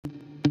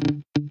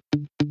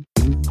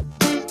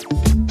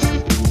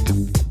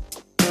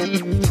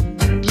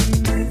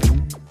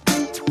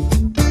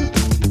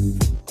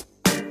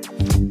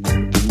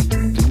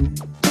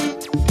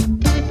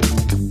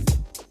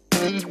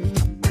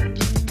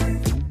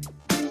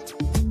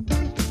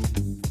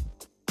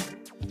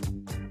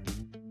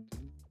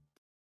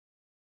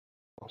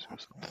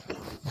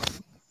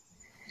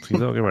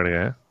सीधा होके बैठ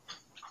गया है।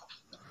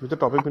 मुझे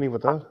टॉपिक भी नहीं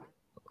पता।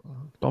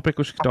 टॉपिक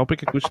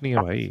कुछ नहीं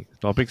है भाई।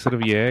 टॉपिक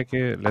सिर्फ ये है कि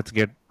let's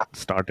get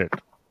started,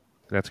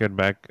 let's get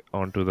back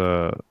on to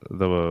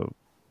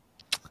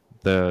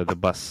the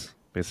bus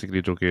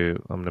basically, जो कि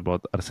हमने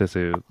बहुत अरसे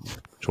से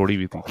छोड़ी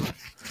हुई थी।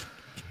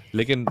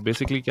 लेकिन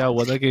बेसिकली क्या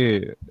हुआ था कि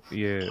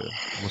ये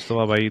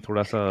मुस्तफा भाई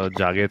थोड़ा सा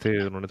जागे थे,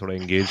 उन्होंने थोड़ा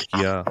एंगेज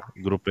किया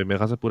ग्रुप पे। मेरे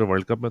ख्याल से पूरे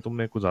वर्ल्ड कप में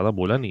तुमने कुछ ज़्यादा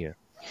बोला नहीं है।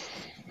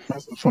 मैं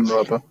सुन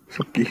रहा था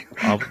सबकी।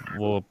 आप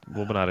वो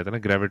बना रहे थे ना,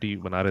 ग्रेविटी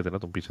बना रहे थे ना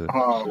तुम पीछे से।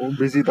 हाँ वो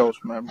बिजी था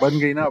उसमें, बन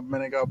गई ना। अब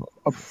मैंने कहा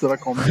अब जरा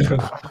कमेंट कर।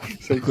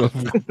 सही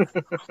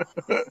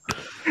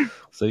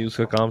सही,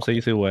 उसका काम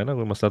सही से हुआ है ना,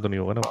 कोई मसला तो नहीं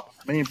होगा ना।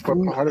 नहीं,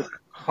 पर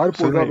हर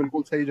पुर्जा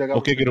बिल्कुल सही जगह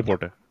ओके की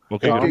रिपोर्ट है।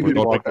 ओके काम की भी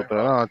रिपोर्ट। बहुत होता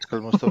है ना आजकल,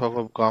 मुस्तफा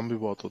को काम भी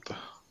बहुत होता है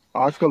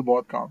आजकल,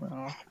 बहुत काम है।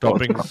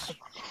 टॉपिंग्स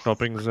क्या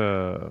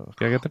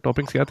कहते हैं,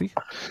 टॉपिंग्स क्या थी,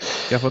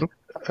 क्या फर्क?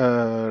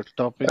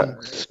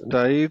 टॉपिंग्स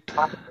टाइट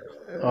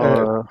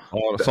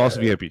और sauce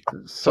VIP.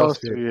 Sauce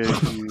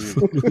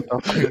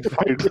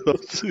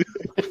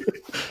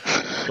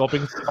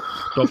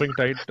topping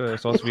tight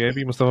sauce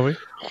VIP Mustafa भाई।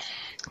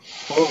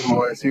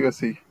 ऐसी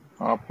वैसी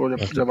आपको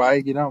जब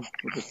आएगी ना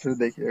तो फिर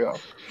देखिएगा आप।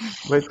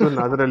 भाई तू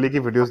नादिर अली की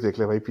वीडियोस देख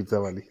ले भाई, पिज्जा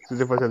वाली,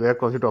 तुझे पता चलेगा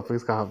कौन सी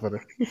टॉपिक्स कहाँ पर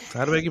है।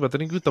 सार भाई की पता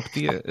नहीं क्यों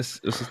तपती है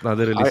इस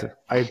नादिर अली से।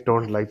 I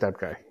don't like that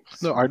guy.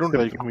 No, I don't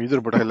like him either,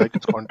 but I like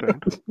his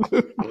content.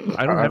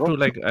 I don't have to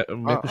like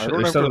मैं कुछ I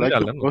don't have रिश्ता to तो नहीं like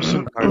डालना the person.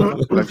 I don't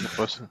have to like the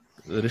person.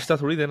 रिश्ता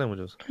थोड़ी देना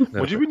मुझे उसका।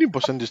 मुझे भी नहीं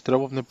पसंद जिस तरह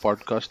वो अपने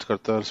पॉडकास्ट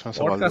करता है, उसमें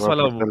सवाल जवाब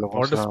करता है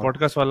लोगों से।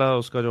 पॉडकास्ट वाला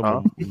उसका जो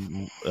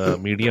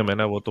मीडियम है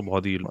ना, वो तो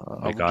बहुत ही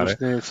बेकार है।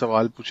 उसने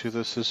सवाल पूछे थे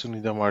इससे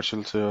सुनीता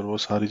मार्शल से, और वो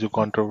सारी जो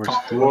कंट्रोवर्सी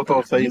थी, वो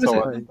तो सही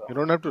सवाल। You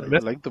don't have to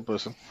like the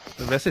person.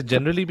 वैसे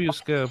जनरली भी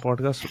उसके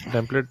पॉडकास्ट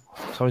टेम्पलेट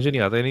समझ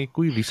नहीं आता, यानी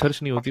कोई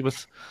रिसर्च नहीं होती,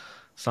 बस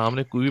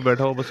सामने कोई भी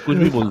बैठा हो बस कुछ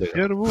भी बोल देगा।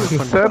 यार वो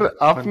सर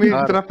आपने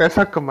इतना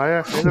पैसा कमाया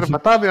है, जरा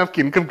बता दें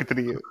आपकी इनकम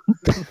कितनी है।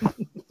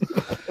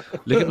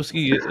 लेकिन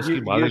उसकी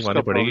बात एक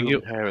माननी पड़ेगी कि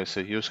है,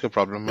 वैसे ये उसका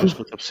प्रॉब्लम है।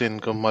 उसको सबसे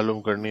इनकम मालूम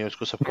करनी है,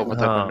 उसको सबको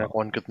पता करना है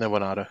कौन कितने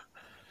बना रहा है,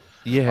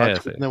 ये है आज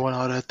ऐसे। कितने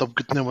बना रहा है, तब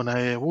कितने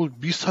बनाए हैं। वो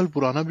 20 साल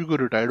पुराना भी कोई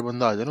रिटायर्ड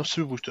बंदा आ जाए ना,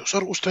 उससे भी पूछते हैं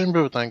सर उस टाइम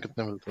पे बताएं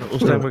कितने मिलते हैं।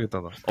 उस टाइम पे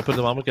कितना था, और फिर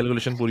दिमाग में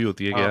कैलकुलेशन पूरी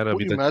होती है कि यार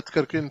अभी तक मैथ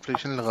करके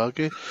इन्फ्लेशन लगा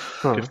के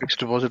फिक्स्ड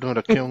डिपॉजिट में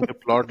रखे होंगे,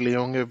 प्लॉट लिए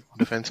होंगे,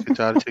 डिफेंस के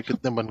 4-6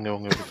 कितने बन गए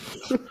होंगे।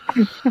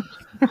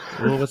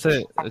 वो वैसे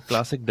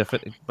क्लासिक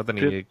पता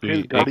नहीं है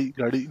कोई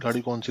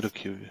गाड़ी कौन सी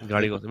रखी हुई है,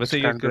 गाड़ी कौन सी, वैसे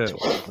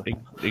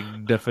एक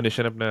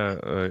डेफिनेशन अपना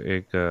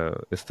एक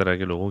इस तरह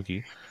के लोगों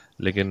की।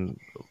 लेकिन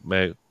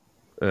मैं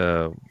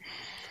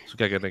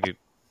क्या कहते हैं कि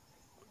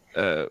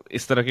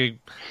इस तरह के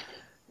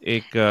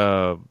एक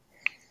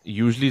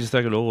यूजली जिस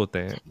तरह के लोग होते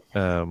हैं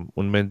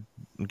उनमें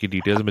उनकी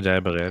डिटेल्स में जाए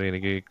बगैर,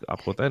 यानी कि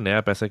आपको होता है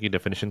नया पैसा की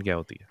डेफिनेशन क्या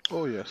होती है।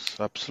 ओह यस,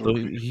 तो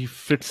absolutely. He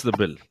fits the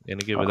bill,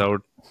 यानी कि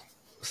without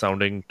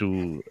sounding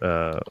too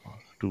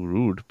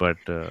rude,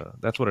 but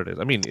that's what it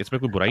is. I mean, इसमें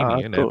कोई बुराई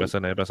नहीं है,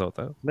 नया पैसा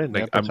होता है।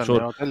 नहीं, I'm sure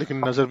होता है, लेकिन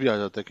नजर भी आ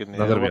जाता है कि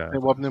नहीं।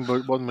 वो आपने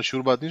बहुत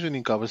मशहूर बात नहीं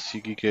सुनी कावसी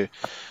की कि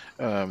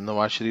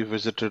Nawaz Sharif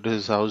visited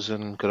his house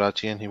in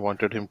Karachi and he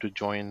wanted him to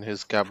join his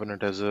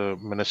cabinet as a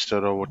minister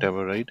or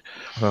whatever, right?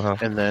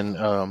 And then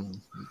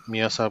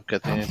मियां साहब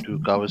कहते हैं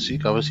to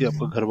कावसी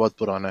आपका घर बहुत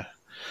पुराना है।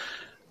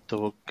 तो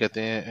वो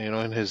कहते हैं, you know,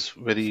 in his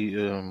very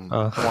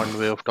fond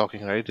way of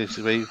talking, right? It's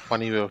a very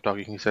funny way of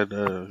talking. He said,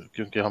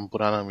 क्योंकि हम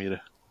पुराना अमीर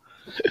है।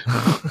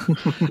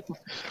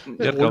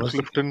 यार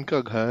क्लिफ्टन का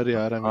घर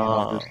यार,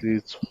 obviously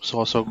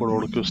 100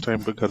 करोड़ के उस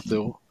टाइम पे करते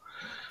हो।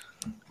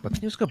 पता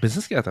नहीं उसका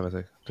बिजनेस क्या था वैसे।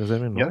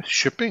 यार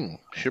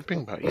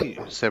शिपिंग भाई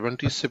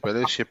 70s से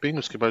पहले शिपिंग,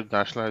 उसके बाद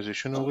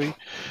नेशनलाइजेशन हो गई,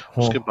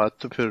 उसके बाद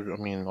तो फिर I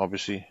mean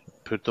obviously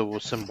फिर तो वो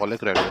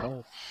सिंबॉलिक रह गया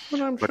ना।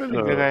 But I'm sure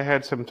the guy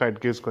had some side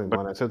gigs going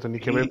on. ऐसे तो नहीं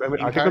कि मैं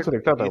आर्टिकल से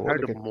देखता था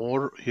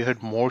वो। He had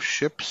more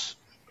ships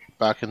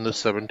back in the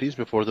 70s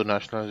before the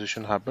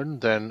nationalization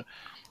happened than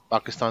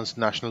Pakistan's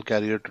national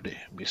carrier today,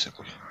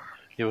 basically.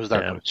 He was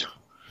that rich.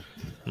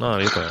 No,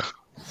 नहीं था।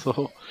 So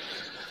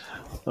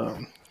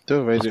they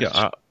were very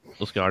rich.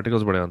 उसके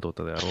आर्टिकल्स बड़े अंत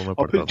होते थे यार, वो मैं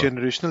पढ़ता था। और फिर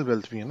जनरेशनल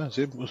वेल्थ भी है ना,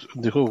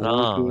 देखो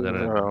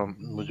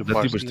वो जो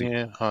पार्टी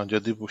है, हाँ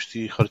जद्दी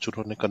पुश्ती खर्च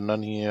उन्होंने करना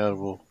नहीं है, और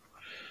वो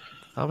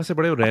हाँ वैसे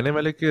बड़े रहने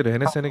वाले के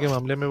रहने सहने के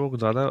मामले में वो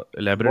ज्यादा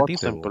एलैबोरेट नहीं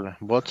थे। सिंपल है,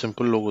 बहुत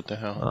सिंपल लोग होते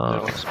हैं।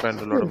 Spend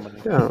a lot of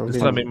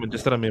money,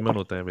 जिस तरह मेमन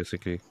होते हैं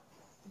बेसिकली,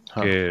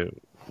 कि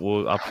वो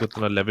आपको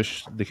इतना लेविश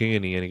दिखेंगे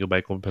नहीं, यानी कि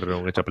बाइकों में फिर रहे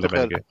होंगे चप्पल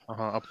पहन के।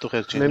 हाँ अब तो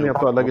खैर नहीं अब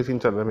तो अलग ही सीन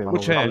चल रहा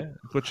है।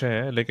 कुछ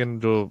है लेकिन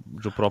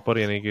जो प्रॉपर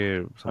यानी कि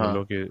समझ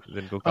लो कि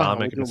जिनको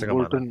काम है कि पैसे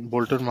कमाना।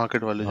 बोल्टन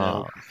मार्केट वाले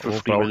वो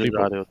प्राउडली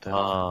जा रहे होते हैं।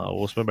 हाँ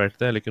वो उसमें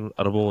बैठते हैं, लेकिन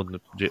अरबों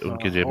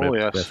उनके जेब में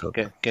पैसा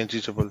होता है। कैंची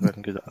चप्पल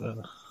पहन के जा रहे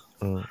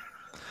हैं।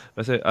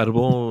 वैसे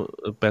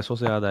अरबों पैसों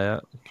से याद आया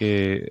कि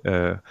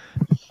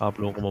आप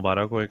लोगों को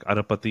मुबारक हो, एक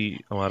अरबपति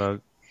हमारा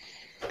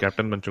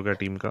कैप्टन बन चुका है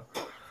टीम का।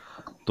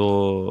 तो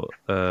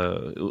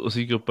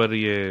उसी के ऊपर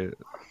ये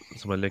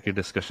समझ लें कि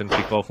डिस्कशन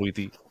किक ऑफ हुई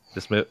थी,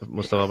 जिसमें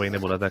मुस्तफा भाई ने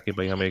बोला था कि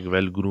भाई हम एक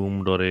वेल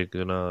ग्रूम्ड और एक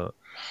ना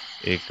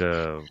एक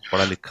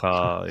पढ़ा लिखा,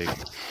 एक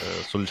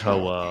सुलझा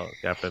हुआ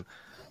कैप्टन।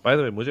 बाय द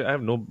वे, मुझे I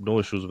have no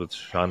issues with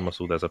Shan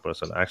Masood as a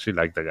person. I actually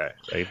like the guy,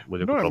 right?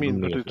 मुझे No, कोई I प्रॉब्लम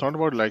mean, नहीं it's not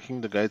about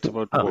liking the guy. It's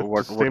about है।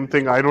 It's the same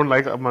thing. I don't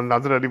like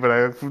Nazir Ali, but I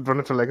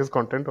don't like his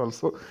content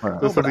also. No,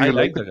 So but do I you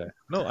like like the guy.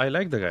 No, I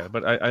like the guy.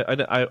 But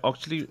I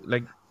actually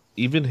like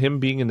even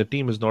him being in the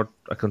team is not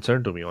a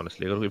concern to me,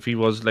 honestly. If he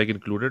was like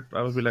included,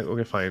 I would be like,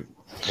 okay, fine,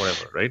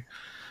 whatever, right?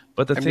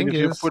 But the I mean, thing if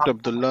you is, put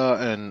Abdullah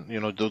and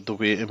the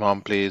way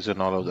Imam plays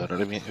and all of that,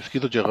 I mean, इसकी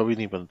तो जगह भी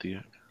नहीं बनती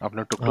है।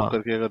 आपने टुक टुक हाँ,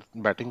 करके अगर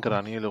बैटिंग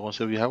करानी है लोगों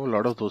से, we have a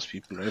lot of those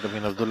people, right? I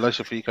mean, Abdullah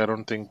Shafiq, I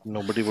don't think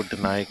nobody would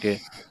deny कि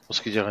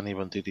उसकी जगह नहीं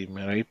बनती टीम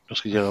में, right?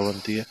 उसकी जगह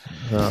बनती है।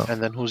 हाँ।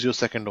 And then who's your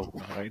second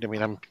opener, right? I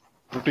mean, I'm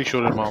pretty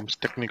sure Imam's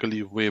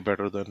technically way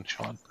better than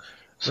Sean.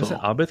 वैसे So,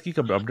 आबिद की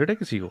कब अपडेट है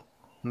किसी को?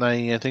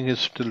 नहीं, I think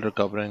he's still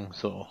recovering.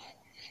 So,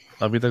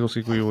 अभी तक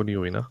उसकी कोई वो नहीं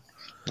हुई ना।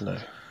 no.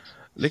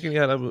 लेकिन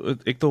यार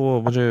अब एक तो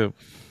वो मुझे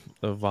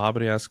वहाब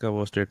रियाज का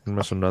वो स्टेटमेंट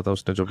में सुन रहा था,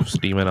 उसने जो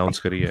टीम अनाउंस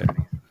करी है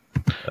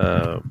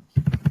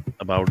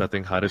about I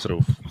think Haris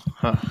Rauf,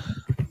 हाँ,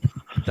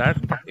 that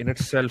in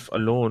itself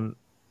alone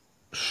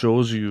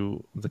shows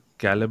you the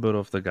caliber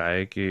of the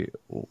guy कि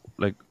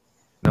like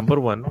number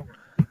one,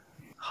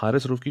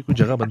 Haris Rauf की कोई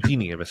जगह बनती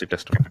नहीं है वैसे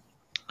टेस्ट में,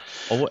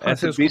 और वो हाँ,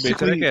 ऐसे तो उसको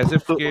बेच रहा है बेसिकली कि ऐसे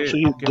तो ये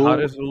कि दो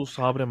हारिस रऊफ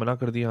साहब ने मना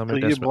कर दिया हमें तो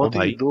ये टेस्ट में। ओ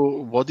भाई,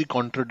 बहुत ही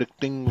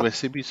कॉन्ट्रडिक्टिंग,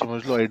 वैसे भी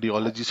समझ लो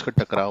आइडियोलॉजीज का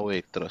टकराव है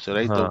एक तरह से,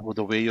 राइट? हाँ,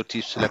 the way your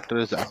chief selector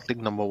is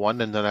acting, number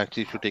one, and then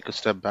actually if you take a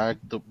step back,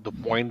 the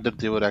point that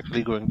they were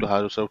actually going to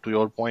hire yourself, to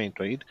your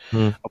point, right?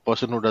 A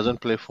person who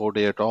doesn't play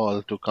 4-day at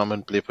all to come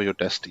and play for your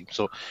test team.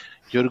 So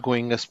you're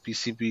going as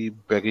PCB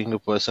begging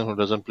a person who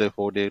doesn't play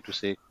 4-day to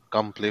say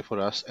come play for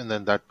us, and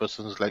then that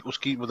person's like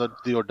uski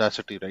the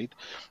audacity, right?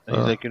 And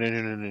he's like,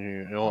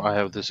 no, I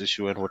have this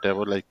issue and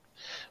whatever, like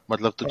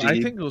मतलब तुझे आई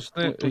ये think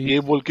उसने तू ये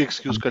बोल के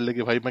excuse कर ले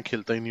कि भाई मैं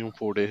खेलता ही नहीं हूँ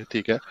 4-day,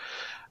 ठीक है?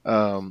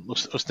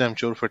 उसने I'm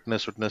sure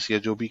फिटनेस या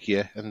जो भी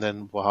किया है, and then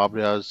Wahab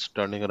Riaz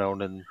turning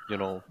around and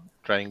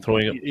trying to,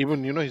 throwing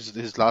even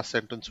his last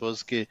sentence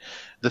was कि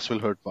this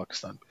will hurt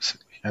Pakistan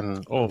basically, and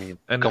I oh mean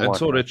and come on,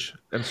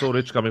 man. so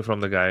rich coming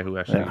from the guy who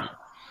actually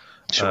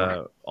Yeah,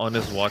 sure. on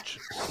his watch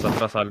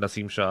 17 साल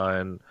Naseem Shah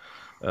and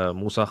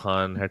Musa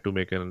Khan had to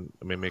make a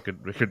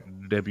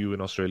debut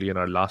in Australia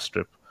in our last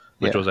trip,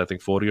 which Yeah. was I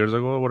think 4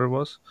 years ago or what it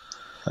was.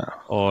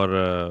 और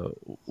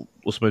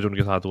उसमें जो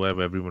उनके साथ हुआ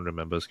है everyone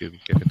remembers कि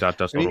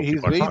 400 I mean, लोग की he's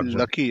very participation.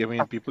 lucky. I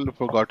mean, people have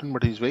forgotten,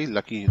 but he's very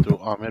lucky. जो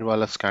आमिर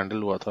वाला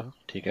स्कैंडल हुआ था,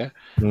 ठीक है?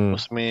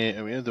 उसमें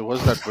I mean, there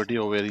was that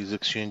video where he's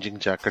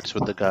exchanging jackets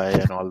with the guy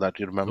and all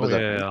that. You remember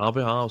that? Right? हाँ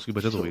पे, हाँ उसकी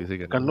बचत हो गई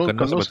थी,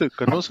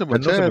 कन्नों से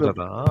बचा है, बचा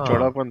था। हाँ,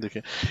 चौड़ापन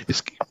देखे।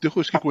 इसकी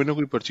देखो, इसकी कोई ना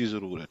कोई पर्ची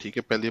जरूर है, ठीक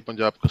है? पहले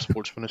पंजाब का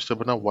स्पोर्ट्स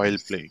मिनिस्टर बना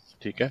वाइल्ड प्लेइंग,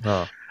 ठीक है?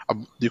 हाँ,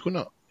 अब देखो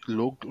ना,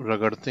 लोग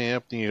रगड़ते हैं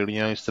अपनी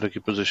एड़ियां इस तरह की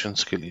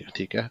पोजीशंस के लिए,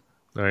 ठीक है?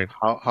 Right.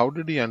 How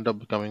did he end up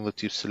becoming the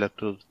chief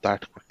selector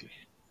that quickly?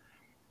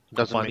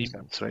 Doesn't पानी make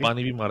sense, right?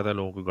 पानी भी मारता है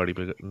लोगों को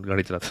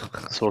गाड़ी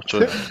चलाता।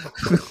 सोचो यार।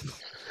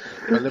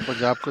 पहले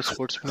पंजाब का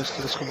स्पोर्ट्स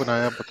मिनिस्टर इसको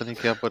बनाया, पता नहीं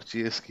क्या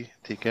पर्ची है इसकी,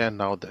 ठीक है?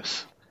 Now this.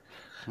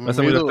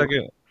 वैसे मुझे लगता है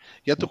कि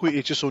या तो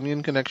कोई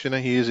HSonian connection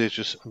है, he is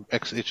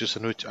ex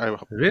HSN, which I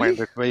Really?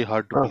 find it very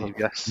hard to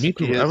believe. Yes, me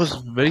too. he I is. was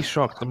very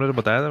shocked. तुमने जो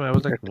बताया था, I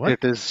was like, what?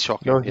 It is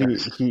shocking. No,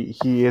 yes.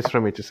 he is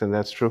from HSN.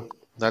 That's true.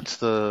 That's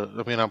the.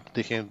 I mean, I'm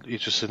thinking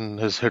HSN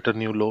has hit a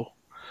new low.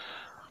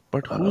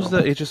 But who's the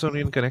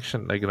HSonian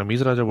connection? Like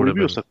Ramiz Raja would कोई have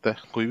भी हो been. सकता है,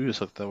 कोई भी हो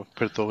सकता है।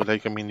 फिर तो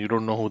like, I mean, you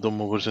don't know who the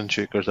movers and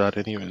shakers are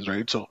anyways,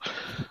 right? So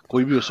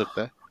कोई भी हो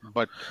सकता है,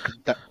 but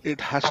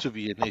it has to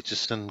be an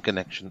HSN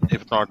connection.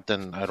 If not,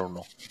 then I don't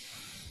know.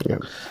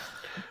 Yeah.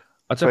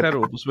 अच्छा But- खैर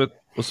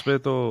उसपे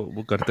तो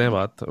वो करते हैं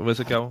बात।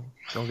 वैसे क्यों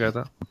क्या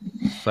था?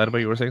 Sir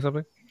भाई, you were saying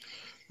something?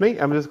 No,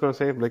 I'm just going to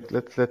say, like,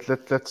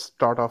 let's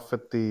start off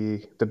with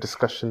the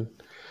discussion.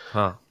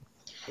 हाँ,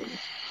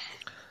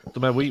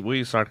 तो मैं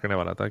वही स्टार्ट करने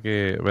वाला था कि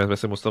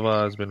वैसे Mustafa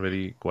has been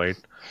very quiet,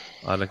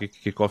 हालांकि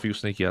किक ऑफ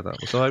उसने किया था।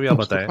 मुस्तफा भी आप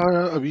बताएं।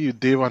 मुस्तफा अभी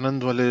देव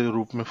आनंद वाले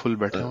रूप में फुल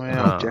बैठे हुए हैं।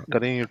 हाँ। आप चेक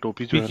करें, ये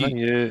टोपी जो है ना,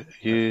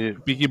 ये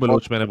पीकी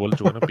बलोच, मैंने बोल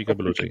चुका ना, पीकी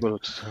बलोच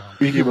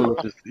पीकी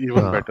बलोच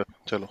इवन हाँ। बेटर।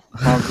 चलो,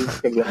 हाँ, बिल्कुल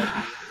कर देना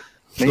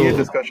चाहिए। नहीं, ये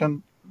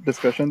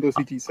डिस्कशन तो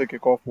इसी चीज से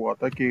किक ऑफ हुआ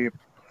था कि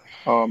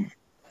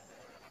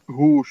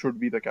who should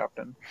be the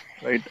captain,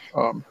 right?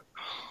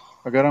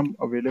 अगर हम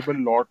अवेलेबल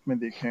लॉट में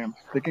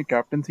देखें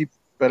कैप्टनसी,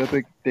 पहले तो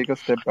take a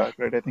step back,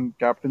 right? I think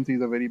captaincy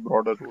is a very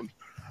broader role.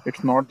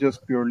 It's not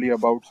just purely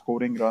about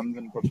scoring runs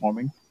and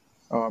performing.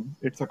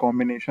 It's a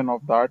combination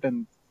of that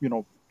and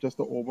just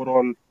the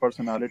overall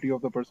personality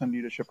of the person,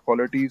 leadership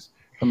qualities,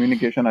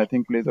 communication. I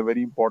think plays a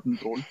very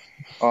important role.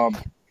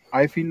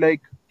 I feel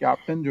like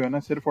captain जो है ना,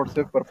 सिर्फ और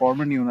सिर्फ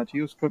performer नहीं होना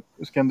चाहिए,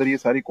 उसके अंदर ये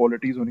सारी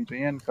क्वालिटीज होनी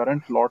चाहिए. एंड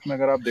करंट लॉट में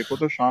अगर आप देखो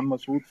तो Shan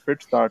Masood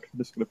fits that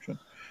description.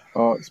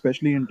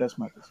 especially in test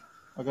matches.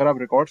 अगर आप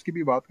रिकॉर्ड्स की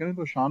भी बात करें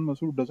तो Shan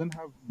Masood doesn't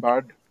have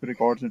bad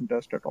records in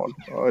test at all.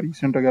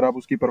 Recent अगर आप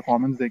उसकी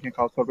परफॉर्मेंस देखें,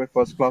 खासतौर पे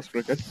first class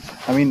cricket,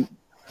 I mean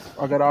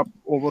अगर आप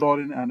ओवरऑल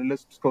इन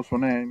एनालिस्ट्स को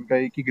सुने, इनका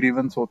एक ही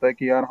ग्रीवेंस होता है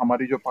कि यार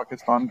हमारी जो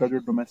पाकिस्तान का जो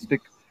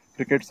डोमेस्टिक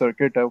क्रिकेट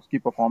सर्किट है उसकी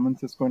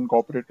परफॉर्मेंसेस को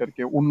इनकॉर्पोरेट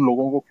करके उन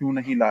लोगों को क्यों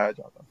नहीं लाया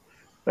जाता,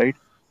 राइट?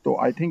 तो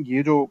आई थिंक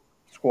ये जो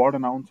स्क्वाड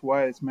अनाउंस हुआ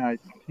है इसमें I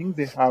think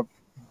they have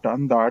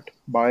done that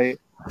by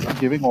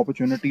giving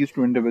opportunities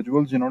to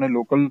individuals जिन्होंने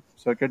लोकल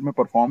सर्किट में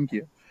परफॉर्म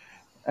किया,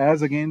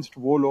 एज अगेंस्ट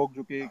वो लोग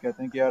जो कि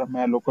कहते हैं कि यार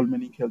मैं लोकल में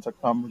नहीं खेल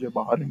सकता, मुझे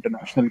बाहर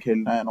इंटरनेशनल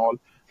खेलना है and all,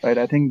 right?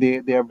 I think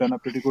they have done a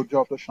pretty good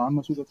job. So Shan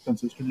Masood has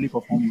consistently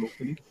performed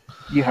locally.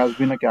 He has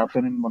been a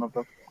captain in one of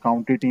the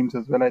county teams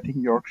as well. I think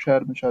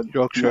Yorkshire में शायद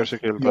Yorkshire से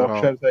खेलता है.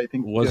 Yorkshire से I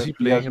think Was he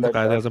playing in the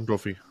Qaid-e-Azam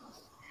Trophy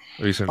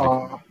recently?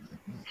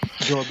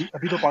 जो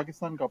अभी तो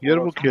पाकिस्तान का यार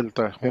वो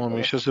खेलता है, वो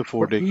हमेशा से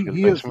 4 डे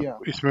खेलता है,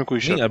 इसमें कोई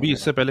नहीं. अभी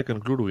इससे पहले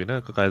कंक्लूड हुई ना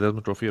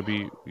Qaid-e-Azam Trophy, अभी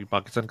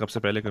पाकिस्तान कप से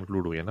पहले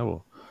कंक्लूड हुई है ना वो.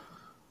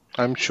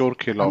 I'm sure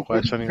खेला होगा,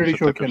 ऐसा नहीं हो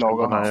सकता कि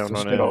बनाया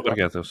उन्होंने.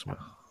 क्या था उसमें.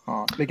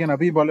 हाँ, लेकिन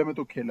अभी वाले में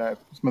तो खेला है,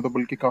 उसमें तो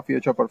बल्कि काफी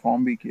अच्छा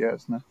परफॉर्म भी किया है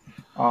इसने.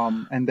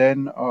 एंड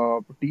देन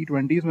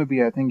T20s में भी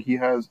I think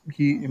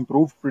he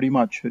improved pretty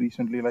much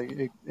recently.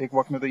 Like एक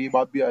वक्त में तो ये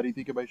बात भी आ रही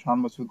थी कि भाई शान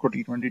मसूद को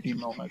T20 टीम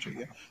में होना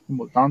चाहिए.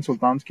 मुल्तान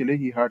सुल्तान्स के लिए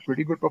he had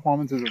pretty good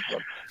performances as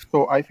well.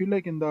 So I feel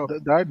like in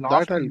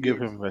that I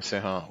give him. वैसे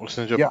हाँ,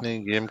 उसने जो अपने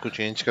गेम को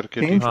चेंज किया,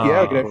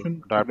 aggression.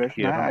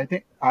 I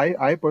think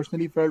I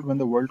personally felt when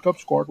the World Cup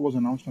squad was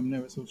announced, हमने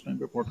वैसे उस टाइम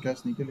पे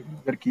पॉडकास्ट नहीं किया, लेकिन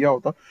अगर किया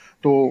होता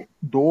तो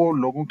दो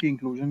लोगों की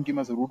इंक्लूजन की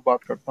मैं जरूर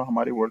बात करता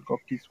हमारे वर्ल्ड कप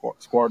की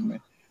स्क्वाड में.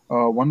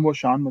 One was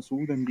Shan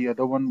Masood and the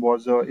other one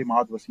was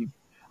Imad Wasim.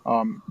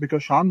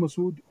 Because Shan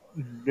Masood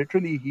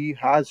literally he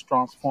has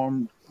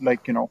transformed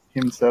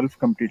himself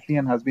completely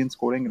and has been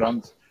scoring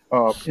runs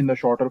in the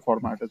shorter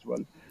format as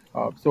well.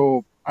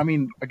 So I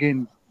mean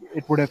again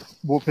it would have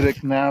वो फिर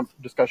एक नया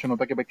discussion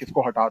होता कि भाई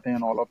किसको हटाते हैं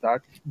and all of that,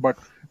 but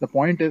the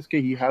point is कि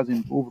he has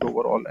improved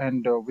overall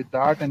and with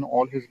that and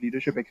all his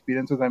leadership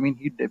experiences, I mean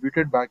he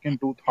debuted back in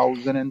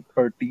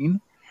 2013,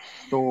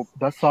 तो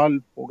 10 साल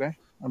हो गए.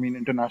 I mean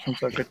इंटरनेशनल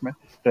सर्किट में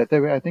रहते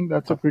हुए. I think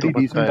that's a pretty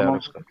decent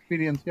amount of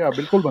experience. Yeah,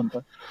 बिल्कुल बनता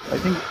है. I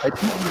think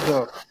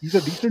he's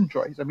a decent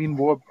choice. I mean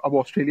वो अब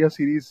ऑस्ट्रेलिया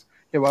सीरीज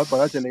के बाद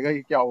पता चलेगा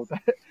ये क्या होता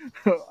है.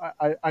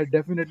 I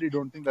definitely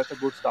don't think that's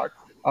a good start.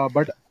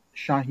 But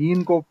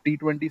Shaheen को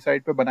T20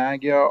 साइड पे बनाया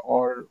गया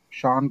और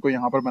शान को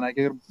यहाँ पर बनाया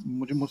गया.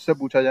 अगर मुझसे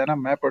पूछा जाए ना,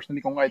 मैं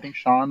पर्सनली कहूँगा I think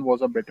Shan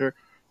was a better,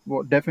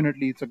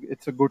 definitely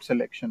it's a good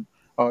selection.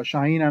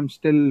 Shaheen I am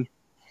still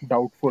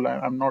doubtful.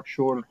 I'm not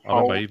sure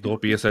how. भाई 2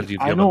 PSL जीत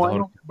गया. I know,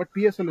 but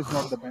PSL is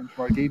not the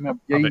benchmark.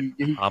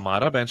 यही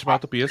हमारा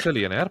बेंचमार्क तो PSL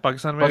ही है ना यार.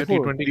 पाकिस्तान में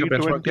T20 का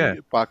बेंचमार्क क्या है?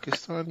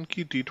 पाकिस्तान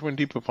की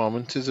T20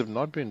 performances have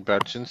not been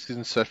bad since the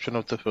inception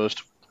of the first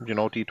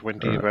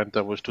T20 event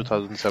that was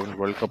 2007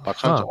 World Cup.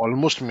 Pakistan's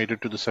almost made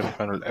it to the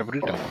semi-final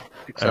every time,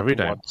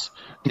 except once.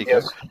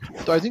 Yes.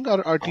 So I think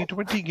our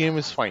T20 game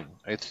is fine.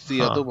 It's the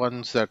other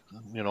ones that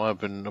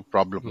have been a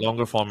problem.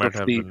 Longer format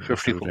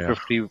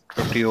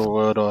 50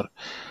 over or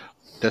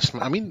test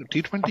में. I mean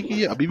T20 की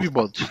अभी भी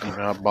बहुत अच्छी team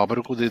है. आप बाबर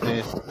को देते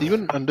हैं,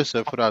 इवन अंडर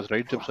सरफराज,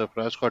 राइट? जब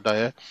सरफराज को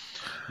हटाया,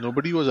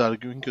 nobody was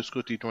arguing कि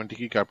उसको T20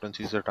 की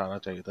कैप्टनसी से हटाना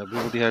चाहिए था.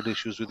 Everybody had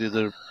issues with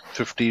either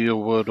 50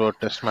 over or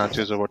test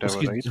matches or whatever,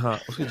 right? हाँ,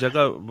 उसकी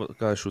जगह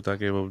का इशू था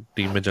कि वो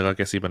टीम में जगह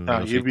कैसी बननी है,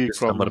 ये भी एक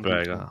नंबर पे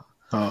आएगा.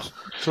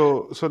 So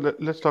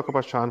let's talk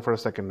about Shan for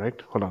a second, right?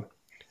 Hold on.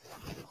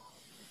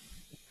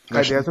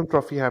 Qaid-e-Azam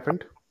Trophy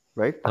happened,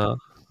 right?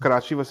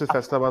 Karachi versus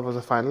Faisalabad was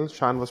a final.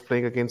 Shan was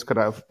playing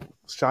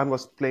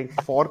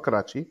for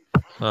Karachi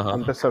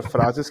under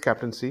Sarfaraz's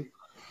captaincy.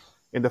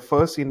 In the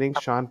first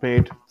innings, Shan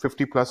made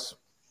 50 plus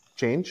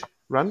change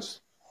runs.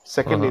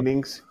 Second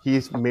innings,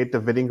 he's made the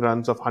winning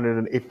runs of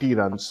 180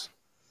 runs.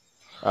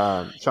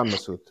 Shan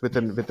Masood with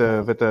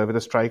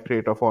a strike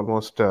rate of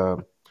almost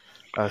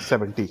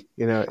 70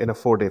 in a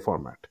 4-day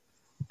format.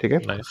 ठीक है?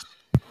 Nice.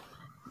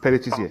 पहली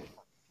चीज ये.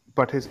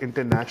 But his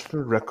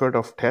international record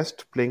of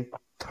test playing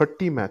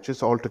 30 matches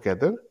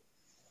altogether,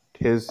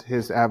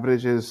 his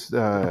average is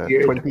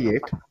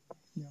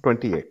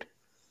 28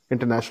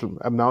 international.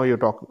 Now you're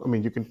talking, I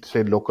mean, you can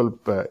say local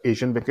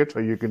Asian wickets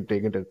or you can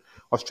take it as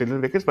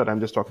Australian wickets, but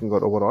I'm just talking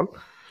about overall.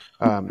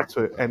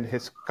 And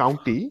his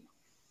county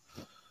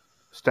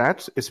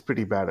stats is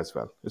pretty bad as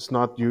well. It's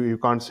not, you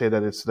can't say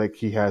that it's like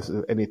he has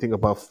anything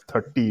above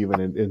 30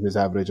 even in his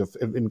average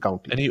in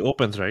county. And he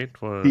opens, right?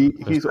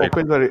 He's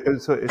open,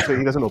 so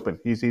he doesn't open.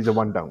 He's a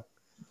one down.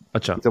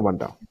 Acha. He's a one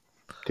down.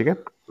 Okay?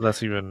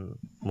 That's even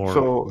more.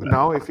 So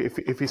now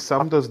if we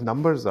sum those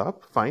numbers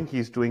up, fine,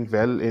 he's doing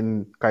well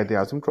in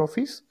Qaid-e-Azam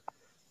trophies.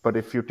 But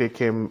if you take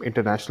him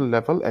international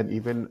level and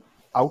even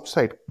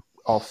outside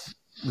of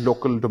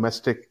local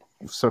domestic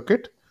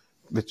circuit,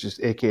 which is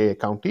AKA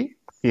county,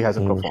 he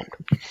hasn't performed.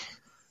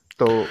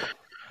 So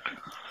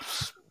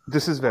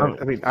this is where,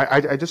 I mean,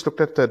 I just looked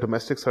at the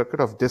domestic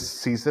circuit of this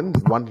season,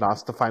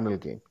 the final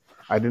game.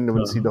 I didn't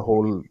even see the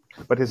whole.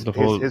 But his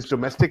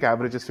domestic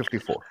average is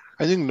 54.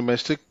 I think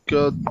domestic.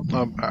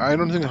 I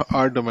don't think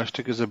our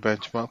domestic is a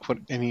benchmark for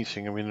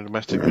anything. I mean,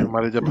 domestic में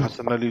हमारे जब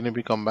हसन अली ने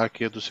भी comeback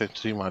किया तो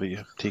century मारी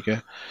है, ठीक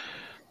है.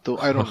 So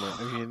I don't know.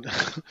 I mean,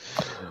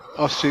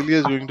 Australia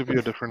is going to be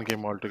a different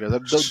game altogether.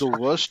 The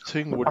worst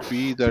thing would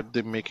be that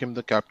they make him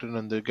the captain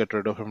and they get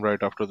rid of him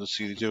right after the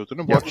series. ये होते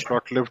हैं ना, बहुत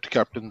short-lived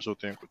captains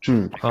होते हैं कुछ.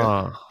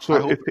 So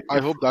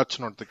I hope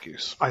that's not the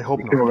case. I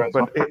hope not.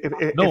 But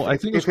no, I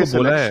think उसको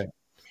बोला है.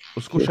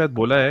 उसको शायद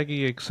बोला है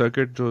कि एक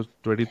सर्किट जो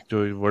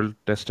वर्ल्ड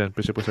टेस्ट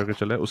चैंपियनशिप का सर्किट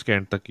चला है उसके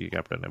एंड तक की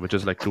कैप्टन है, which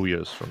is like 2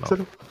 years from now.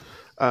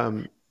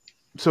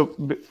 So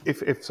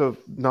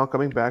now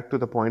coming back to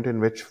the point in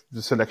which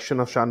the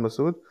selection of Shan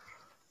Masood,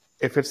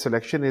 if its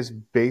selection is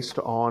based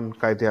on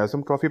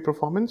Quaid-e-Azam Trophy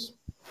performance,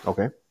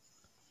 okay,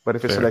 but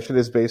if its selection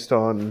is based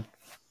on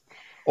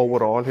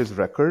overall his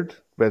record,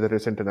 whether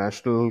it's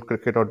international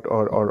cricket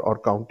or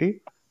county,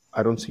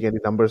 I don't see any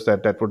numbers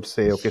that would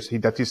say, okay, so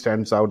he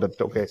stands out,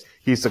 that, okay,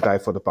 he's the guy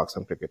for the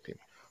Pakistan cricket team.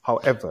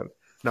 However,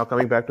 now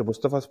coming back to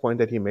Mustafa's point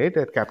that he made,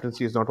 that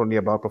captaincy is not only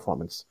about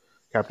performance.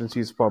 Captaincy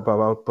is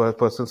about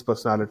person's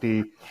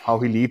personality, how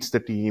he leads the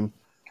team,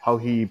 how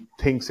he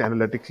thinks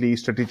analytically,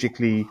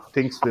 strategically,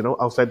 thinks,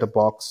 outside the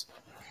box,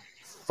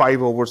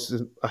 5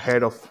 overs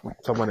ahead of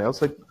someone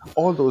else. Like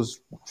all those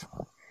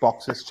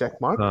boxes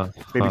check mark.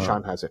 Maybe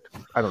Shan has it.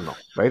 I don't know,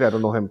 right? I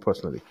don't know him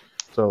personally.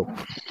 So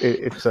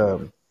it's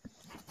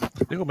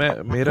देखो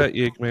मेरा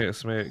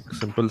इसमें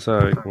simple सा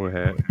एक वो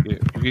है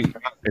क्योंकि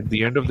at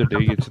the end of the day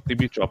ये जितनी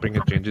भी chopping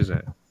and changes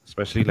हैं,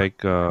 especially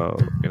like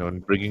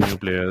bringing new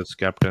players,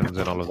 captains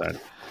and all of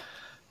that,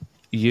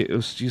 ये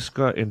उस चीज़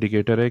का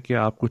इंडिकेटर है कि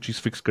आप कुछ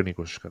चीज़ फिक्स करने की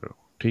कोशिश कर रहे हो,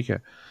 ठीक है.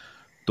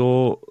 तो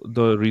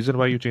the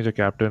reason why you change a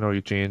captain or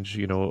you change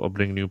or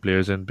bring new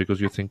players in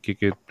because you think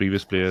कि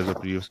previous players or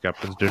previous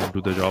captains didn't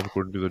do the job,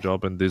 couldn't do the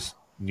job, and this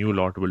new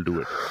lot will do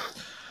it.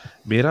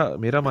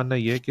 मेरा मानना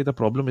ये है कि the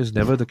problem is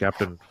never the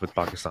captain with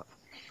Pakistan.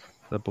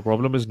 The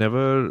problem is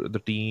never the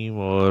team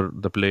or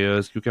the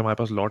players, क्योंकि हमारे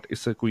पास lot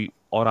इससे कोई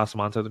और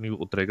आसमान से तो नहीं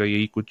उतरेगा.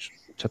 यही कुछ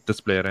 36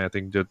 प्लेयर हैं आई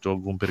थिंक जो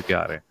घूम फिर के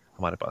आ रहे हैं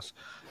हमारे पास.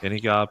 यानी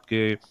कि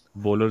आपके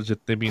बॉलर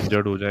जितने भी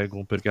इंजर्ड हो जाए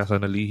घूम फिर के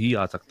हसन अली ही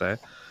आ सकता है,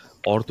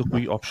 और तो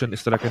कोई ऑप्शन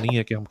इस तरह का नहीं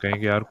है कि हम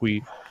कहेंगे यार कोई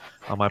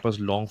हमारे पास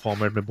लॉन्ग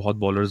फॉर्मेट में बहुत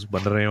बॉलर्स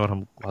बन रहे हैं और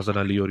हम हसन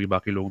अली और ये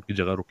बाकी लोगों की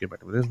जगह रुक के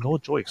बैठे. There is no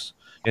choice.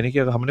 यानी कि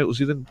अगर हमने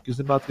उसी दिन किस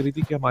दिन बात करी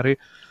थी कि हमारे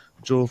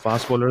जो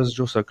फास्ट बॉलर्स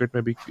जो सर्किट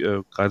में भी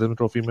कायदम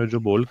ट्रॉफी में जो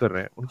बॉल कर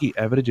रहे हैं उनकी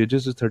average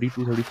ages is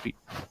 32-33.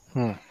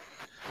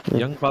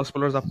 Young fast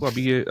bowlers आपको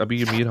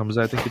अभी मीर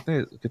हमजा थे,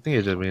 कितने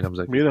एज है मीर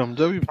हमजा की? मीर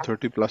हमजा भी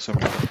 30 प्लस है.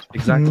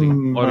 एग्जैक्टली.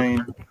 और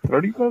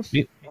 30 प्लस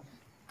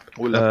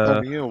वो लगता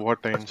नहीं है ओवर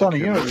टाइम. अच्छा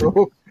नहीं है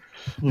तो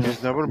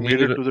he's never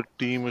made it to the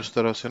team इस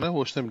तरह से ना.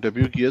 वो उसने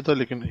डेब्यू किया था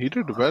लेकिन he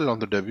did well on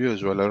the debut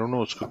as well. I don't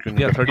know उसको क्यों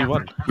नहीं.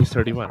 31. He's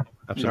 31.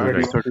 Absolutely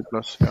right. 30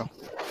 plus. Yeah.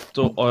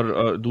 तो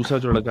और दूसरा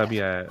जो लड़का भी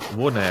आया है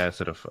वो नया है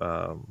सिर्फ.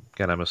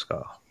 क्या नाम है उसका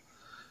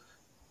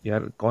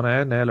यार, कौन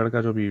आया नया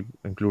लड़का जो भी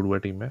इंक्लूड हुआ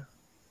टीम में?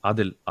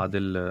 आदिल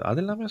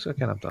नाम है उसका,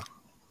 क्या नाम था?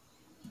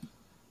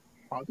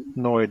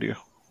 No idea.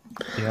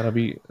 यार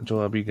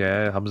अभी गया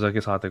है हमजा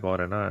के साथ एक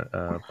और है ना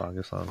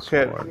पाकिस्तान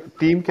स्क्वाड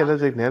टीम के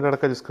अंदर एक नया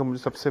लड़का जिसका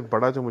मुझे सबसे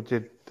बड़ा जो मुझे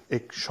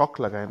एक शॉक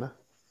लगा है ना,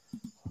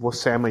 वो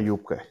सैम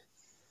अयूब का है.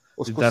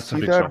 उसको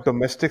सीधा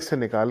डोमेस्टिक से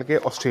निकाल के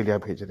ऑस्ट्रेलिया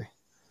भेज रहे.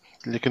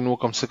 लेकिन वो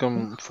कम से कम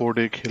 4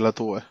 डे खेला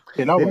तो है.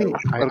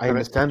 I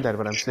understand that,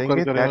 but I'm saying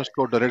is that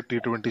उसको डायरेक्ट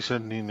T20 से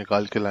नहीं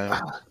निकाल के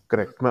लाया.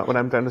 Correct. What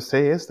I'm trying to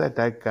say is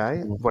that guy,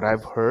 what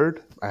I've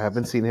heard, I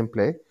haven't seen him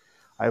play,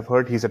 I've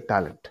heard he's a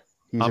talent.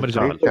 He's a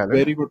great talent.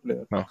 Very good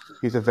player. No.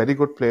 He's a very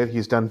good player.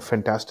 He's done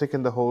fantastic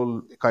in the whole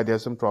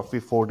Quaid-e-Azam Trophy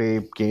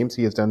 4-day games.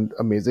 He has done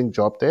amazing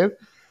job there.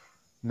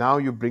 Now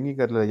you're bringing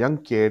a young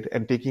kid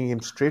and taking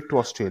him straight to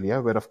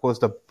Australia, where of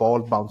course the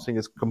ball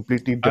bouncing is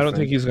completely different. I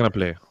don't think he's going to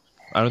play.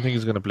 I don't think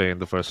he's going to play in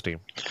the first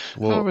team.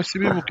 हाँ, वैसे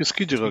भी वो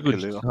किसकी जगह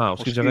खेलेगा? हाँ,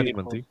 उसकी जगह नहीं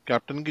बनती.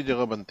 कैप्टन की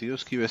जगह बनती है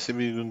उसकी वैसे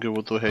भी, क्योंकि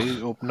वो तो है ही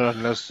opener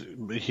unless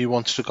he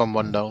wants to come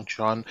one down.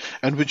 Shan,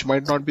 and which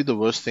might not be the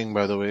worst thing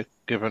by the way,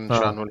 given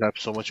Shan will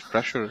have so much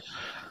pressure.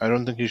 I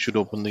don't think he should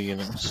open the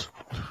innings.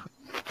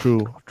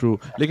 True.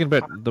 लेकिन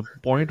but the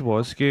point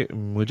was कि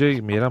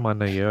मेरा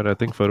मानना ये है, और I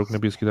think Farooq ने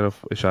भी इसकी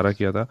तरफ इशारा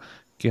किया था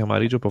कि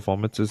हमारी जो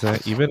performances हैं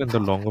even in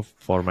the longer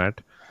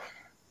format,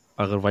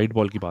 अगर white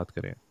ball की बात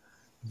करें,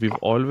 we've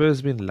always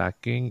been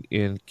lacking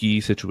in key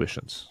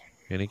situations.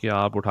 यानी कि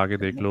आप उठा के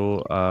देख लो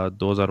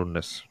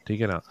 2019,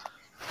 ठीक है ना,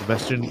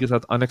 वेस्ट इंडीज के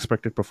साथ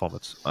अनएक्सपेक्टेड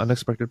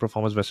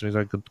परफॉर्मेंस वेस्ट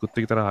इंडीज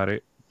कुत्ते की तरह हारे,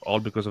 all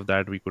because of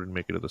that we couldn't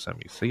make it to the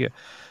semis. सही है.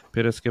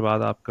 फिर इसके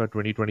बाद आपका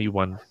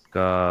 2021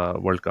 का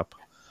वर्ल्ड कप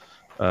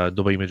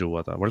दुबई में जो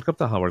हुआ था, वर्ल्ड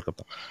कप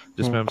था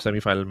जिसमें हम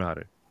सेमीफाइनल में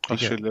हारे.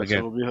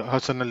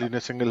 हसन अली ने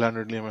सिंगल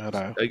हैंडेडली में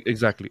हराया.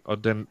 Exactly. और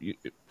then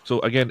so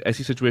again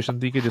ऐसी सिचुएशन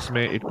थी कि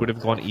जिसमें it could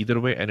have gone either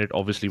way and it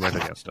obviously went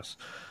against us,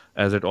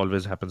 as it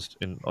always happens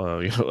in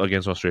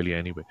against Australia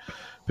anyway.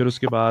 फिर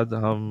उसके बाद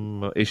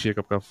हम एशिया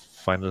कप का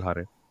फाइनल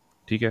हारे,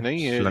 ठीक है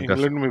नहीं श्रीलंका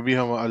इंग्लैंड में भी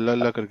हम अल्लाह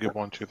अल्लाह करके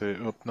पहुंचे थे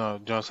अपना,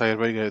 जहाँ साहिर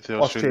भाई गए थे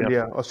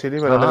ऑस्ट्रेलिया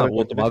ऑस्ट्रेलिया में हाँ अलग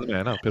वो तो बाद में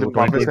है ना, फिर वो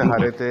वापस से 2022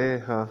 हारे में थे।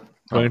 हाँ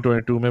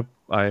 2022 में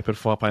आए, फिर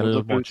फाइनल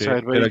मतलब फिर पहुंचे,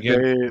 साहिर फिर भाई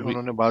अगेन गए,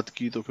 उन्होंने बात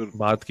की तो फिर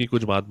बात की,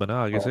 कुछ बात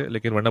बना आगे से,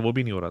 लेकिन वरना वो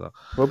भी नहीं हो रहा था।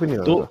 वो भी नहीं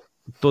हो तो रहा था।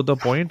 तो द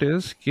पॉइंट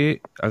इज कि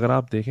अगर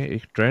आप देखें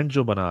एक ट्रेंड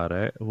जो बना आ रहा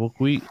है, वो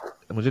कोई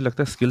मुझे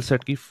लगता है स्किल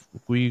सेट की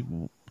कोई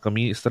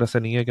कमी इस तरह से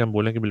नहीं है कि हम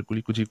बोलें कि बिल्कुल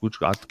ही कुछ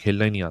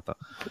खेलना ही नहीं आता,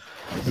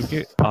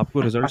 क्योंकि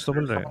आपको रिजल्ट्स तो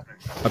मिल रहे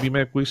हैं। अभी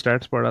मैं कोई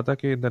स्टैट्स पढ़ रहा था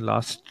कि इन द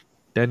लास्ट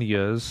 10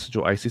 years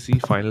जो आईसीसी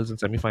फाइनल्स एंड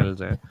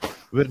सेमीफाइनल्स हैं,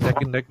 we're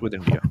neck and neck with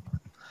India.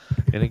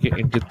 यानी कि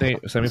जितने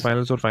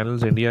सेमीफाइनल्स और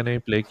फाइनल्स इंडिया ने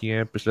प्ले किए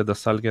हैं पिछले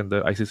 10 साल के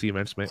अंदर आईसीसी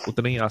इवेंट्स में,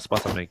 उतने ही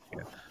आसपास हमने किए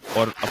हैं,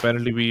 और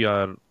apparently we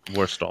are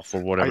worst of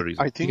for whatever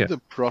reason. I ठीक think है, the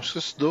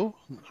process though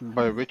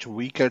by which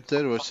we get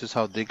there versus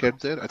how they get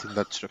there, I think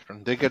that's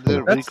different. They get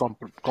there very that's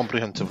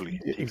comprehensively.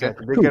 ठीक है,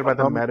 Exactly, they true get by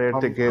the merit,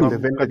 हम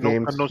they win the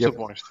games. कन्नों से Yep.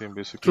 पहुंचते हैं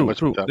basically true बच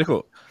true. बचा के।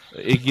 देखो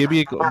एक ये भी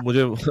एक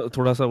मुझे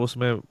थोड़ा सा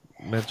उसमें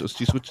मैं उस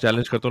चीज को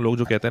चैलेंज करता हूँ, लोग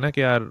जो कहते हैं ना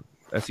कि यार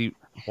ऐसी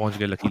पहुंच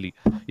गए लकीली,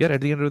 यार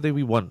eight the end of the day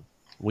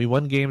we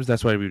one games,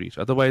 that's why we reach.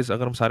 Otherwise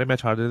अगर हम सारे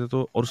मैच हार देते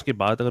तो, और उसके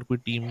बाद अगर कोई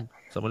टीम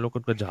समझ लो कि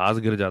उनका जहाज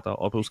गिर जाता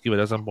और फिर उसकी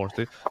वजह से हम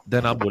पहुंचते,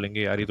 देन आप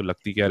बोलेंगे यार ये तो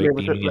लगती कि यार एक Yeah,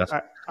 टीम ही नहीं आ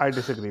but I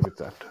disagree with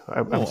that. No,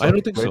 I'm I don't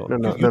sorry, think right? so. No,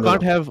 no, You no, no,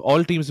 can't no. have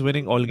all teams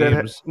winning all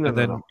games No, and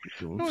no, then no.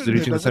 No, it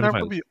reaching the doesn't have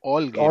to semifinals. be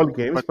all All games,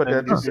 games, but but then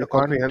at least you a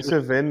can't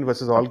comprehensive win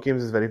versus all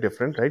games is very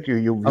different, right?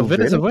 A You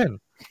win is a win. win.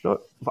 No,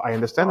 I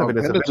understand a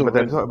win is a win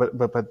win, is a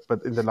but win.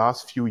 but in the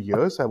last few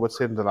years, I would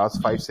say in the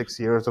last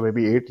 5-6 years or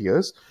maybe 8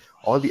 years,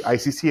 all the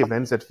ICC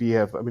events that we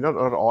have, I mean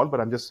not all, but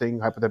I'm just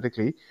saying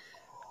hypothetically,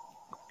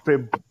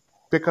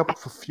 pick up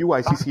a few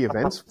ICC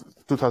events,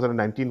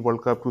 2019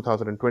 World Cup,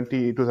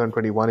 2020,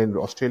 2021 in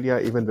Australia,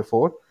 even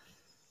before.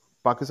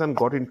 Pakistan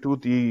got into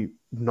the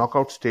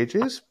knockout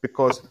stages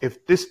because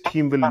if this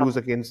team will lose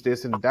against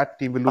this and that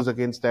team will lose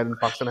against that, and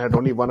Pakistan had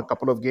only won a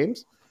couple of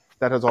games,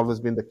 that has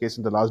always been the case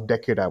in the last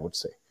decade, I would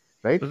say.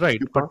 Right? Right,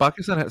 You but can't.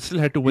 Pakistan still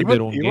had to win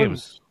their own Even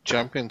games.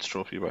 Champions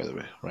Trophy by the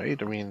way,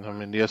 right? I mean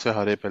हम India से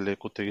हारे पहले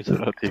कुत्ते की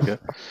तरह, ठीक है।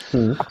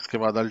 उसके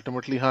बाद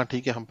अल्टीमेटली हाँ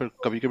ठीक है, हम पर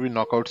कभी-कभी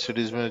नॉकआउट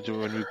सीरीज में जो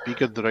when we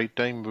peak at the right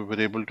time we were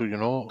able to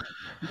No,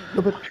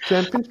 but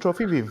Champions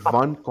Trophy, we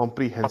won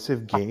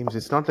comprehensive games.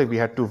 It's not like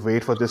we had to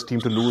wait for this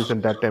team to lose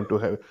and that time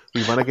to have.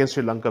 We won against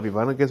Sri Lanka. We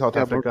won against South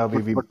yeah, Africa.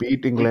 We but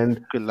beat we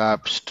England.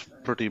 collapsed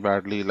pretty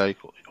badly like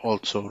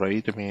also,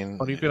 right? I mean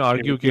और you can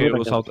argue कि even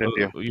वो against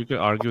India. you can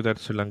argue that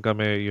Sri Lanka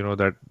में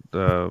that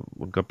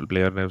उनका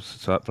player ने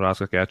फराज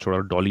का catch छोड़ा,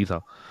 डॉली था,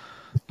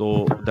 तो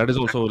that is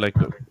also like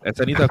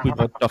ऐसा नहीं था कोई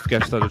बहुत टफ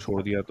कैच था जो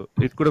छोड़ दिया, तो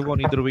it could have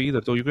gone either way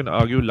either, so you can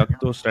argue luck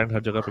तो स्टैंड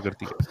हर जगह पे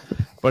करती है,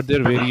 but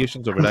there are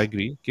variations of it. I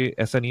agree कि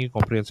ऐसा नहीं है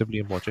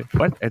comprehensively हम पहुंचे,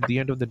 but at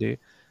the end of the day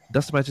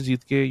 10 matches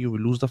जीत के you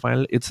lose the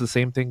final, it's the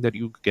same thing that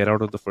you get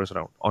out of the first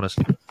round,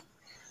 honestly,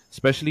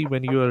 especially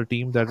when you are a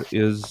team that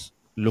is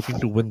looking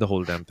to win the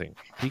whole damn thing।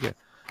 ठीक है,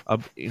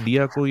 अब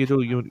India को ये जो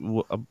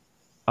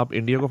अब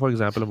India को for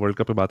example हम world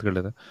cup पे बात कर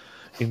लेते हैं,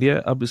 इंडिया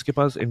अब इसके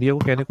पास इंडिया को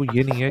कहने को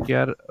ये नहीं है कि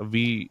यार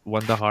we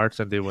won the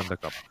hearts and they won the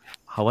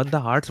cup. Won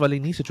the hearts वाली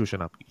नहीं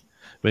सिचुएशन आपकी,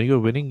 when you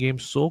are winning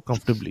games so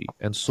comfortably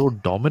and so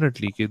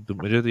dominantly कि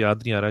मुझे तो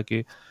याद नहीं आ रहा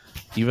कि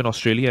even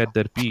Australia at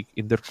their peak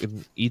in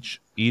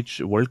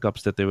each World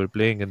Cups that they were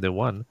playing and they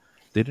won,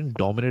 they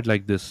didn't dominate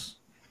like this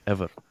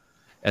ever।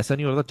 ऐसा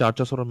नहीं होता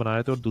 400 रन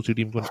बनाए थे और दूसरी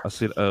टीम को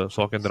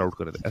 100 के अंदर आउट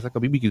कर थे, ऐसा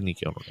कभी भी नहीं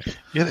किया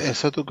उन्होंने यार।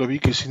 ऐसा तो कभी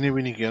किसी ने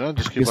भी नहीं किया ना,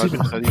 जिसके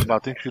बाद सारी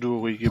बातें शुरू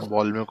हो गई कि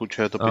बॉल में कुछ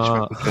है तो पिच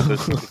में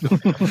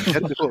कुछ है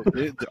तो यार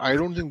देखो, I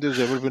don't think there is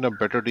ever been a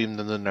better team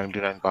than the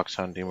 99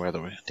 Pakistan team by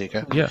the way, ठीक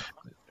है,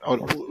 और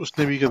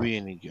उसने भी कभी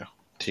ये नहीं किया,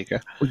 ठीक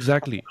है,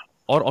 एग्जैक्टली।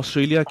 और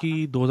ऑस्ट्रेलिया की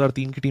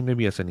 2003 की टीम ने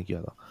भी ऐसा नहीं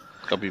किया था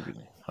कभी भी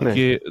नहीं,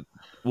 कि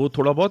वो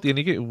थोड़ा बहुत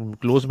यानी कि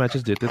क्लोज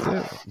मैचेस देते थे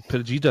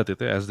फिर जीत जाते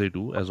थे, as they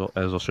do as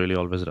Australia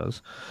always does,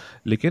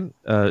 लेकिन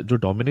जो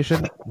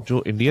डोमिनेशन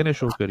जो इंडिया ने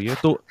शो करी है,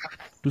 तो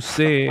टू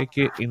से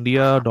कि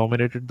India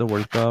dominated the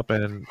world cup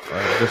and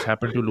just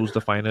happened to lose the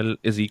final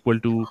is equal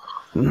to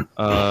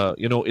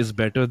is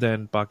better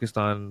than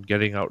Pakistan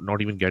getting out,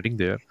 not even getting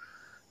there,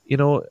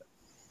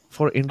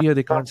 for India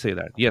they can't say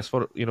that। yes, for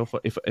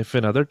if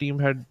another team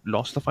had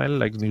lost the final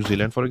like New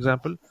Zealand for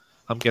example,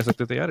 हम कह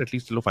सकते थे यार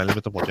at least चलो final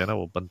में तो पहुंचे ना,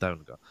 वो बनता है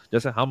उनका,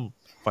 जैसे हम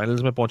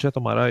फाइनल्स में पहुंचे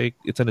तो हमारा एक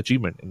it's an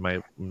achievement in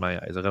my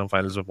eyes अगर हम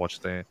फाइनल्स में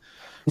पहुंचते हैं,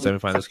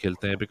 सेमीफाइनल्स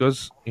खेलते हैं,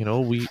 because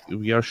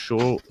we are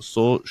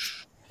so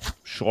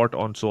short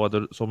on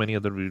so many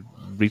other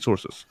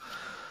resources।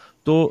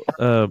 तो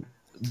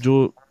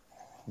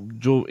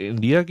जो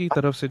इंडिया की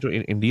तरफ से जो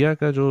इंडिया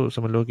का जो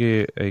समझ लो कि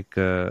एक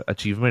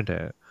अचीवमेंट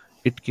है,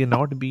 it can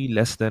not be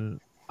less than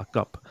a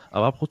cup.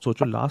 अब आप खुद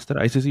सोचो, last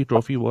ICC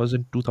trophy was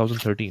in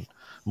 2013,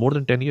 more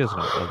than 10 years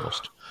now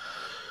almost.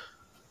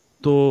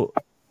 तो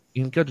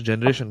इनका जो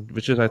generation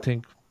which is I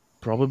think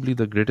probably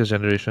the greatest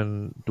generation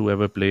to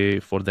ever play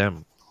for them,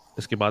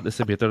 इसके बाद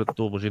इससे बेहतर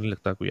तो मुझे नहीं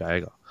लगता कोई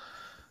आएगा,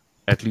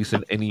 at least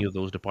in any of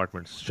those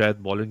departments। शायद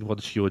बॉलिंग बहुत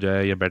अच्छी हो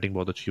जाए या बैटिंग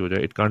बहुत अच्छी हो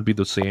जाए, it can't be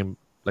the same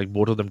like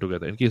both of them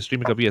together। इनकी हिस्ट्री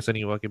में कभी ऐसा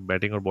नहीं हुआ कि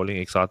बैटिंग और बॉलिंग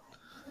एक साथ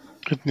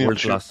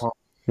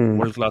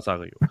world class आ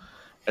गई हो,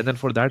 and then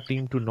for that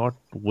team to not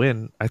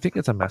win, I think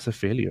it's a massive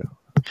failure.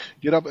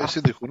 यार आप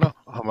ऐसे देखो ना,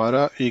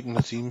 हमारा एक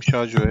नसीम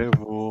शाह जो है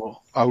वो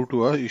आउट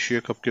हुआ एशिया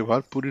कप के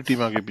बाद, पूरी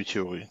टीम आगे पीछे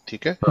हो गई,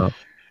 ठीक है।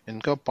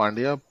 इनका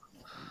Pandya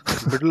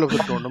middle of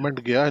the tournament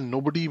गया,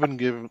 nobody even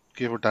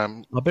gave a damn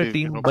अबे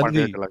टीम बन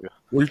गई,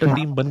 उल्टा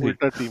टीम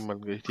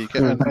बन गई, ठीक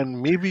है। and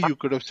maybe you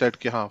could have said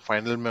कि हाँ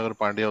फाइनल में अगर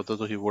पांड्या होता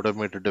तो he would have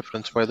made a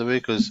difference by the way,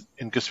 because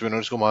इनके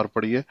स्पिनर्स को मार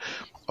पड़ी है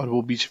और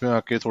वो बीच में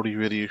आके थोड़ी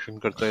वेरिएशन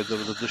करता है इधर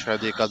उधर, तो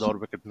शायद एक आध और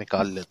विकेट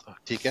निकाल लेता,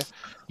 ठीक है।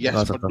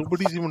 yes, but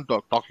nobody is even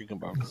talking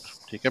about it,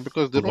 ठीक है,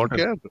 because they don't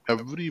care,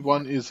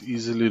 everyone is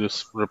easily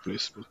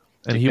replaceable.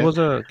 And he was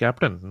a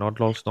captain not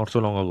so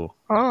long ago.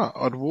 हाँ,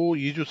 और वो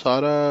ये जो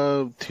सारा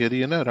थियरी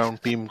है ना around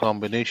team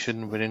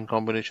combination, winning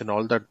combination,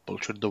 all that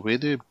bullshit, the way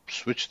they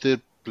switch there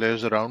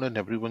players around and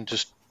everyone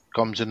just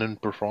comes in and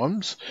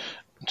performs,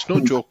 it's no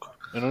joke.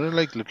 इन्होंने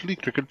like literally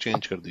cricket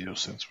change कर दी है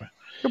उस सेंस में।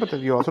 Yeah, but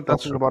you're also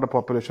talking about a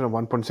population of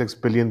 1.6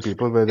 billion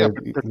people, where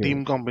the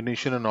team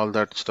combination and all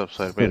that stuff,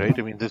 sir, right?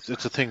 I mean,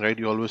 it's a thing, right?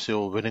 You always say,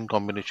 "Oh, winning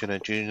combination है,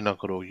 change ना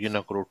करो, ये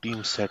ना करो,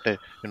 team set है,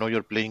 you know,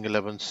 you're playing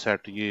 11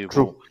 set, ये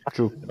true, वो."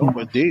 true. You know,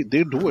 but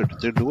they do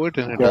it,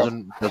 and it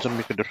doesn't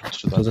make a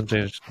difference to them.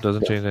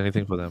 Doesn't change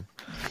anything for them.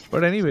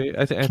 But anyway,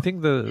 I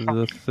think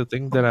the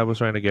thing that I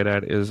was trying to get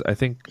at is, I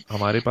think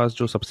हमारे पास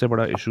जो सबसे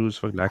बड़ा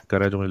issues lack कर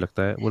रहा है, जो मुझे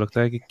लगता है, वो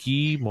लगता है कि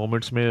key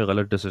moments में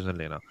गलत decision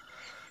लेना।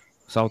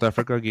 South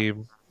Africa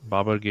game,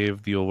 Babar gave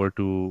the over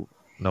to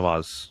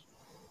Nawaz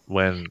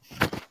when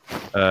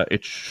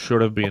it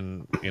should have been,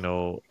 you know,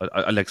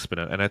 a leg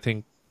spinner. And I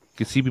think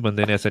किसी भी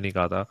बंदे ने ऐसा नहीं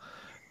कहा था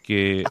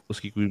कि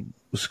उसकी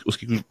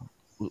कोई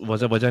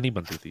वजह नहीं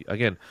बनती थी.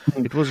 Again,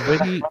 it was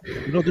very,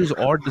 you know, these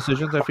odd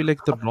decisions. I feel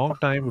like the wrong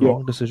time,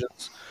 wrong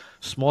decisions.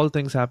 Small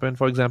things happen.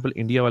 For example,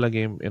 India वाला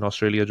game in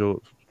Australia जो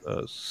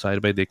साहिर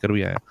भाई देखकर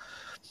भी आया,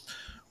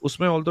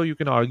 उसमें ऑल्दो यू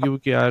कैन आर्ग्यू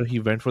कि यार ही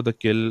वेंट फॉर द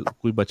किल,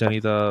 कोई बचा नहीं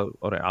था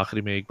और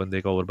आखिरी में एक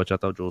बंदे का ओवर बचा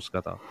था जो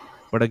उसका था.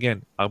 बट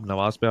अगेन अब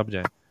नवाज पे आप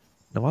जाएं,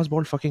 Nawaz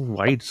bowled fucking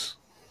wides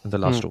in the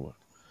last over,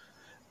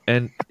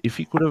 and if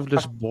he could have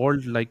just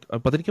bowled like,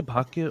 पता नहीं कि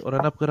भाग के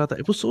रन अप कर रहा था.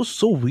 इट वाज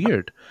सो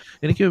वियर्ड,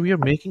 यानी कि we are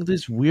making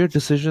this weird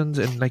decisions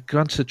in like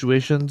crunch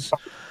situations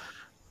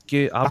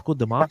कि आपको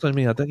दिमाग समझ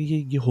में नहीं आता कि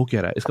ये हो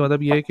क्या रहा है. इसका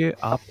मतलब ये है कि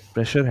आप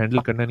प्रेशर हैंडल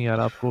करना नहीं आ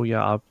रहा आपको,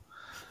 या आप,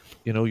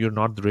 you know, you're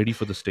not ready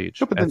for the stage.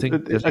 No, but I think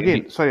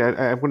again, sorry,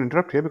 I'm going to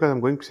interrupt here because I'm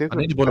going to say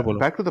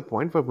back to the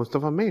point where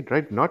Mustafa made,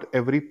 right? Not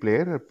every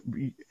player,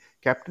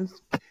 captains.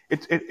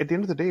 It's at the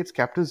end of the day, it's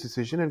captain's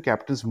decision and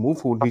captain's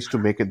move who needs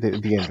to make it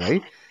the end,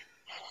 right?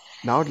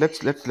 Now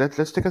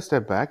let's take a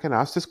step back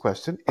and ask this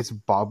question: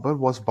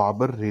 was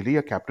Babar really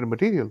a captain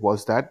material?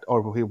 Was that,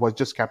 or he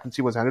was just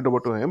captaincy was handed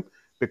over to him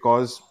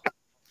because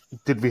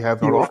did we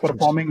have no options?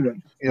 Performing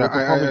well?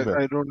 Yeah,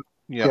 I don't.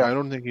 Yeah, I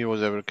don't think he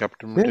was ever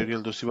captain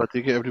material. दूसरी बात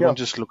है कि everyone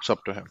just looks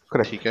up to him.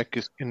 ठीक है,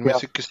 इनमें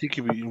से किसी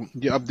की भी,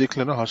 ये आप देख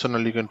लेना, हसन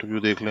अली का इंटरव्यू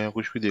देख लें,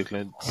 कुछ भी देख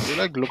लें, they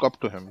like look up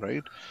to him,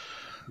 right?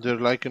 They're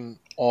like in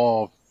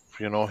awe,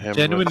 you know, him.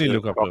 Genuinely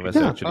look up to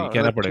him, actually.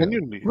 कहना पड़ेगा.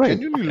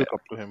 Genuinely look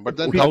up to him.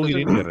 But then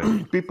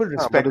people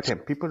respect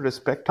him. People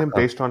respect him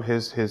based on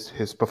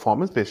his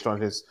performance, based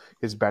on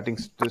his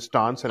batting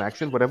stance and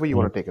action, whatever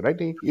you want to take it,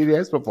 right? He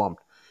has performed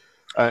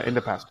in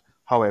the past.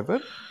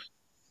 However,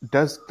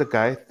 does the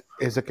guy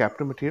is a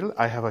captain material?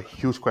 I have a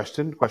huge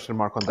question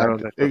mark on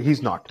that.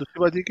 He's not.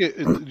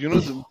 You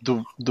know,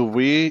 the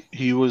way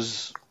he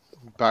was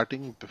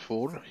batting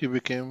before he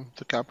became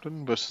the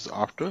captain versus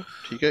after,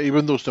 ठीक है,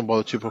 even though उसने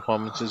बहुत अच्छी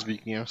performances भी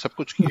की हैं, सब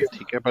कुछ किया,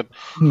 ठीक है, but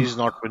he's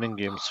not winning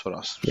games for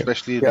us,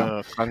 especially in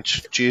a crunch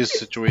chase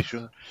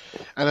situation,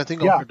 and I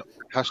think it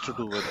has to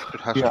do with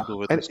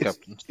his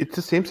captains. It's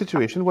the same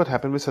situation what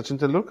happened with Sachin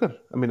Tendulkar.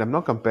 I mean, I'm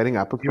not comparing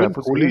apples to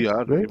apples.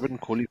 Even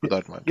Kohli for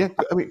that matter.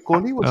 Yeah, I mean,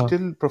 Kohli was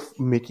still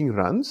making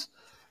runs.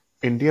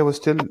 India was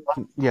still,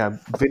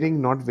 winning,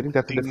 not winning.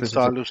 That's the difference.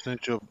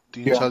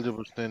 3 साल जब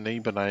उसने नहीं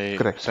बनाए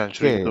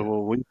century, तो वो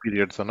वही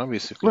period था ना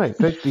basically. Right.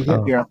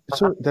 Yeah.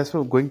 So that's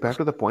what, going back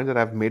to the point that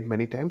I've made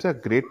many times, a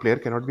great player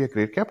cannot be a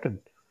great captain.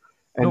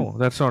 And, no,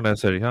 that's not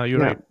necessary.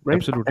 You're right.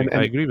 Absolutely.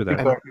 I agree with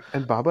that.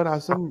 And Babar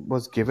Azam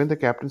was given the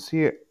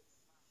captaincy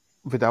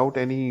without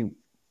any,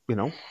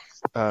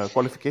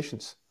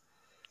 qualifications.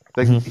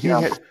 Like he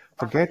had,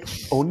 forget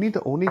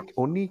the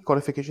only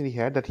qualification he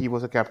had, that he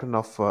was a captain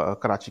of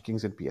Karachi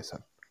Kings in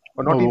PSL.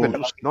 Or not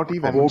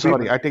even.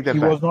 Sorry, I take that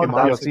back. He was not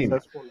that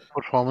successful.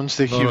 Performance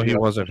he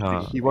wasn't.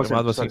 He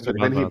wasn't.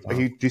 Then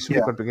he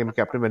recently became a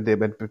captain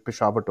when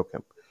Peshawar took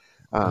him.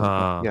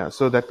 Yeah,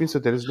 so that means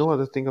that there is no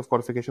other thing of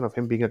qualification of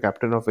him being a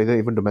captain of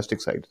even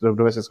domestic side, the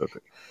domestic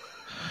circuit.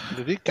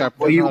 Did he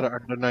captain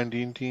our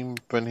under-19 team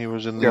when he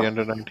was in the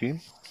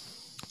under-19?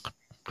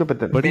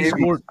 But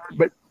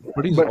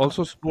he's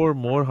also scored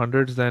more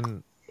hundreds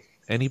than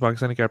any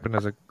Pakistani captain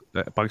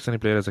Pakistani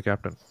player as a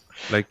captain.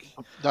 Like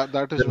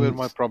that is where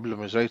my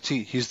problem is, right?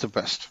 See, he's the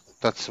best.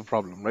 That's the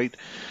problem, right?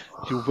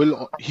 He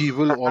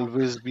will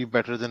always be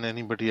better than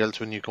anybody else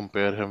when you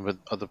compare him with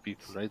other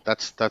people, right?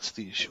 That's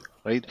the issue,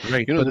 right?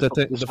 Right, You know, but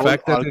this the whole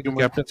fact that the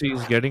argument. captaincy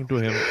is getting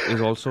to him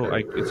is also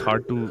like it's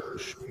hard to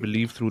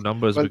believe through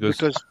numbers Well,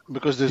 because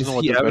because there's no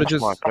he other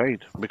benchmark,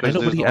 averages. right? I Because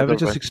know, but there's he no other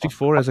averages benchmark.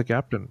 64 as a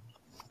captain.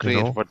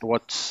 Great, but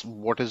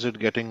what is it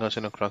getting us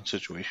in a crunch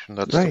situation?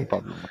 That's the Right.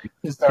 problem.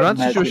 Crunch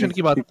situation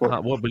की बात, हाँ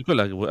वो बिल्कुल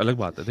अलग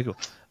बात है. देखो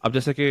अब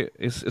जैसे कि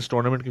इस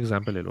टूर्नामेंट का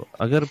एग्जांपल ले लो,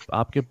 अगर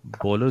आपके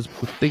बॉलर्स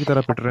कुत्ते की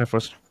तरह पिट रहे हैं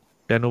फर्स्ट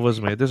 10 ओवर्स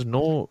में, there's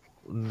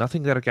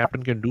nothing that a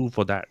captain can do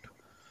for that.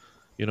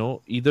 You know,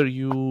 either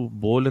you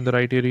bowl in the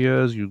right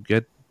areas, you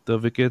get the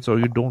wickets, or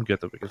you don't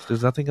get the wickets.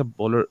 There's nothing a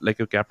bowler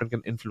like a captain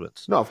can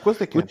influence. No, of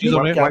course they can.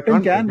 चीजों में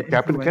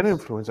Captain can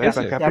influence. Yes,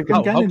 Captain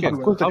how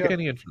can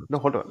can he influence?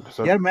 No, hold on.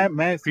 So यार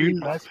मैं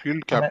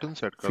field captain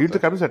set field तो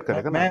करता है. Captain set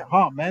करेगा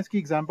ना. मैं इसकी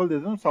एग्जांपल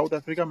देता हूँ. साउथ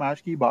अफ्रीका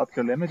मैच की बात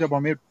कर लेना, जब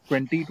हमें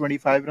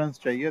 20-25 रन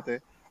चाहिए थे,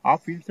 आप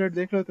फील्ड सेट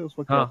देख रहे थे उस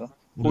वक्त क्या था?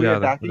 कोई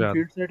अटैकिंग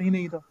फील्ड सेट ही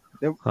नहीं था.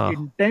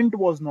 Intent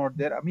was not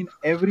there. I mean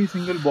every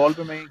single ball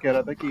पे मैं ये कह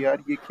रहा था कि यार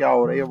ये क्या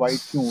हो रहा है, ये वाइड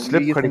क्यों हो रही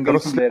है, ये सिंगल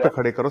क्यों ले रहा है,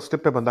 खड़े करो,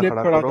 स्लिप पे बंदा स्लिप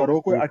खड़ा करो,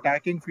 कोई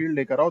अटैकिंग फील्ड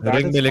लेकर आओ,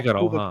 रिंग में लेकर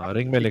आओ. हाँ,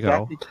 रिंग में लेकर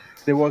आओ.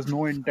 There was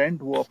no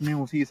intent. वो अपने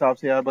उसी हिसाब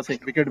से यार बस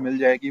एक विकेट मिल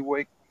जाएगी, वो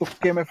एक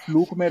तुक्के में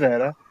फ्लूक में रह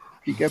रहा है,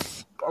 ठीक है,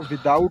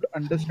 without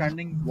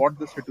understanding what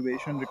the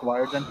situation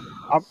requires. And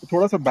आप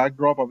थोड़ा सा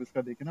backdrop अब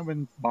इसका देखें ना,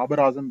 when Babar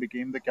Azam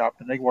became the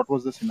captain, like what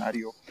was the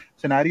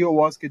scenario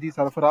was कि जी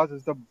Sarfaraz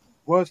is the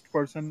worst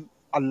person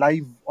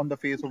alive on the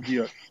face of the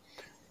earth.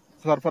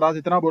 Sarfaraz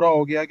इतना बुरा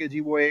हो गया कि जी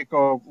वो एक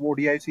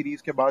ओडीआई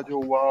सीरीज के बाद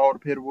जो हुआ, और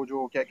फिर वो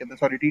जो क्या कहते हैं,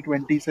 सॉरी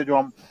T20 से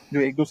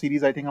जो एक दो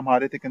सीरीज आई थिंक हम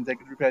हारे थे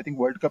consecutive, I think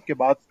world cup के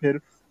बाद फिर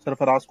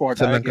सरफराज को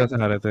हटाया गया. श्रीलंका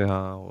से हारे थे.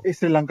 हाँ, इस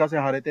श्रीलंका से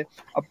हारे थे.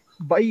 अब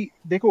भाई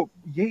देखो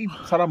यही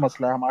सारा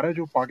मसला है हमारा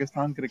जो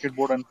पाकिस्तान क्रिकेट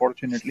बोर्ड,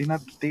 अनफॉर्चुनेटली ना,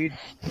 they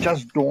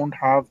just don't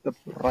have the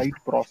right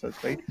process,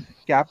 right.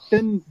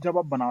 Captain जब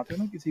आप बनाते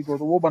हो ना किसी को,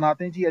 तो वो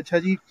बनाते हैं जी अच्छा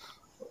जी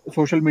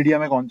सोशल मीडिया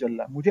में कौन चल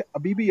रहा है. मुझे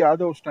अभी भी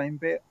याद है उस टाइम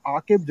पे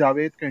आकिब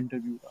जावेद का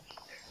इंटरव्यू था,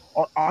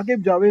 और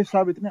आकिब जावेद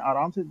साहब इतने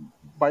आराम से,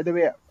 by the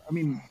way I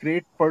mean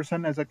great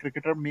person as a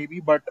cricketer may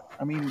be, but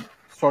I mean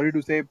sorry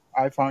to say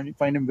I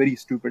find him very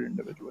stupid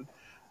individual.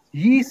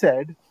 He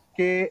said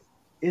कि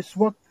इस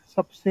वक्त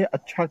सबसे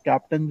अच्छा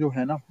कैप्टन जो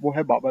है ना वो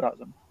है बाबर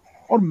आजम.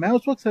 और मैं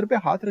उस वक्त सर पे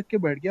हाथ रख के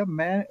बैठ गया,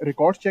 मैं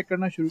रिकॉर्ड्स चेक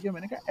करना शुरू किया,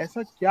 मैंने कहा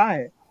ऐसा क्या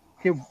है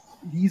कि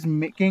ही इज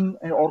मेकिंग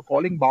और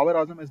calling Babar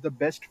Azam is the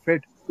best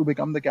fit to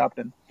become the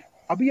captain.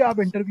 अभी आप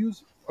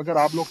इंटरव्यूज अगर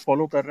आप लोग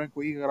फॉलो कर रहे हैं,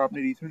 कोई अगर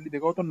आपने रिसेंटली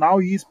देखा हो, तो now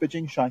he is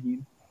pitching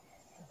Shaheen.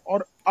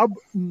 और अब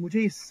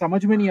मुझे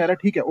समझ में नहीं आ रहा,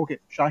 ठीक है ओके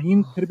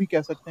शाहीन फिर भी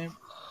कह सकते हैं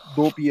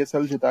 2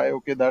 PSL जिताए,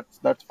 okay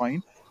that's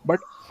fine,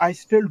 but I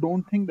still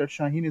don't think that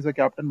Shaheen is a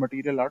captain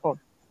material at all.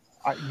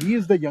 He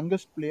is the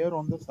youngest player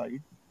on the side.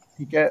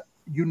 ठीक है,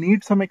 you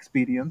need some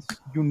experience,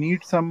 you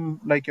need some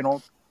like you know,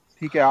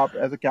 ठीक है, आप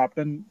as a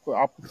captain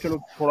आपको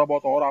चलो थोड़ा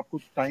बहुत और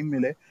आपको टाइम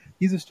मिले.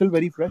 He's still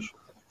very fresh.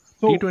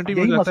 So T20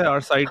 मुझे लगता है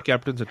our side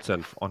captains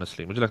itself,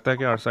 honestly मुझे लगता है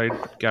कि our side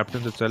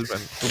captains itself,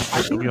 and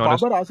to be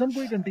honest Babar Azam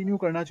को ही कंटिन्यू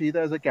करना चाहिए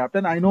था as a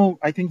captain. I know,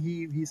 I think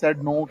he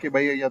said no कि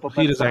भाई या तो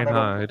he resigned.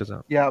 हाँ, he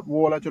resigned. या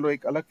वो वाला चलो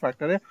एक अलग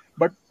फैक्टर है,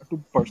 but to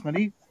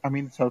personally I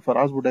mean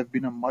Sarfaraz would have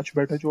been a much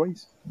better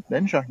choice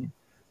than Shaheen.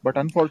 But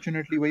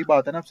unfortunately वही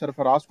बात है ना,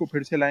 सरफराज को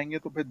फिर से लाएंगे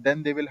तो फिर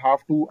then they will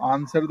have to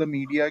answer the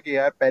media कि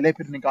यार पहले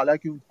फिर निकाला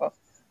क्यों था,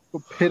 तो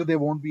फिर they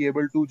won't be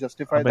able to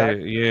justify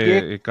that.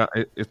 ये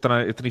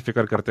इतनी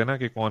फिक्र करते हैं ना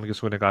कि कौन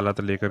किसको निकाला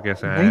तो लेकर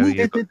कैसे आया.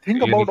 नहीं, they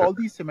think about all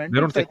these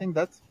semantics. I think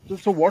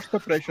that's so what's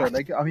the pressure,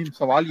 like I mean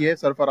सवाल ये है,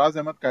 सरफराज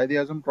अहमद कायदे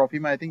आजम ट्रॉफी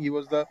में I think he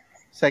was the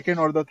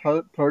second or the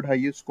third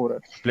highest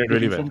scorer. Played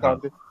really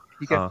well.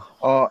 ठीक है,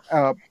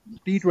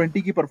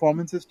 T20 की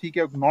performances ठीक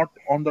है not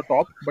on the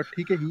top, but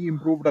ठीक है he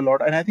improved a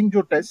lot. and I think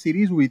जो टेस्ट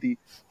सीरीज हुई थी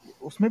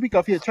उसमें भी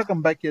काफी अच्छा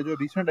कमबैक किया, जो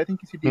रिसेंट आई थिंक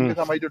किसी टीम के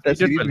साथ हमारी जो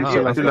टेस्ट सीरीज हुई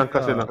थी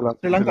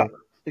Sri Lanka,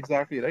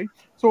 exactly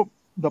right. So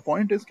the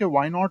point is कि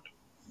why not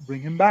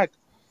bring him back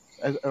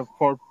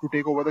to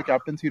take over the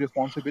captaincy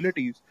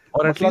responsibilities.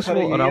 और at least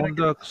वो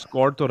around the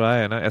squad तो रहा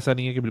है ना, ऐसा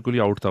नहीं है कि बिल्कुल ही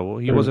आउट था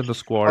वो. He was in the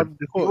squad.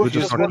 Which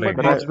is not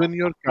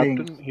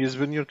playing. He's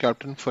been your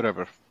captain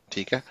forever.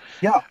 ठीक है.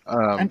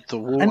 तो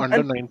वो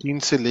अंडर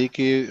 19 से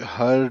लेके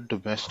हर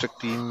डोमेस्टिक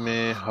टीम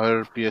में,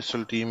 हर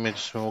PSL टीम में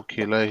जिसमें वो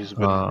खेला है, he's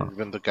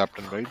been the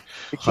captain, right?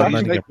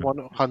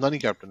 खानदानी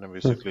कैप्टन है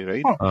basically,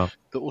 right?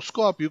 तो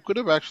उसको आप you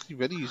could have actually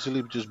very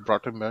easily just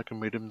brought him back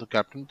and made him the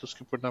captain. तो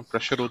उसके ऊपर ना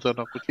प्रेशर होता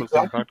ना कुछ,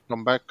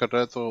 कम बैक कर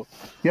रहा है तो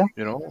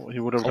you know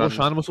he would have done.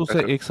 Shan Masood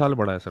से 1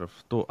 साल बड़ा है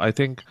सिर्फ, तो I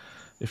think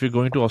if you're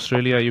going to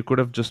Australia, you could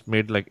have just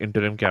made like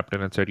interim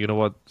captain and said, you know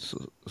what,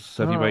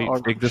 Sani bhai,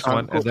 take this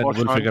one and then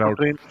we'll figure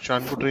out.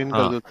 शान को train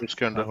कर देते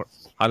उसके अंदर.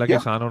 हालांकि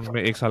शान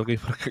उनमें 1 साल का ही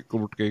फर्क को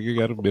उठ के कि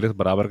यार मेरे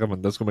बराबर का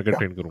बंदा इसको मैं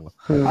ट्रेन करूंगा.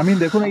 I mean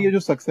देखो ना, ये जो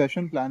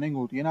सक्सेशन प्लानिंग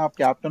होती है ना, आप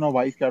कैप्टन और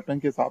वाइस कैप्टन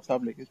के हिसाब से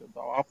आप लेके चलते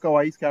हो. आपका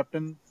वाइस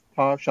कैप्टन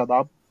था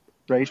शादाब,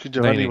 राइट? उसकी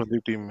जगह नहीं बदली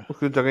टीम में.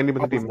 उसकी जगह नहीं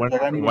बदली टीम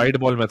में. वाइड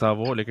बॉल में था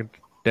वो, लेकिन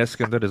टेस्ट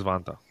के अंदर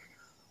रिजवान था.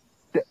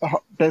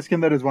 टेस्ट के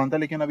अंदर रिजवान था,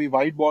 लेकिन अभी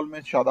वाइट बॉल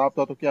में शादाब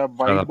था, तो क्या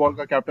वाइट बॉल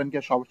का कैप्टन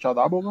क्या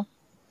शादाब होगा?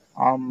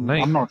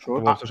 I'm not sure.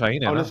 वो तो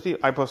शाहीन है ना। Honestly,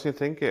 I personally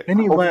think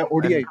नहीं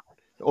ODI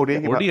ODI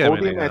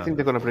में I think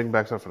they're going to bring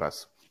back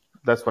Sarfaraz.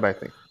 That's what I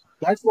think.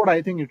 That's what I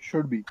think it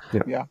should be.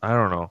 Yeah. I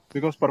don't know.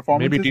 Because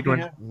performances maybe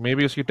T20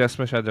 maybe उसकी test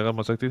में शायद जगह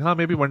बन सकती है। हाँ,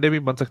 maybe one day भी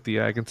बन सकती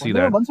है। I can see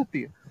that. बन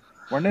सकती है।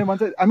 वनडे में बन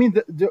सकती। I mean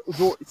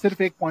जो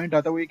सिर्फ एक पॉइंट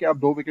आता है वो ये कि आप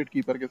 2 विकेट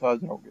कीपर के साथ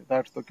जाओगे।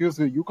 That's the case.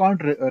 You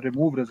can't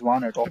remove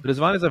Rizwan at all.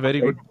 Rizwan is a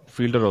very good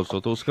fielder also,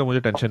 तो उसका मुझे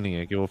टेंशन नहीं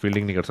है कि वो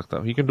फील्डिंग नहीं कर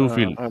सकता। He can do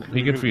field.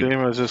 He can field. Play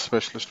him as a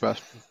specialist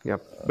batsman.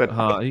 Yeah, but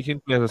हाँ, he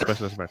can play as a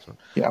specialist batsman.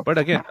 Yeah.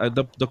 But again,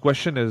 the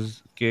question is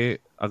कि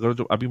अगर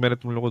जो अभी मैंने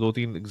तुम लोगों को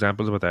 2-3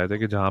 एग्जांपल्स बताए थे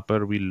कि जहाँ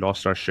पर we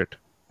lost our shit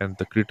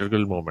and the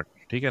critical moment,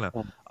 ठीक है ना?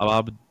 अब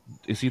आप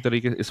इसी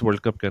तरीके इस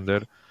वर्ल्ड कप के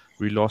अंदर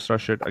we lost our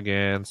shit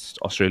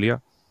against Australia,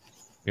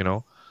 you know,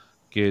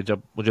 कि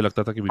जब मुझे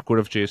लगता था कि we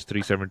could have chased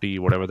 370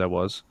 whatever that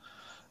was,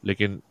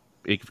 लेकिन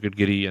एक विकेट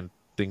गिरी and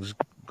things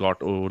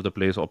got over the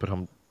place और फिर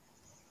हम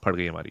फट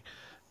गई हमारी।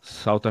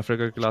 साउथ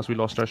अफ्रीका के खिलाफ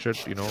we lost our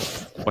shit, you know,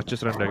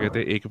 25 run रह गए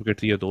थे, 1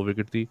 विकेट थी या 2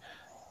 विकेट थी,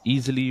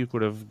 easily you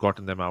could have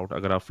gotten them out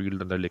अगर आप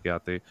फील्ड अंदर लेके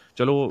आते।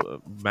 चलो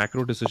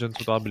मैक्रो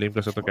डिसीजंस तो आप ब्लेम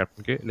कर सकते हो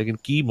कैप्टन के, लेकिन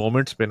की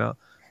मोमेंट्स पे ना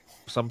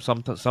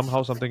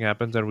somehow something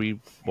happens and we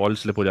ball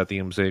slip हो जाती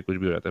है हमसे, कुछ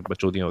भी हो जाता है,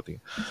 बचौदियाँ होती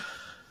हैं।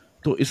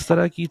 तो इस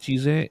तरह की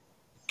चीज़ें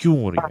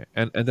क्यों हो रही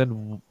हैं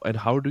and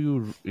how do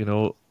you know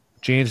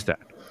change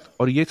that?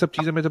 और ये सब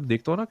चीज़ें मैं जब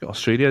देखता हूँ ना कि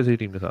ऑस्ट्रेलिया जैसी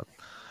टीम के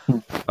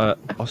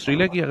साथ,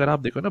 ऑस्ट्रेलिया की अगर आप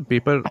देखो ना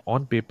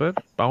on paper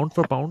pound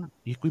for pound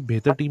ये कोई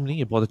बेहतर टीम नहीं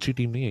है, बहुत अच्छी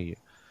टीम नहीं है ये।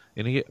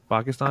 यानी कि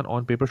Pakistan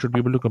on paper should be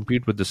able to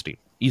compete with this team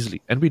easily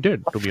and we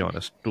did, to be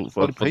honest,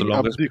 for the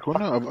longest। अब देखो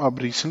ना, अब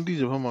रिसेंटली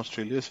जब हम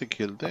ऑस्ट्रेलिया से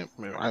खेलते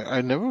हैं,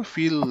 I never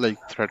feel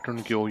like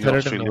threaten कि ये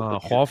ऑस्ट्रेलिया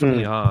खौफ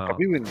नहीं, हाँ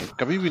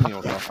कभी भी नहीं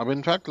होता। अब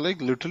इनफैक्ट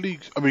लाइक लिटरली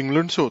अब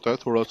इंग्लैंड से होता है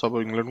थोड़ा सा,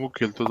 अब इंग्लैंड को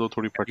खेलते तो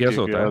थोड़ी फटके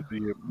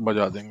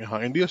बजा देंगे।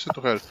 हाँ, इंडिया से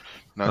तो खैर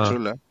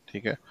नेचुरल है,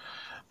 ठीक है,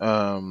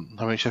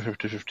 हमेशा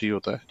 50-50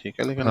 होता है, ठीक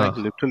है, लेकिन लाइक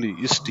लिटरली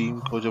इस टीम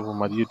को जब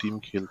हमारी ये टीम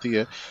खेलती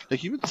है,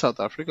 like even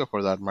South Africa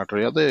for that matter,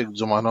 याद है एक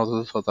जमाना होता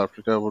था साउथ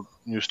अफ्रीका वो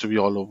used to be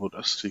all over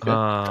us, ठीक है,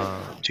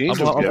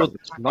 चेंज हो गया,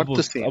 नॉट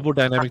द सेम, अब वो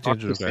डायनामिक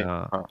चेंज हो गया।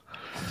 हां,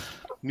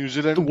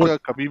 न्यूजीलैंड का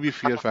कभी भी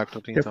फियर फैक्टर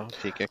नहीं था,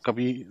 ठीक है,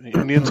 कभी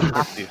इंडियंस की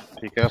करती है,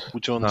 ठीक है, आप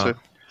पूछो उनसे,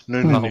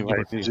 नहीं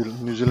भाई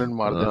न्यूजीलैंड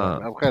मार देना।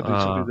 अब क्या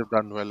recently they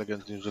done well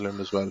against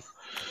New Zealand as well.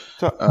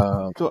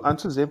 So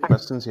answer Zeb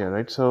questions here,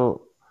 right? So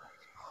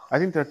I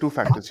think there are two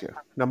factors here.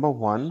 Number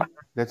one,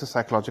 there's a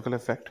psychological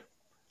effect,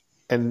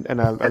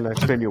 and I'll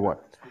explain you what.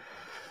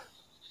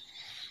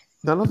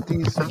 None of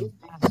these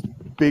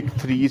big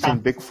threes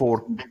and big four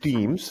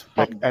teams,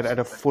 like at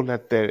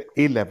their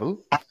A level,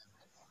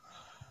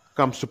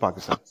 comes to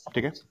Pakistan.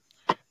 ठीक है?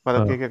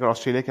 मतलब कि अगर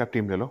Australia की आप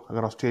team ले लो,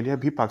 अगर Australia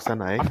भी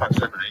पाकिस्तान आए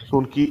तो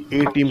उनकी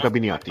ए टीम कभी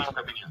नहीं आती,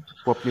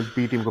 वो अपनी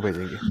बी टीम को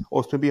भेजेंगे और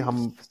उसमें भी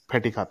हम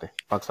फेंटी खाते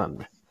पाकिस्तान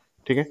में,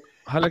 ठीक है।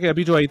 हालांकि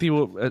अभी जो आई थी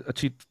वो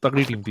अच्छी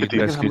तगड़ी टीम थी,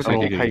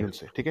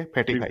 उनसे, ठीक है,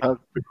 फेंटी खाई,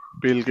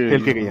 पेल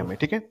के गई हमें,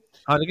 ठीक है।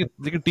 हाँ,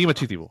 लेकिन टीम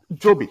अच्छी थी वो,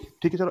 जो भी,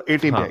 ठीक है, चलो ए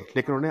टीम आई,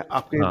 लेकिन उन्होंने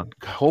आपके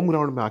होम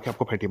ग्राउंड में आके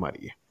आपको फेंटी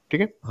मारी है,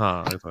 ठीक है।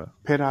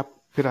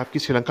 फिर आपकी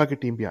श्रीलंका की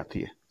टीम भी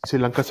आती है,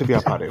 श्रीलंका से भी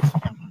आप आ रहे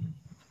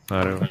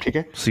हो, ठीक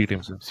है, सी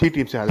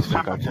टीम से आ रहे।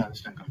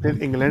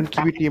 फिर इंग्लैंड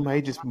की भी टीम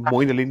आई जिस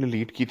मोइन अली ने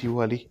लीड की थी, वो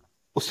वाली,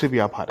 उससे भी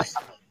आप हारे,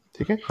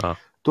 ठीक है।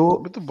 तो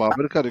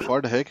बाबर का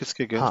रिकॉर्ड है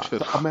किसके अगेंस्ट?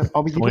 तो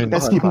अब ये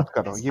टेस्ट की बात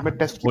कर रहा हूँ, ये मैं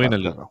टेस्ट की बात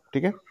कर रहा हूँ,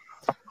 ठीक है।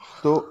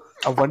 तो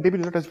अब वनडे भी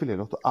ले लो, टेस्ट भी ले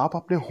लो, तो आप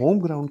अपने होम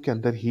ग्राउंड के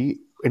अंदर ही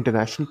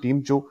इंटरनेशनल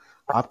टीम जो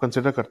आप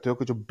कंसिडर करते हो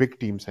कि जो बिग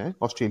टीम्स हैं,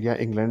 Australia,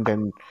 England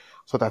and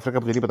South Africa,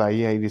 मुझे नहीं पता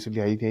आई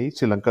रिसेंटली आई नहीं,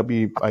 श्रीलंका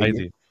भी आई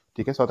है,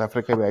 ठीक है, साउथ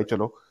अफ्रीका भी आई,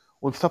 चलो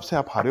उन सब से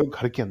आप हारे हो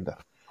घर के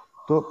अंदर।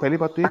 तो पहली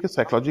बात तो ये कि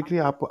साइकोलॉजिकली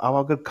आप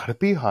अगर घर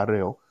पे ही हार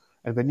रहे हो,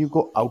 and when you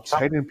go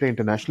outside and play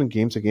international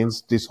games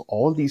against this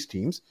all these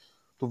teams,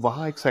 तो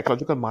वहां एक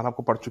साइकोलॉजिकल मार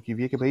आपको पड़ चुकी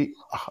हुई है कि भाई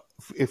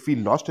if we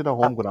lost in a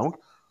home ground,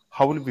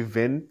 how will we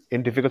win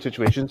in difficult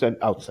situations and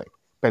outside.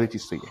 पहली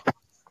चीज तो ये,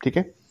 ठीक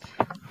है।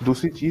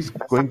 दूसरी चीज,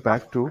 गोइंग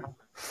बैक टू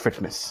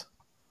फिटनेस,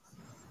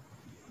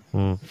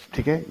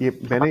 ठीक है, ये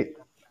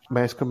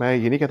मैं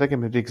ये नहीं कहता कि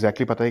मुझे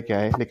एग्जैक्टली पता है क्या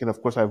है, लेकिन of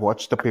course I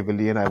watch the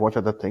pavilion, I watch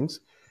other things.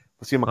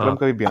 Wasim Akram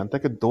का भी बयान था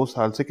कि 2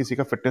 साल से किसी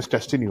का फिटनेस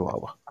टेस्ट ही नहीं हुआ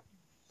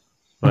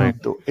हुआ,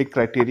 तो एक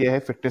क्राइटेरिया है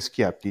फिटनेस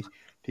की आपकी,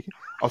 ठीक है।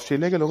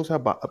 ऑस्ट्रेलिया के लोगों से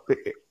आप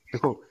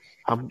देखो,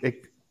 हम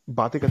एक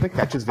बातें करते हैं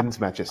कैचेस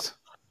विन्स मैचेस,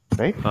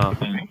 राइट,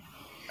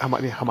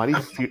 हमारी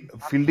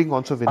फील्डिंग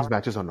आल्सो विन्स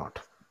मैचेस और not,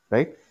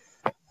 right.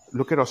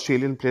 Look at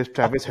Australian players,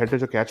 Travis Head ने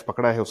जो कैच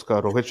पकड़ा है उसका,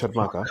 रोहित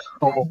शर्मा का,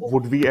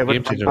 would we ever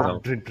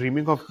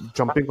dreaming of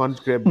jumping on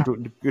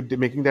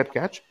making that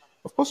catch?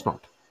 Of course not,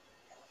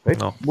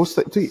 right? No.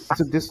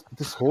 So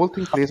this whole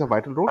thing plays a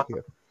vital role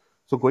here.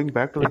 So going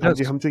back to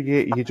हम जो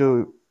ये जो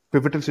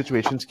pivotal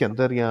situations के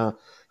अंदर, या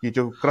ये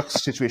जो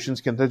crux situations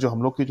के अंदर जो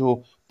हम लोग की जो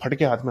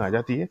फटके हाथ में आ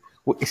जाती है,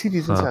 वो इसी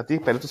रीजन से आती है।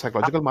 पहले तो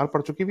साइकोलॉजिकल मार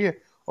पड़ चुकी हुई है,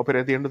 और फिर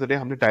at the end of the day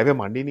हमने डाइवे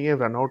मारनी नहीं है,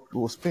 रन आउट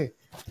उस पे,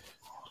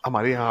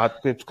 हमारे यहाँ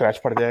हाथ पे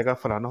स्क्रैच पड़ जाएगा,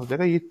 फलाना हो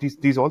जाएगा, ये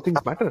these all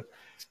things matter.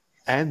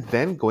 And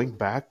then going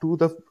back to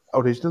the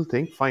original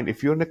thing, fine,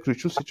 if you're in a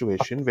crucial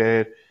situation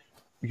where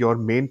your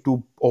main two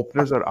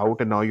openers are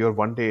out and now you're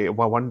one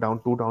down,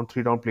 two down,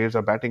 three down players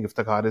are batting, if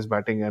Iftikhar is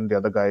batting and the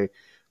other guy,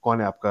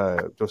 कौन है आपका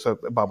जो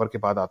sir Babar के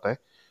बाद आता है,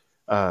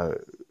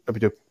 अभी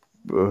जो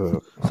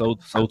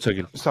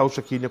साउथ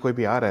शकील या कोई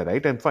भी आ रहा है,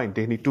 right, and fine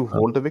they need to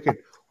hold the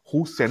wicket,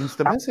 who sends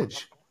the message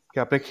कि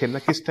आपने खेलना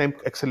किस टाइम,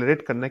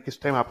 एक्सेलरेट करना है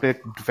किस टाइम, आपने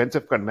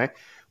डिफेंसिव करना है,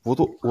 वो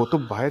तो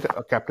बाहर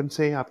कैप्टन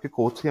से या आपके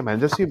कोच से या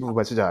मैनेजर से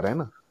मैसेज आ रहा है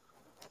ना,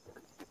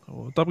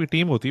 तो आपकी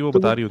टीम होती है, वो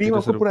बता रही होती है,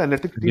 आपको पूरा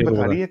एनालिटिक टीम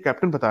बता रही है,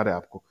 कैप्टन बता रहा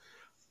है आपको.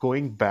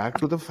 Going back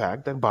to the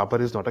fact that Babar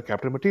is not a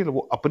captain material,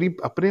 वो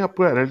अपने आप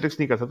पूरा एनालिटिक्स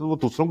नहीं कर सकता, तो वो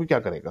दूसरों को क्या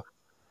करेगा?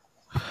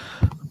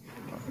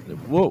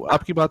 वो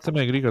आपकी बात से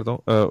मैं एग्री करता हूँ.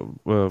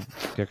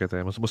 क्या कहते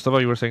हैं Mustafa,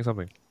 you were saying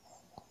something?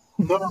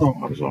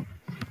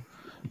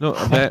 No,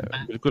 मैं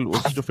बिल्कुल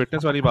उस जो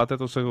फिटनेस वाली बात है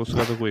तो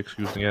उसका तो कोई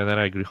एक्सक्यूज नहीं है.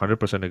 I agree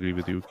 100% agree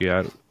with you कि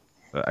यार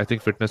I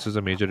think fitness is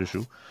a major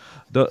issue.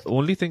 The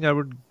only thing I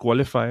would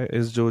qualify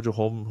is जो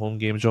home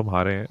game जो हम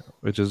हारे हैं,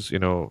 which is you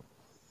know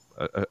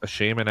a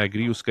shame, and I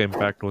agree उसका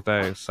impact होता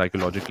है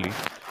psychologically,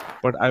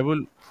 but I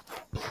will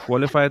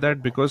qualify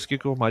that because कि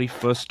हमारी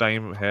first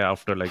time है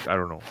after like I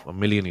don't know a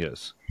million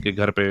years कि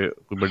घर पे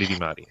कोई बड़ी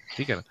टीम आ रही है,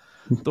 ठीक है ना.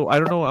 तो I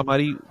don't know,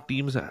 हमारी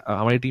टीम is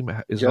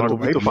not. तो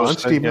भाई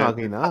 5 टीमें आ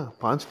गई ना,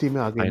 5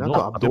 टीमें आ गई ना, तो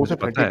आप 2 से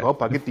फटे खाओ,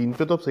 बाकी 3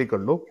 पे तो आप सही कर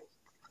लो.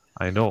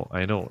 I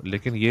know,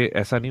 लेकिन ये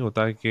ऐसा नहीं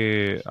होता है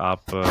कि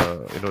आप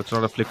it's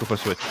not a flick of a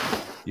switch.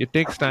 It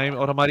takes time,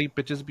 और हमारी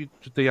pitches भी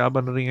तैयार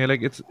बन रही हैं,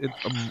 like it's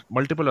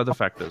multiple other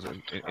factors in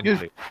play.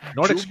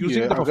 Not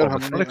excusing the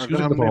performance.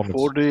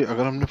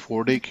 अगर हमने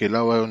 4 day खेला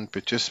हुआ है उन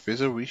pitches पे,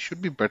 so we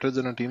should be better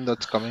than a team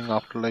that's coming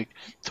after like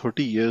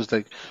 30 years.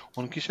 Like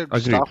उनकी शायद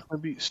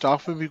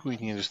staff में भी कोई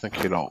नहीं है जिसने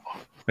खेला होगा.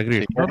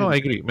 Agreed. No, I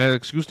agree. मैं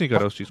excuse नहीं कर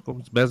रहा उस चीज को.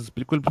 मैं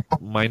बिल्कुल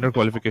minor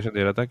qualification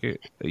दे रहा था कि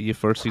ये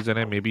first season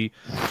है. Maybe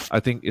I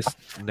think इस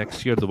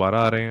next year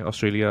दोबारा आ रहे हैं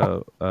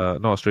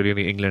Australia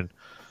नहीं, England.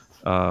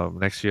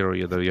 Next year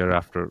or the year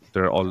after,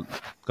 they're all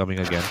coming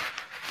again.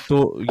 तो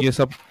ये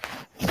सब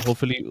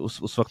hopefully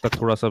उस वक्त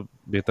तक थोड़ा सा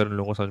बेहतर इन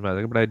लोगों को समझ में आ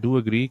जाएगा. But I do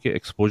agree कि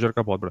exposure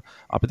का बहुत बड़ा.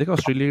 आपने देखा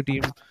ऑस्ट्रेलिया की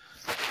team,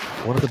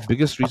 one of the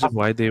biggest reasons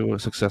why they were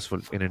successful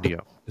in India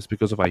is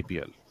because of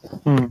IPL.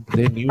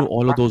 They knew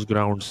all of those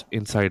grounds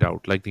inside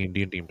out, like the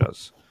Indian team does.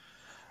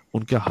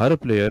 उनका हर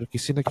player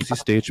किसी न किसी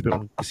stage पे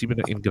किसी भी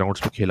इन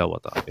grounds पे खेला हुआ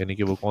था. यानी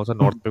कि वो कौन सा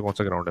नॉर्थ पे कौन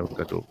सा ग्राउंड है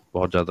उनका जो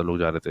बहुत ज्यादा लोग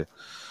जा रहे थे,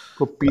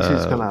 तो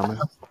पीसीस का नाम है,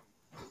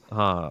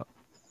 हाँ,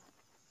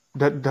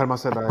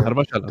 धर्मशाला.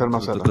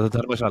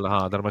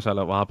 हाँ,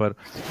 धर्मशाला. वहां पर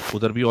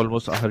उधर भी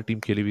ऑलमोस्ट हर टीम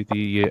खेली हुई थी.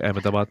 ये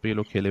अहमदाबाद पे ये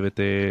लोग खेले हुए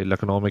थे,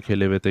 लखनऊ में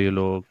खेले हुए थे ये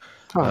लोग,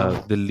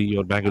 दिल्ली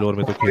और बैंगलोर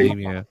में तो खेले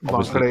हुई हैं,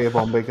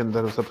 बॉम्बे के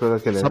अंदर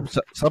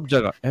सब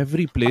जगह.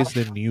 Every place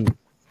they knew.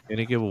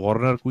 यानी कि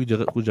वार्नर कोई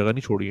जगह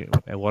नहीं छोड़ी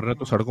है. वार्नर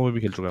तो सड़कों में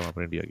भी खेल चुका है वहां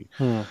पर इंडिया की.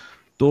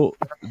 तो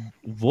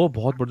वो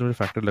बहुत बड़ा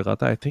फैक्टर लगा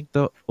था. I think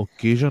the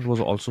occasion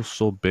was also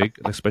so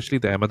big, specially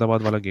the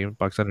Ahmedabad वाला गेम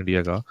पाकिस्तान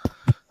इंडिया का.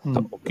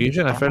 The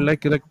occasion, I felt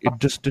like it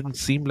just didn't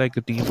seem like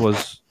the team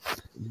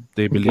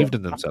they believed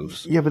in themselves.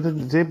 Yeah, but then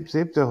Zeb,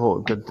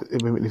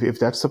 if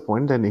that's the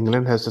point, then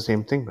England has the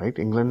same thing, right?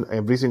 England,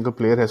 every single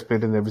player has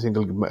played in every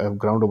single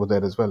ground over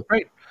there as well.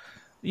 Right.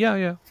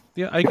 Yeah,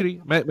 I agree.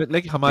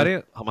 Like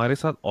हमारे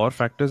साथ और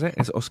factors हैं.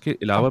 उसके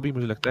अलावा भी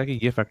मुझे लगता है कि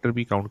ये factor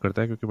भी count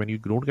करता है, क्योंकि when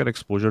you don't get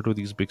exposure to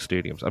these big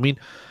stadiums, I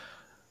mean,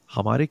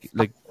 हमारे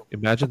like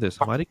imagine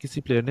this, हमारे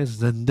किसी player ने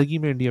जिंदगी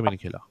में इंडिया में नहीं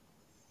खेला,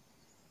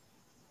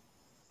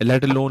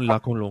 लेट अलोन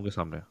लाखों लोगों के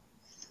सामने.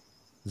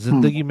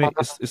 जिंदगी में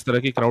इस तरह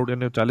की क्राउड,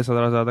 यानी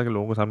 40,000 से ज्यादा के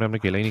लोगों के सामने हमने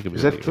खेला ही नहीं कभी.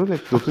 Is that true?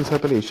 Like 2-3 साल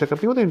पहले एशिया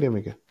कप नहीं होता इंडिया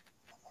में क्या?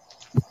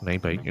 नहीं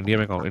भाई, इंडिया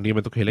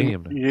में तो खेला ही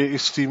हमने. ये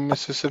इस टीम में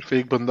से सिर्फ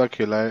एक बंदा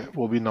खेला है,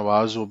 वो भी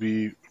नवाज, वो भी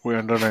कोई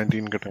अंडर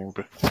 19 के टाइम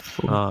पे.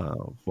 हाँ,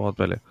 बहुत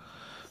पहले.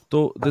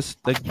 तो this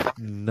like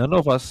none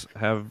of us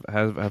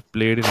have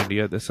played in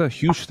India. That's a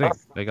huge thing.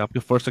 Like आपके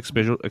first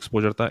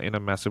exposure था in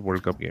a massive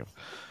World Cup game.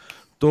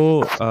 तो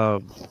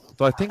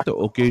I think the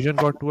occasion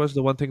got to us.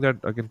 The one thing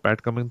that again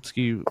Pat Cummins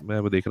की मैं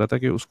वो देख रहा था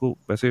कि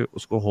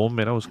उसको होम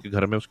में ना, उसके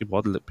घर में उसकी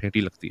बहुत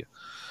फेंटी लगती है.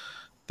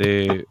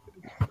 ते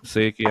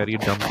से कि यार ये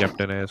डम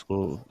कैप्टन है,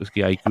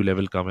 इसकी IQ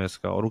लेवल कम है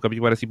इसका, और वो कभी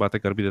कभार ऐसी बातें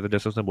कर भी देता है.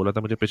 जैसे उसने बोला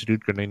था मुझे पिच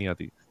रीड करना ही नहीं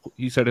आती.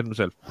 He said it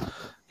himself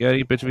कि यार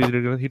ये पिच रीड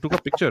करना. He took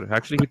a picture.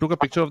 Actually, he took a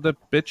picture of the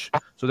pitch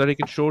so that he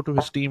can show to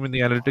his team in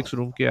the analytics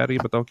room कि यार ये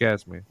बताओ क्या है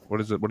इसमें,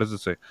 what does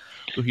it say.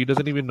 So he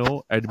doesn't even know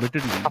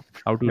admittedly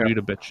how to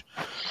read a pitch.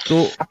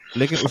 तो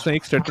लेकिन उसने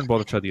एक स्टेटमेंट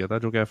बहुत अच्छा दिया था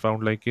जो कि I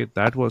found like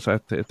that was, I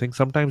think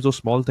sometimes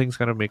those small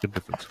things kind of make a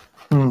difference.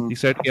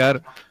 He said कि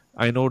यार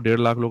I know 1.5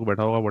 लाख लोग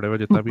बैठा होगा whatever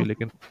जितना भी,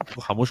 लेकिन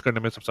खामोश करने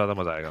में सबसे ज्यादा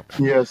मजा आएगा.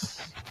 Yes.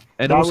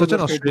 And it was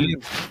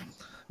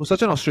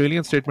such an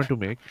Australian statement to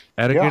make,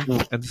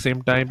 arrogant at the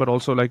same time, but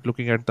also like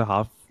looking at the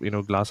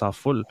glass half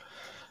full.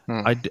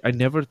 I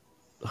never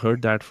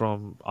heard that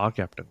from our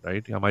captain,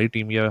 right? हमारी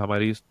team या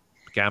हमारी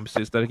camp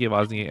से इस तरह की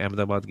आवाज नहीं है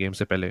अहमदाबाद गेम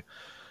से पहले.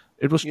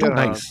 It was too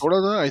nice. थोड़ा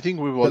सा I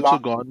think we've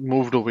also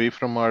moved away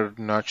from our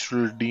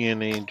natural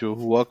DNA जो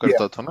हुआ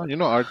करता था ना. You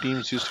know, our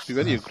teams used to be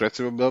very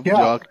aggressive. अब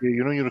जाके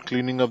you know you're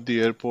cleaning up the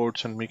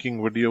airports and making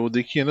video.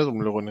 देखी है ना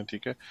तुम लोगों ने,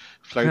 ठीक है?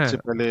 Flight से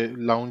पहले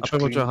lounge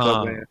clean कर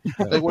रहे हैं.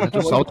 Like what?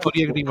 तो साउथ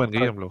कोरिया की टीम बन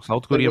गई हम लोग.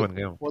 साउथ कोरिया बन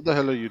गए हम. What the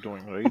hell are you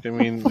doing, right? I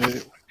mean,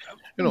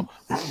 you know,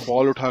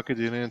 ball उठा के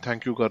दे रहे हैं,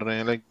 thank you कर रहे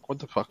हैं. Like what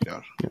the fuck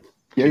यार.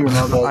 Yeah, you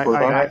know that.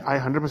 I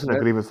 100%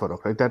 agree with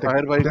Farokh. Right?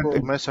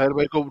 मैं साहिर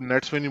भाई को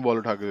नेट्स में नहीं बॉल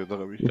उठा के देता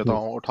कभी. कहता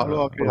हूँ उठा लो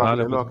आके.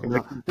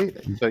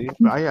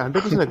 I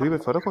 100% agree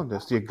with Farokh on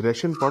this. The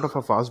aggression part of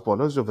our fast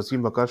bowlers, जो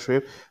वसीम वकार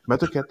शोएब, मैं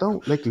तो कहता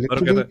हूँ like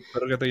literally.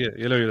 Farokh कहता है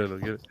ये लो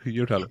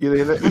ये उठा लो.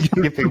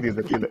 ये फेंक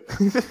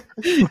दीजिए.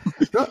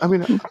 No, I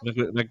mean,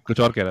 मैं कुछ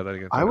और कह रहा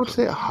था. I would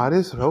say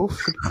Haris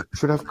Rauf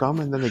should have come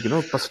and then like, you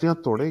know, पसलियाँ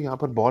तोड़े, यहाँ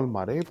पर बॉल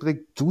मारे,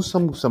 like do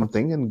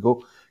something and go.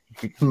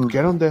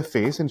 Get on their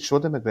face and show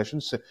them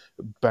aggression,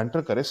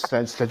 banter करे,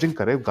 sledging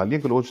करे,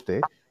 गालियां गलौज दे.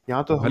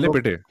 यहाँ तो भले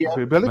पिटे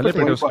उसके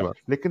बाद,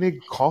 लेकिन एक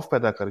खौफ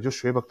पैदा करे. जो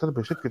शोएब अख्तर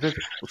बेशक कितने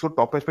उसको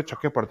टॉप पेस पे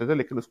छक्के पड़ते थे,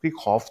 लेकिन उसकी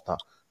खौफ था,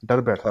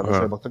 डर बैठा था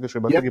शोएब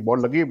अख्तर की बॉल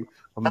लगी,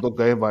 हम तो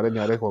गए वारे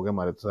न्यारे हो गए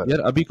हमारे साथ.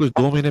 यार अभी कुछ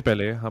 2 महीने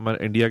पहले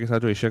हमारे इंडिया के साथ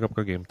जो एशिया कप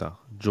का गेम था,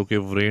 जो कि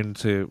रेन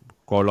से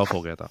कॉल ऑफ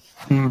हो गया था,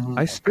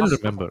 आई स्टिल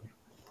रिमेम्बर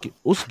कि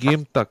उस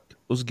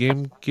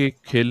गेम के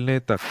खेलने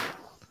तक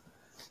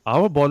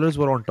our bowlers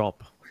were on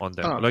top on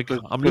them. Like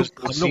हम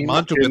लोग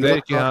मान चुके थे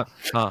कि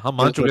हम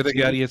मान चुके थे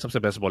कि यार ये सबसे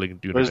बेस्ट बॉलिंग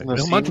ट्यून है.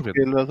 हम मान चुके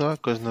थे.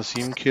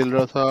 नसीम खेल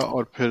रहा था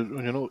और फिर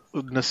you know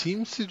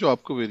नसीम से जो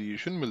आपको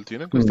वेरिएशन मिलती है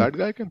ना, because that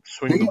guy can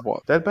swing the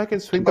ball. That guy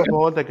can swing the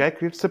ball. The guy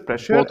creates the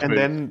pressure and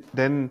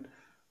then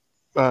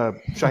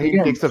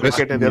Shaheen takes the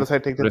wicket and the other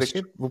side takes the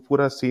wicket. वो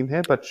पूरा scene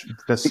है. But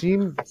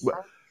Naseem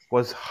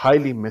was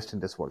highly missed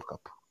in this World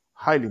Cup.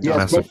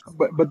 Yes,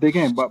 but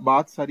देखें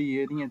बात सारी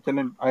ये नहीं है.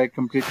 चलें, I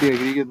completely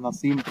agree that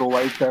Naseem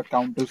provides that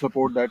counter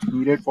support that's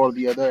needed for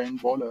the other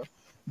end bowler,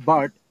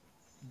 but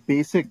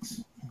basics,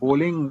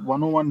 bowling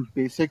 101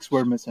 basics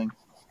were missing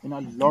in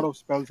a lot of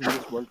spells in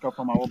this World Cup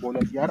from our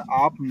bowlers. यार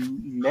आप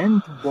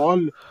length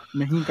ball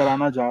नहीं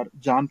कराना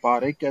जान पा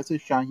रहे. कैसे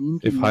शाहीन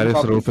की If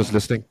Haris Rauf is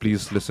listening,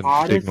 please listen,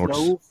 take notes.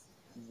 Haris Rauf,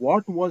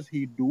 what was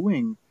he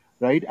doing?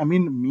 Right, I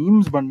mean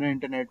memes बन रहे हैं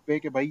इंटरनेट पे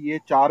कि भाई ये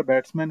 4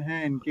 बैट्समैन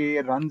हैं,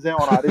 इनके रन्स हैं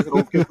और हारिस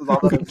रऊफ के तो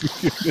ज्यादा रन्स.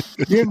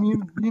 ये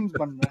मीम्स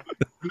बन रहे हैं,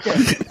 ठीक है.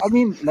 I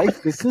mean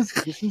like this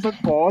is a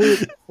call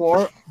for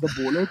the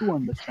bowler to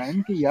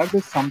understand कि यार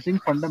दिस समथिंग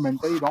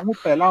फंडामेंटली रॉन्ग. वो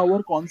पहला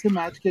ओवर कौन से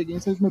मैच के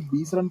अगेंस्ट है, इसमें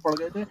 20 रन पड़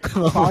गए थे,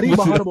 सारी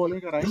बाहर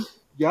बॉलिंग कराई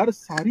यार,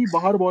 सारी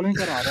बाहर बॉलिंग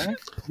करा रहा है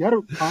यार.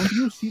 Can't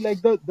you see like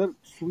the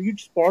sweet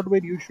spot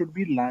where you should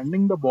be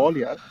landing the ball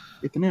यार.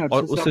 इतने अच्छे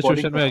और उस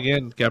सिचुएशन में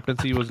again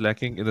captaincy was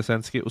lacking in the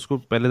sense कि उसको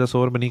पहले 10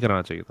 ओवर में नहीं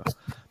कराना चाहिए था.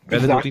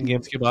 पहले 2-3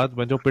 गेम्स के बाद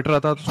मैं जो पिट रहा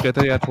था तो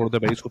कहते यार छोड़ दे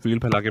भाई, इसको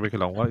फील्ड फैला के मैं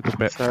खिलाऊंगा. तो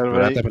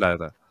रहता फैलाया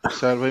था.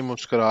 सर भाई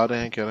मुस्कुरा रहे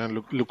हैं, कह रहे हैं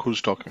लुक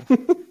हूज टॉकिंग.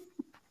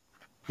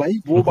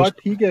 भाई वो बात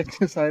ठीक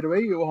है साहिर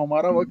भाई, वो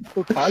हमारा वक्त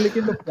तो था,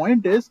 लेकिन द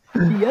पॉइंट इज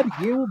कि यार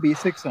ये वो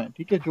बेसिक्स हैं,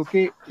 ठीक है, जो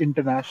कि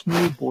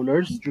इंटरनेशनल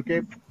बॉलर्स जो कि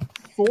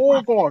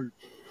सो कॉल्ड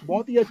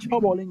बहुत ही अच्छा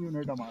बॉलिंग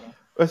यूनिट हमारा.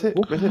 वैसे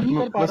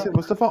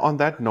Mustafa on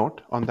that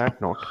note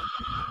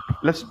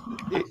let's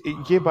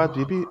ये बात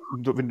ये भी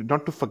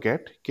not to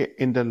forget कि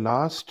in the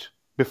last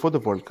before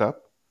the World Cup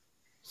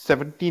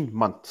 17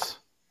 months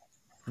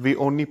we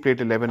only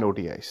played 11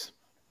 ODIs.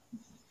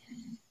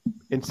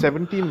 In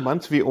 17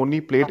 months, we only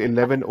played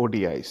 11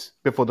 ODIs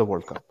before the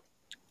World Cup.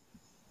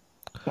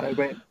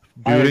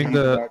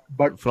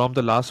 From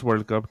the last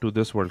World Cup to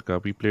this World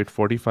Cup, we played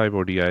 45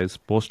 ODIs,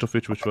 most of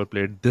which were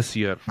played this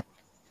year.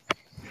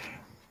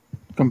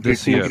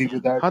 Completely agree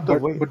with that.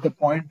 But the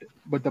point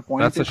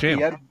that's is, a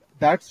shame. Yeah,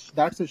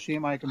 that's a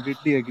shame. I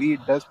completely agree.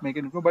 It does make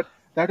it improve, but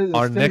that is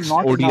our still next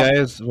not ODI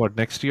enough. is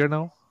what, next year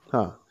now?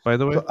 हाँ. By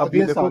the way, तो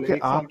अभी देखो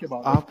कि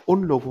आप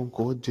उन लोगों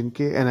को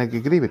जिनके and I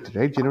agree with,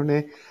 right,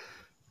 जिन्होंने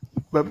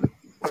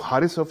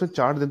हारिस रऊफ ने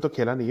 4 दिन तो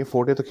खेला नहीं है,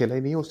 4 डे तो खेला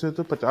ही नहीं है, उसने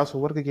तो 50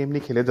 ओवर के गेम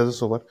नहीं खेले,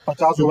 10 ओवर,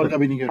 50 ओवर का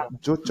भी नहीं खेला.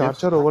 जो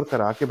 4 ओवर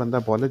करा के बंदा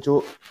बॉलर,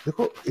 जो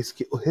देखो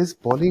इसके his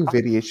bowling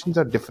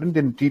variations are different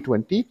in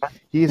T20.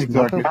 He is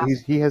exactly.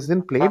 He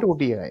hasn't played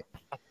ODI.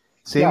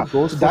 Same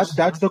goes.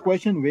 That's the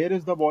question. Where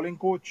is the bowling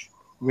coach?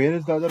 Where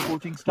is the other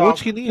coaching staff?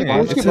 Coach की नहीं है,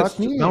 coach की बात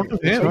नहीं है.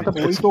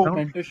 कोई तो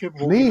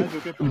mentorship होगी ना जो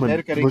कि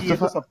प्रिपेयर करेगी. ये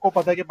तो सबको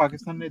पता है कि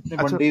पाकिस्तान ने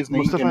इतने वनडेज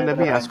नहीं खेले. Mustafa, let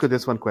me ask you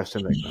this one question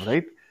right now,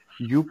 right?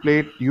 You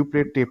played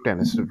tape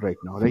tennis right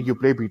now, right? You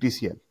play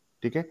BTCL,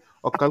 ठीक है?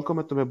 और कल को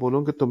मैं तुम्हें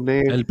बोलूं कि तुमने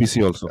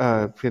LPC also,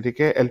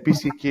 ठीक है,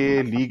 LPC के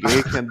लीग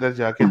 1 के अंदर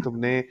जाके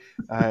तुमने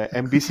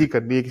MBC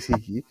करनी है किसी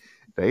की,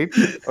 राइट?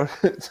 और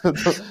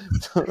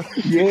तो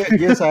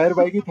ये साहिर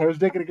भाई की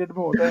थर्सडे क्रिकेट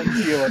में होता है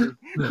MCA वाली,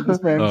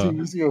 जिसमें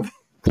MCBC होता है.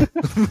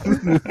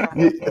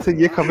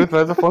 ये खबरें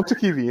थोड़ा सा पहुंच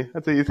चुकी हुई है.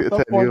 अच्छा ये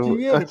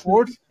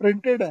रिपोर्ट्स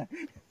प्रिंटेड है.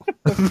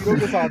 तस्वीरों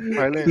के साथ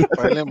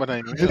पहले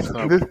बनाएंगे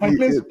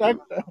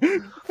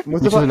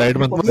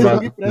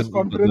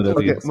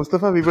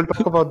Mustafa, we will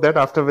talk about that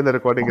after when the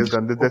recording is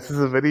done. This is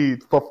a very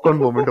popcorn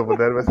moment over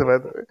there.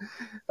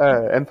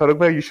 And Farooq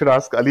bhai, you should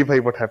ask Ali bhai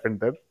what happened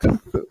there.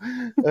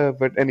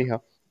 But anyhow,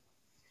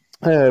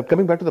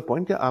 coming back to the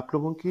point, कि आप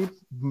लोगों की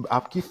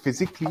आपकी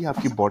physically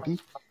आपकी body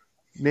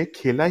ने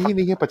खेला ही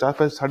नहीं है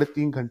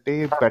 3.5 घंटे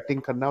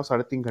बैटिंग करना और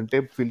 3.5 घंटे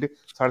फील्डिंग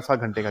 7.5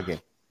 घंटे का गेम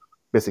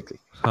बेसिकली.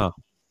 हाँ,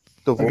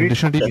 तो वो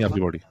कंडीशन ठीक है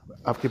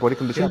आपकी बॉडी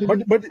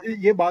कंडीशन. बट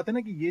ये बात है ना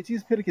कि ये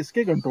चीज फिर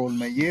किसके कंट्रोल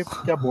में? ये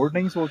क्या बोर्ड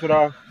नहीं सोच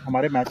रहा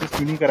हमारे मैचेस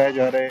क्यों नहीं कराए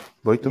जा रहे?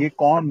 ये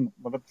कौन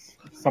मतलब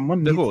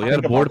समवन देखो यार,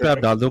 बोर्ड पे आप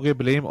डाल दोगे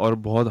ब्लेम और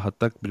बहुत हद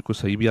तक बिल्कुल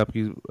सही भी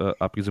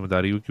आपकी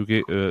जिम्मेदारी हो,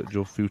 क्योंकि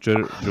जो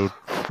फ्यूचर जो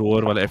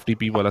टूर वाला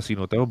FTP वाला सीन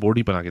होता है वो बोर्ड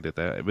ही बना के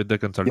देता है with the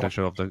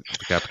consultation of the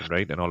captain,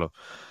 right, and all.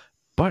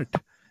 But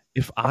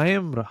if I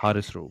am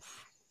Haris Rauf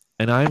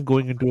and I am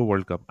going into a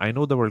World Cup, I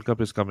know the World Cup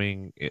is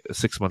coming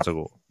 6 months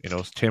ago,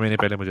 6 महीने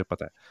पहले मुझे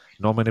पता है,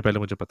 9 महीने पहले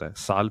मुझे पता है,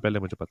 साल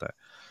पहले मुझे पता है.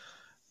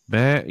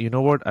 मैं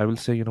I will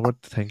say,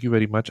 thank you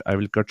very much, I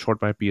will cut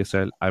short my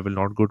PSL, I will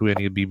not go to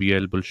any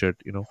BBL bullshit,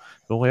 no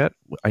yaar,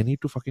 I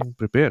need to fucking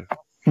prepare.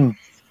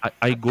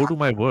 I go to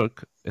my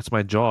work, it's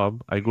my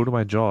job, I go to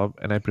my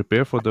job and I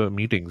prepare for the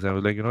meetings. I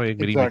was like, एक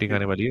मेरी meeting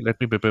आने वाली है, let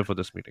me prepare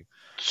for this meeting.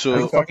 So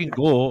I fucking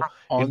go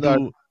into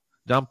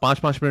जहाँ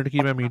 5-5 minute की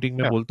मैं meeting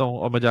में बोलता हूँ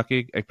और मैं जाके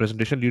एक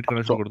प्रेजेंटेशन लीड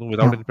करना शुरू कर दूँ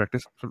without any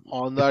practice.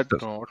 On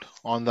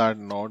that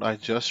note, I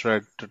just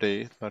read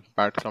today that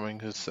Pat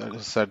Cummings has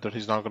said that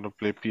he's not going to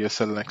play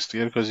PSL next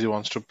year because he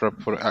wants to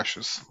prep for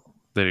Ashes.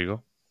 There you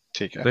go.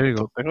 There you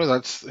go.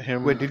 That's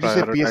him. Wait, did you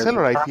say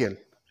PSL or IPL?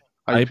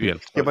 IPL.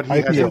 Yeah, but he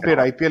hasn't played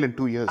IPL in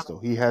 2 years though.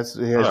 He has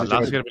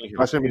last year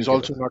he's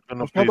also not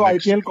going to play. उसका तो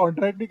IPL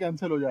contract भी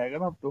cancel हो जाएगा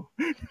ना अब तो.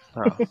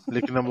 हाँ,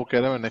 लेकिन अब वो कह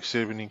रहा है मैं नेक्स्ट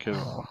ईयर भी नहीं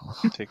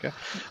खेलूंगा. ठीक है,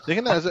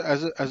 लेकिन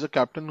as a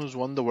captain who's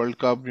won the World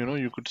Cup,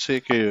 you could say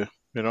कि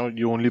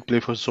you only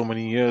play for so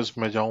many years.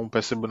 मैं जाऊँ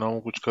पैसे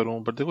बनाऊँ कुछ करूँ,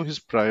 but देखो his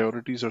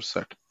priorities are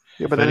set.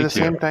 Yeah, but at the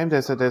same time,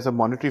 there's a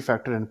monetary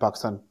factor in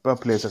Pakistan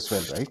players as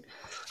well, right?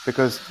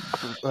 Because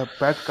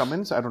Pat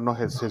Cummins, I don't know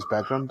his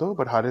background though,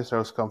 but Haris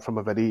has come from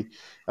a very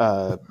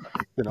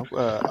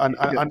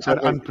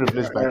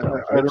unprivileged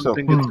background. I don't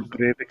think it's a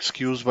great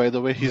excuse, by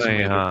the way. He's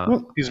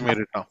made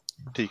it now.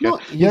 ठीक है,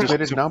 he's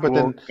made it now, but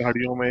then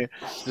गाड़ियों में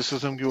जिस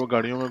किस्म की वो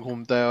गाड़ियों में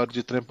घूमता है और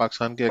जितने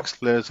पाकिस्तान के एक्स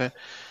प्लेयर्स हैं,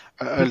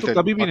 तो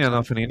कभी भी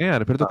इनफ नहीं है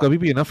यार, फिर तो कभी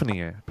भी इनफ नहीं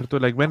है, फिर तो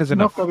like when is it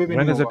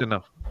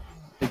enough?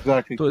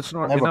 Exactly. तो it's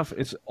not enough.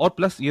 It's और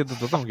प्लस ये तो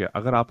बताऊँ क्या,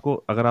 अगर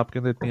आपके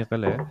अंदर इतनी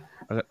अकल है,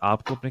 अगर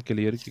आपको अपने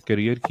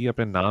करियर की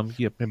अपने नाम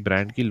की अपने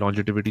ब्रांड की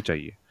longevity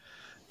चाहिए,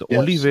 the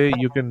only way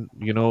you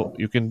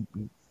can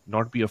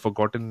not be a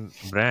forgotten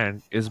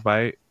brand is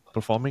by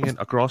performing in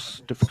across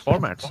different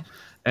formats,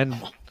 and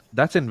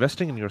that's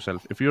investing in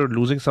yourself. If you're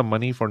losing some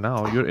money for now,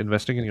 you're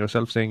investing in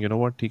yourself, saying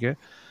ठीक है,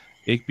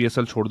 एक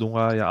PSL छोड़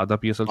दूंगा या आधा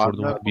PSL छोड़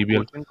दूंगा,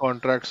 BBL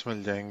contracts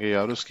मिल जाएंगे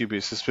यार उसकी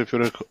बेसिस पे.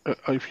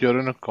 if you're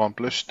an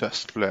accomplished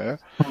test player,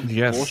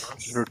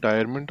 post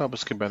retirement आप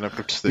उसके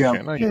benefits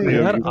देखें ना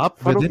यार, आप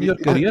within your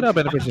career आप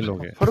benefits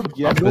लोगे.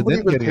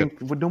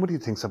 Nobody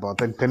thinks about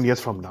that 10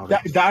 years from now.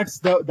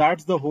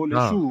 That's the whole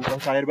issue,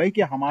 शायर भाई,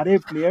 कि हमारे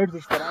players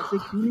इस तरह से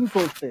क्यों नहीं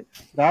सोचते?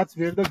 That's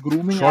where the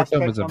grooming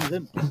aspect comes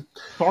in.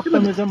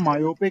 Short-termism,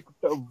 myopic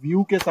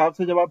view के हिसाब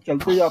से जब आप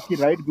चलते हो, आपकी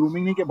right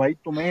grooming नहीं कि भाई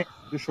तुम्हें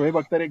जो शोएब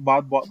अख्तर एक बार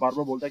बार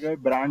बोलता है कि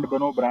ब्रांड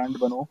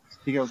बनो,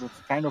 ठीक है,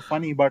 काइंड ऑफ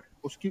फनी, बट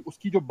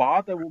उसकी जो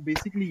बात है वो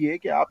बेसिकली ये है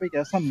कि आप एक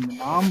ऐसा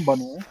नाम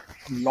बनो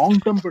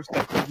लॉन्ग टर्म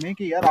पर्सपेक्टिव में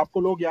कि यार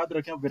आपको लोग याद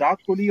रखें. विराट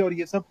कोहली और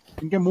ये सब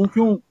इनके मुंह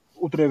क्यों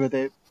उतरे हुए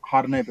थे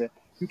हारने पे?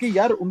 क्योंकि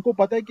यार उनको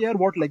पता है कि यार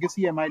what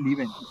legacy M I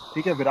leaving.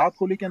 ठीक है, Virat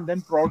Kohli can then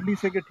proudly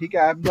से कि ठीक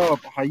है, I am the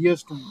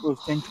highest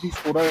century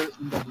scorer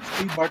in the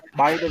history, but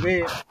by the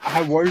way I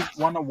have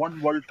won one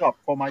world cup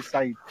for my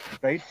side,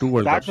 right?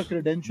 That's a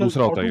credential.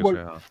 दूसरा होता है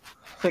इसमें,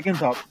 second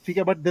half, ठीक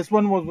है, but this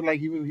one was like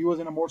he was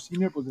in a more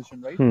senior position,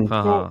 right?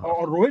 So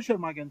or Rohit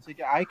Sharma can say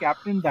कि I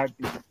captained that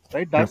team,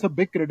 right? That's a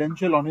big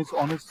credential on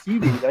his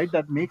CV, right?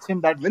 That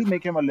will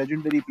make him a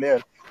legendary player.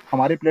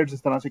 हमारे players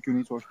इस तरह से क्यों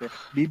नहीं सोचते?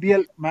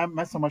 BBL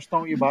मैं समझता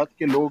हूँ ये बात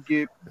कि लोग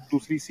ये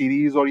दूसरी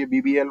सीरीज और ये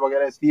BBL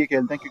वगैरह इसलिए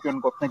खेलते हैं क्योंकि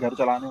उनको अपने घर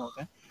चलाने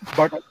होते हैं,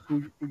 बट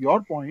टू योर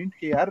पॉइंट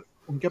कि यार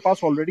उनके पास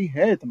ऑलरेडी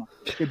है इतना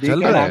कि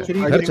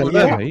घर चल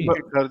रहा है भाई.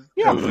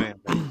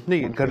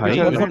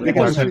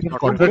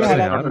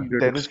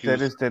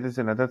 There is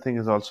another thing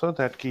is also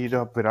that कि जब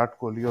आप विराट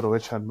कोहली और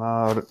रोहित शर्मा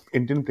और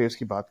इंडियन प्लेयर्स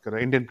की बात कर रहे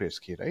हैं, इंडियन प्लेयर्स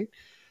की, राइट?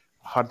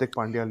 हार्दिक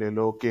पांड्या ले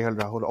लो, KL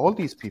Rahul, all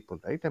these people,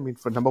 right? I mean,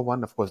 for number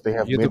one, of course, they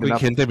have made enough.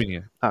 खेलते भी नहीं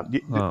है.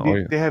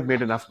 They have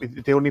made enough.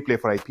 They only play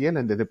for IPL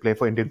and they play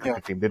for Indian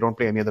cricket team. They don't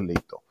play any other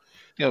league though.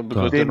 Yeah,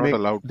 because they're not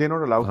allowed. They're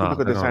not allowed to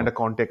because they signed a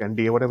contract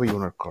NDA, whatever you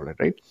want to call it,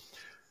 right?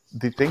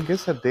 The thing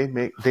is that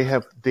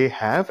they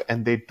have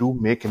and they do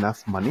make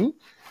enough money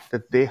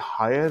that they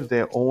hire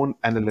their own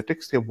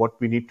analytics, say what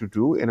we need to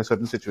do in a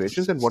certain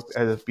situations and what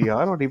as a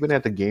PR or even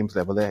at the games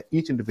level.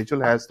 Each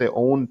individual has their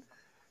own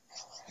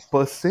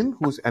person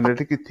who's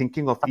analytically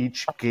thinking of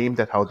each game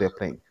that how they're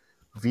playing.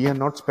 We are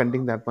not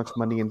spending that much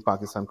money in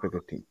Pakistan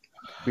cricket team.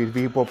 We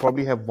will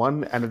probably have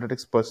one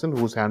analytics person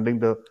who's handling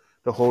the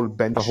whole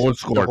bench, the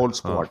whole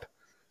squad.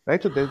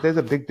 Right, so there's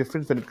a big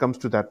difference when it comes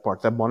to that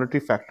part. The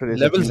monetary factor is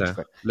levels a huge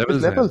factor.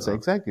 Levels,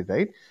 exactly,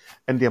 right?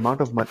 And the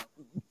amount of money.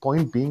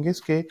 Point being is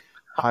that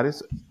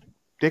Haris,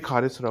 take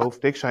Haris Rauf,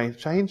 take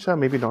Shaheen Shah,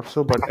 maybe not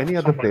so, but any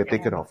other player,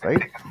 take it off,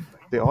 right?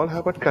 They all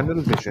have a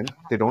tunnel vision.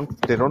 They don't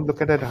look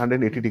at it at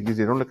 180 degrees.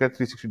 They don't look at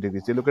 360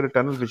 degrees. They look at a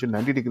tunnel vision,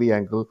 90-degree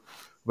angle,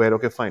 where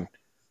okay, fine,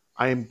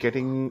 I am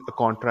getting a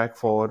contract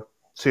for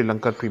Sri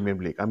Lanka Premier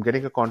League. I'm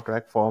getting a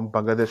contract from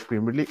Bangladesh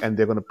Premier League, and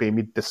they're going to pay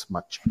me this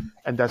much,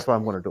 and that's what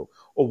I'm going to do.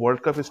 Oh,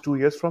 World Cup is 2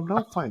 years from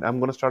now. Fine, I'm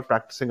going to start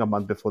practicing a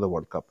month before the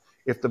World Cup.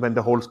 When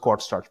the whole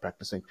squad starts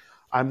practicing,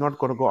 I'm not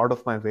going to go out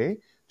of my way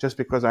just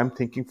because I'm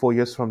thinking 4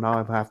 years from now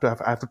I have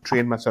to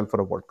train myself for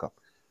a World Cup.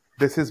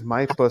 This is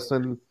my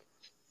personal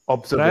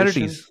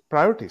priorities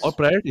और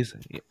priorities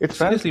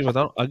seriously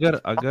बताओ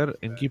अगर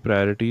इनकी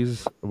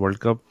priorities world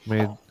cup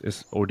में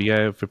इस ODI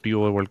 50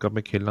 over world cup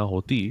में खेलना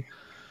होती,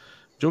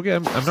 जो कि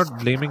I'm not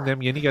blaming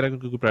them, ये नहीं कह रहा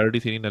क्योंकि प्रायोरिटी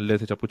थी नहीं, नल्ले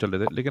थे, सब कुछ चल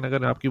रहे थे, लेकिन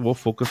अगर आपकी वो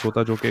फोकस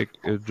होता जो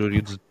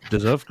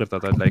डिजर्व करता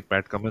था, लाइक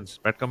पैट कमिंस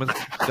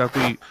का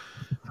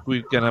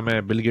कोई क्या नाम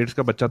है, बिल गेट्स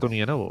का बच्चा तो नहीं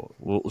है ना,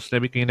 वो उसने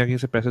भी कहीं ना कहीं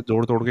से पैसे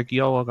तोड़ के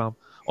किया होगा काम.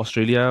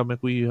 ऑस्ट्रेलिया में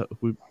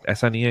कोई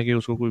ऐसा नहीं है कि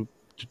उसको कोई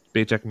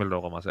पे चेक मिल रहा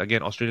होगा वहां से.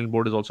 Again Australian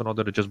board is also not the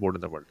richest board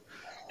in the world,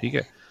 ठीक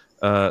है.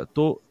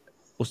 तो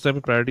उस टाइम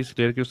पे प्रायोरिटीज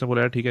क्लियर की, उसने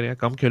बोला यार ठीक है,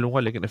 कम खेलूंगा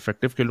लेकिन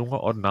इफेक्टिव खेलूंगा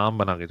और नाम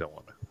बना के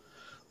जाऊंगा मैं.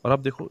 और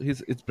अब देखो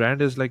his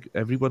brand is like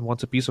everyone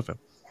wants a piece of him.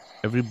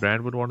 Every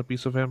brand would want a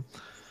piece of him.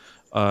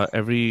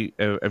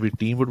 Every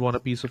team would want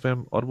a piece of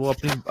him. और वो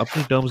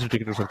अपनी terms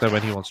dictate कर सकता है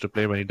when he wants to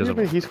play, when he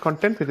doesn't. He's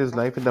content with his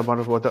life in the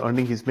amount of what the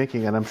earning he's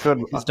making, and I'm sure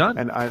he's done.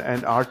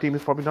 And our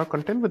team is probably not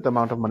content with the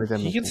amount of money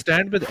they're making. He can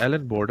stand with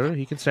Alan Border.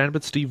 He can stand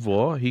with Steve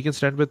Waugh. He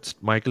can stand with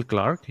Michael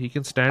Clark. He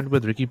can stand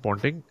with Ricky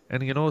Ponting,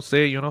 and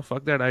say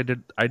fuck that.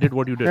 I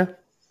did what you did. Yeah.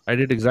 I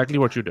did exactly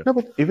what you did. No,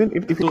 but even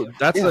if so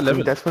that's the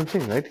level. That's one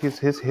thing, right?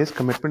 His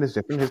commitment is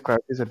different. His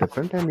priorities are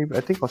different, and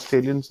I think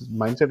Australians'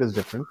 mindset is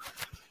different.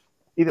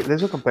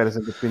 There's no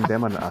comparison between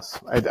them and us.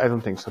 I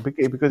don't think so,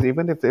 because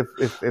even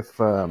if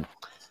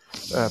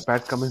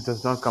Pat Cummins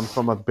does not come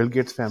from a Bill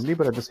Gates family,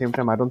 but at the same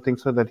time, I don't think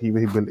so that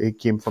he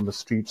came from the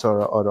streets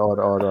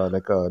or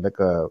like a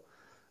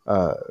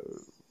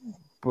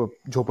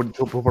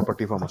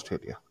jhopparpatti from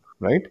Australia,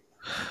 right?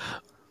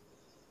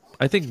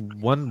 I think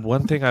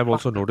one thing I've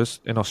also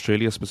noticed in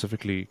Australia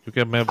specifically,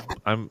 because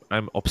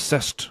I'm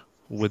obsessed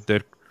with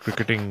their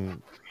cricketing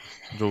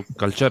जो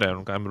culture है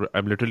उनका.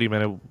 I'm literally,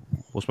 मैंने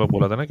उस पर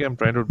बोला था ना कि I'm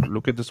trying to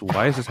look at this.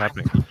 Why is this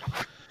happening?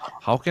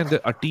 How can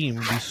a team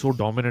be so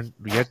dominant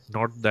yet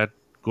not that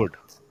good?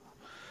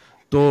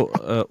 तो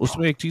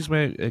उसमें एक चीज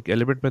मैं एक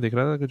एलिमेंट में देख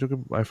रहा था जो कि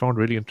I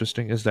found really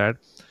interesting is that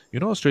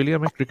Australia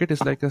में cricket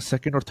is like a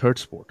second or third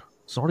sport.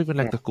 It's not even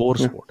like the core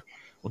sport.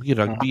 उनकी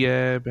रग्बी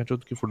है,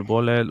 उनकी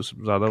फुटबॉल है,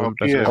 ज्यादा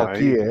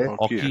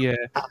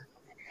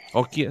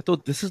हॉकी है. तो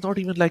this is not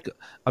even like,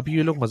 अभी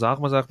ये लोग मजाक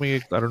में आई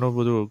डोंट नो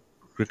वो जो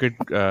cricket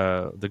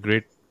the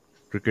great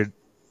cricket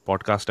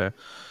podcast है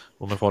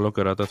वो मैं फॉलो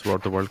कर रहा था through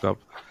out the world cup.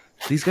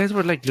 These guys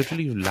were like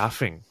literally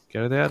laughing. कह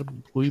रहे थे यार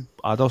कोई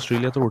आधा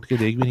ऑस्ट्रेलिया तो उठ के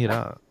देख भी नहीं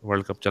रहा,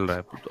 वर्ल्ड कप चल रहा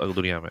है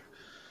दुनिया में,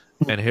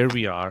 and here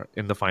we are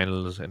in the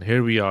finals and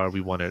here we are,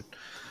 we won it.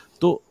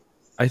 तो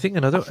I think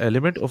another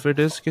element of it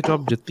is कि जो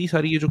अब जितनी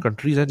सारी ये जो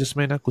कंट्रीज हैं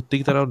जिसमें ना कुत्ते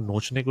की तरह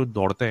नोचने को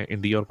दौड़ते हैं,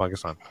 इंडिया और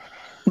पाकिस्तान,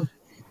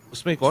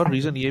 उसमें एक और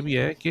रीजन ये भी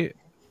है कि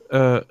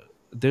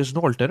there is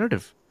no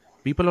alternative.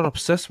 People are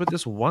obsessed with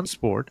this one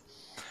sport,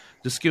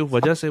 जिसकी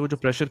वजह से वो जो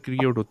प्रेशर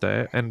क्रिएट होता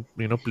है, and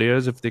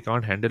players if they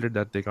can't handle it,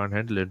 that they can't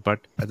handle it, but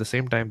at the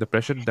same time the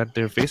pressure that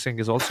they're facing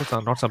is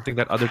also not something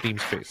that other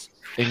teams face.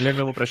 England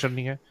में वो pressure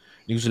नहीं है,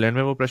 New Zealand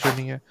में वो pressure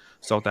नहीं है,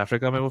 south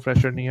Africa में वो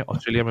प्रेशर नहीं है,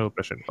 ऑस्ट्रेलिया में वो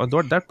प्रेशर नहीं है.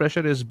 और that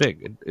pressure is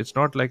big. It's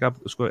not like आप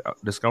उसको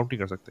डिस्काउंट नहीं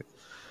कर सकते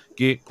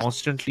कि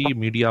कॉन्स्टेंटली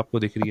मीडिया आपको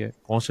दिख रही है,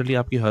 कॉन्स्टेंटली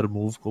आपकी हर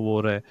मूव को वो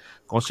हो रहा है,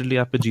 कॉन्स्टेंटली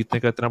आप पे जीतने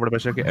का इतना बड़ा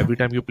प्रेशर कि every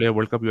time you play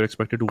world cup you are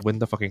expected to win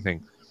the fucking thing.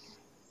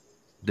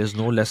 There is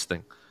no less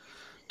thing.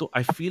 तो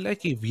आई फील लाइक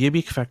ये भी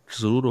एक फैक्ट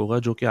जरूर होगा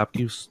जो कि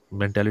आपकी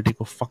मेंटालिटी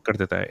को फक कर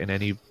देता है in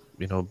any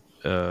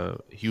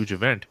huge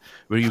event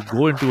where you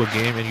go into a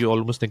game and you're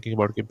almost thinking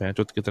about कि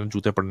भैंचोद कितने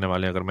जूते पड़ने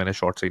वाले हैं अगर मैंने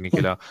शॉट सही नहीं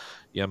खेला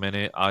या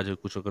मैंने आज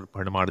कुछ अगर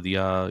फंड मार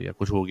दिया या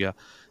कुछ हो गया.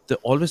 तो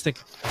always think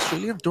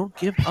Australians don't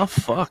give a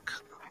fuck.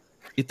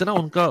 इतना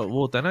उनका वो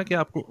होता है ना कि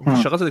आपको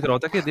शक्ल से दिख रहा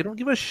होता है कि they don't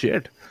give a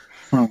shit.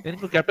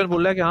 इनको कैप्टन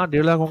बोल रहा है कि हाँ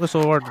 1.5 लाख होंगे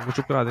 100 वाट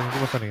चुप करा देंगे,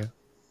 उनको पता नहीं है.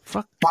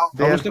 Fuck.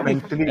 They are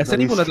mentally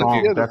very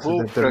strong.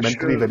 They're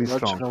mentally very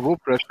strong. वो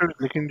प्रेशर,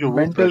 लेकिन जो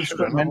वो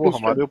प्रेशर है ना वो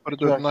हमारे ऊपर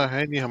तो इतना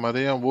है नहीं.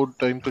 हमारे यहाँ वो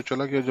टाइम तो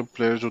चला गया जब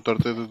प्लेयर्स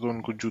उतरते थे तो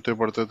उनको जूते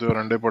पड़ते थे और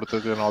अंडे पड़ते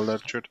थे and all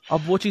that shit.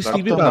 अब वो चीज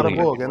टीवी पे आ रही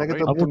है. वो हो गया ना कि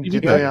तुम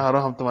जीते यहाँ आ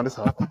रहा हम तुम्हारे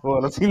साथ, वो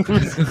वाला सीन.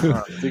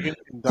 लेकिन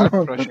that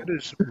pressure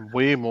is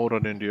way more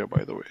on India,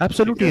 by the way.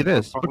 Absolutely it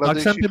is.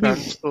 Bangladeshi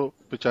fans तो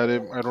बेचारे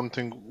I don't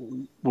think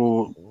वो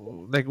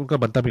लाइक उनका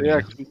बनता भी नहीं है।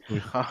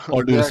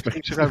 All due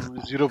respect. should have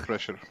zero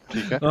pressure,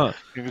 ठीक है, हाँ,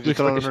 क्योंकि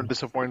जितना उन्होंने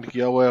डिसअपॉइंट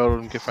किया हुआ है और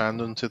उनके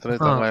फैंस उनसे इतने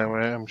तंग आए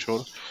हुए हैं, I'm sure,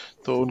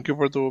 तो उनके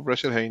ऊपर तो वो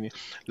प्रेशर है ही नहीं.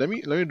 Let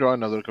me draw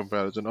another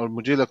comparison. और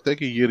मुझे लगता है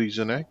कि ये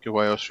रीजन है कि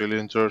why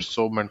Australians are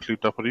so mentally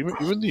tough, or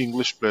even the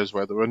English players,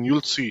 by the way. And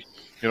you'll see,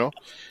 you know,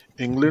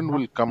 England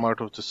will come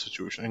out of this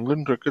situation.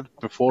 England cricket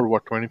before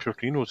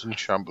 2015 was in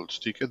shambles.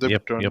 ठीक है,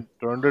 they've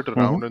turned it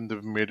around and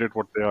they've made it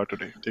what they are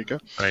today. ठीक है.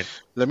 Right.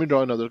 Let me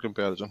draw another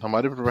comparison.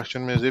 हमारे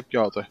profession में ज़ेब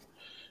क्या होता है?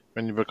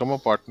 When you become a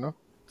partner,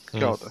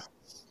 क्या होता है?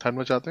 ठंड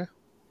में चाहते हैं?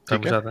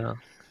 ठीक है.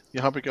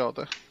 यहाँ पे क्या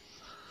होता है?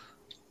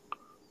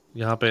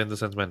 यहाँ पे in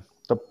the sense when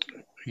the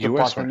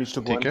partner needs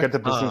to go and get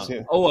the business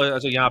here. Oh,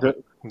 अच्छा यहाँ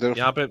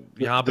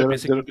पे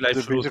basically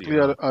life शुरू होती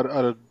है.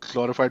 Are a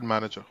glorified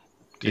manager.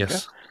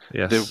 Yes.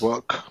 They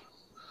work.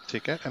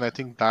 ठीक है, and I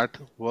think that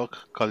work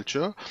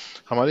culture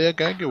हमारे यहाँ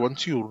क्या है कि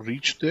once you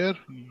reach there,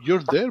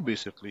 you're there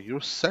basically,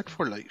 you're set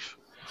for life.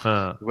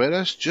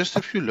 Whereas just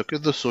if you look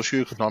at the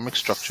socio-economic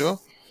structure,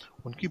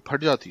 उनकी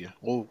फट जाती है.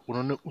 वो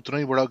उन्होंने उतना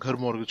ही बड़ा घर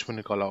मॉर्गेज पे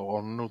निकाला होगा,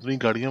 उन्होंने उतनी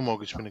गाड़ियां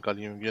मॉर्गेज पे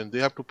निकाली होंगी, and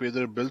they have to pay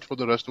their bills for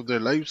the rest of their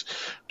lives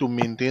to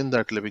maintain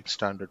that living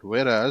standard.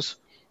 Whereas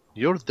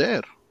you're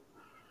there.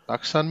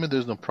 Pakistan में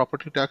there's no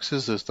property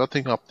taxes, there's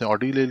nothing. आपने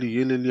ऑडी ले ली,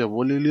 ये ले लिया,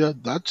 वो ले लिया,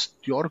 that's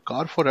your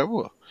car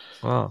forever.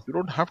 You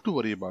don't have to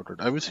worry about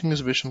it. Everything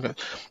is vision. I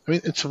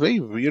mean, it's a very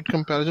weird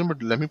comparison,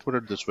 but let me put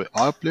it this way: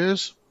 our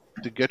players,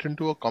 they get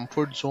into a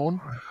comfort zone,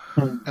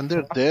 and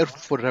they're there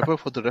forever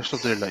for the rest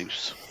of their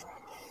lives.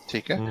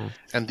 Okay?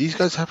 And these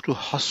guys have to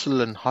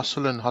hustle and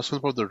hustle and hustle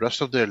for the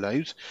rest of their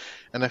lives,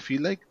 and I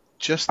feel like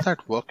just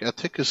that work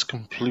ethic is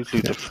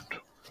completely different.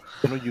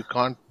 You know, you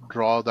can't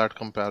draw that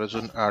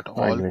comparison at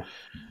all.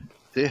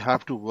 They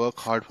have to work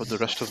hard for the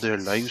rest of their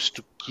lives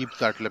to keep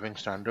that living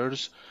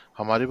standards.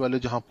 हमारे वाले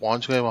जहाँ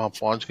पहुँच गए वहाँ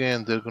पहुँच गए,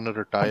 and they're gonna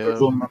retire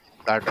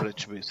that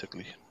rich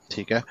basically.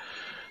 ठीक है,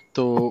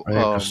 तो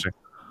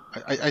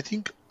I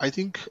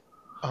think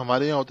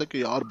हमारे यहाँ होता है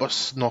कि यार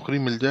बस नौकरी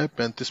मिल जाए,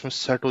 35 में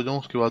सेट हो जाऊँ,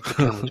 उसके बाद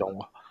क्रिकेट में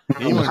जाऊँगा.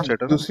 यही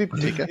माइंडसेट है. दूसरी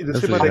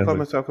बात एक और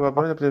मैं आपके बात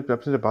बोलूँ,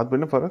 अपने बात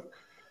बोलना फर्क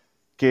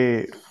कि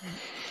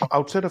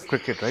outside of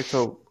cricket, right? So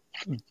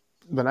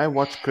when I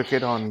watch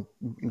cricket on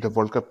the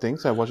World Cup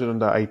things, I watch it on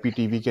the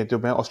IPTV के, जो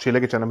मैं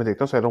ऑस्ट्रेलिया के चैनल में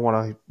देखता हूँ, so I don't want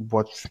to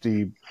watch the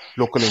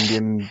local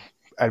Indian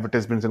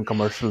advertisements and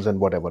commercials and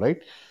whatever,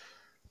 right?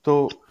 So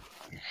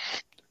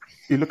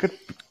you look at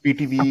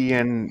PTV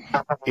and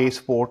A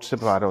Sports से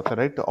आ रहा होता है,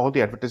 right? All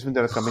the advertisements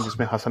that are coming,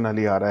 जिसमें हसन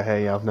अली आ रहा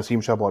है या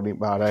नसीम शाह बॉडी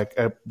आ रहा है,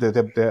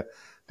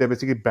 they're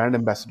basically brand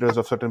ambassadors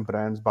of certain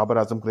brands. Babar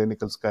Azam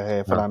clinicals का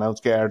है, फलाना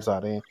उसके एड्स आ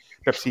रहे हैं,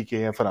 पेप्सी के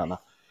हैं, फलाना.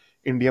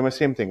 इंडिया में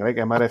सेम थिंग, राइट?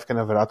 MRF के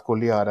अंदर विराट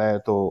कोहली आ रहा है,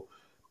 तो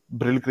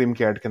ब्रिल क्रीम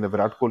के एड के अंदर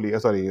विराट कोहली,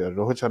 सॉरी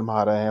रोहित शर्मा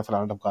आ रहे हैं,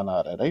 फलाना ढमकाना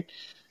आ रहा है, right?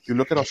 You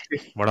look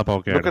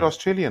at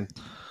Australian,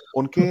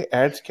 उनके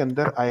एड्स के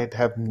अंदर I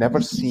have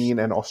never seen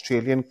an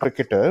Australian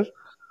cricketer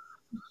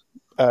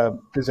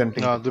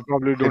presenting. They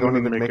probably don't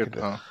even make it.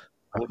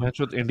 वो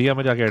मैच इंडिया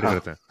में जाके ऐड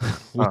करते हैं,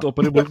 वो तो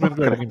अपने मुल्क में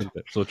इनको ऐड नहीं मिलता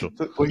है. सोचो.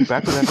 So going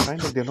back to that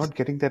point, like they're not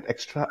getting that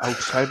extra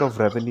outside of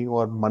revenue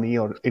or money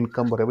or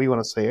income, whatever you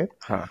want to say it.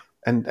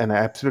 And I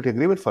absolutely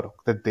agree with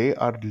Farooq that they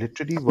are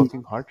literally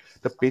working hard.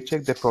 The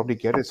paycheck they probably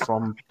get is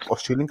from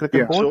Australian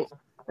Cricket Board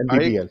and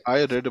BBL.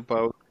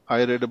 I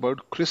read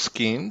about Chris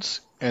Gaines,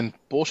 and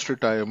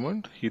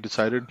post-retirement, he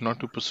decided not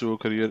to pursue a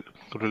career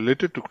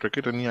related to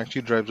cricket, and he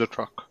actually drives a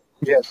truck.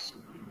 Yes.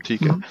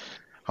 ठीक है.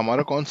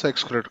 हमारा कौन सा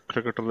x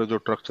cricketer है जो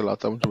truck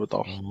चलाता है, मुझे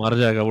बताओ. मर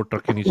जाएगा वो,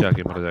 ट्रक के नीचे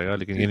आके मर जाएगा,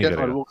 लेकिन ये नहीं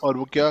करेगा. और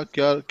वो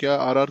क्या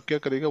आरआर क्या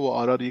करेगा, वो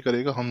आरआर ये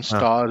करेगा, हम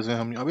स्टार्स हैं,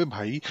 हम. अबे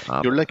भाई,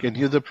 you're like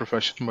any other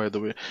profession by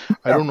the way.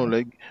 I don't know,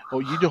 like,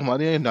 और ये जो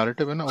हमारे यहाँ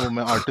नैरेटिव है ना, वो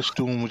मैं आर्टिस्ट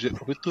हूँ, मुझे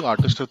अबे तू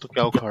आर्टिस्ट है तो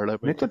क्या उखाड़ रहा है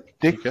भाई.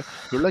 ठीक है,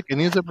 you're like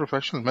any other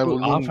profession. मैं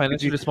बोलूँ आप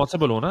फाइनेंशियली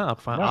रिस्पांसिबल हो ना, आप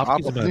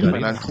अपने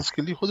फाइनेंस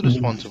के लिए खुद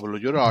रिस्पांसिबल हो.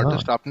 you're an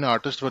artist. आपने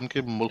आर्टिस्ट बन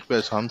के मुल्क पे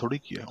एहसान थोड़ी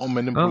किया, और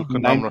मैंने मुल्क का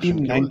नाम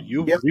रोशन किया.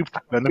 You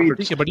reaped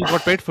benefits, but you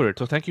got paid for it,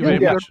 so thank you very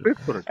much.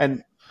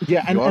 And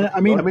and I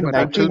mean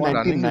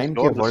 1999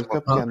 के World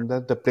Cup के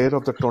अंदर the player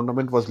of the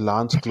tournament was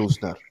Lance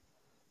Klusener.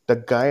 The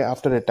guy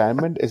after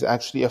retirement is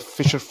actually a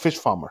fish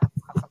farmer.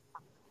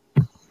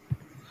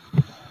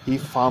 He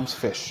farms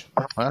fish.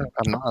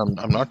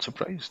 I'm not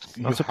surprised.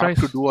 You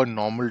have to do a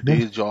normal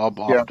day's job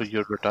after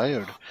you're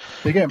retired.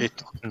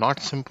 It's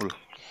not simple.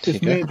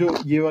 इसमें जो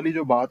ये वाली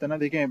जो बात है ना,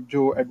 देखें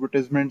जो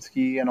एडवर्टाइजमेंट्स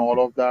की एंड ऑल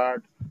ऑफ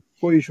दैट,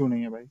 कोई इशू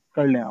नहीं है भाई,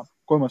 कर लें आप,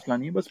 कोई मसला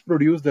नहीं है. बस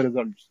प्रोड्यूस द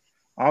रिजल्ट्स.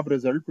 आप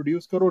रिजल्ट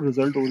प्रोड्यूस करो,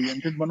 रिजल्ट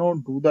ओरिएंटेड बनो,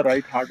 do the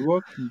right hard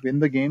work, win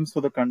the games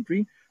for the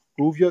country,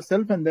 prove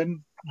yourself, and then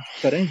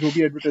करें जो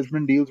भी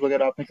एडवर्टाइजमेंट डील्स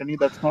वगैरह आपने करनी.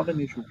 That's not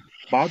an issue.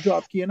 बात जो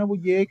आपकी है ना, वो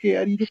ये है कि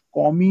यार ये जो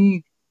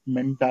कौमी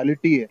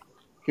मेंटालिटी है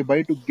कि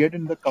भाई to get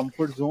in the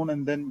comfort zone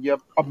and then ये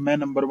अब मैं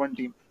नंबर 1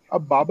 टीम.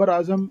 अब बाबर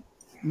आजम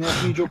ने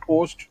अपनी जो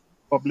पोस्ट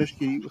पब्लिश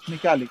की, उसमें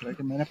क्या लिख रहा है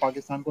कि मैंने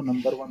पाकिस्तान को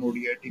नंबर 1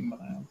 ओडीआई टीम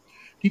बनाया.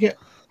 ठीक है,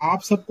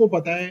 आप सबको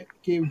पता है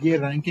कि ये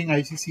रैंकिंग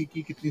आईसीसी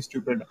की कितनी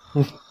स्टूपिड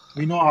है.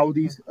 We know how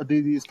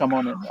these come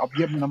on. अब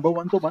ये नंबर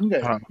 1 तो बन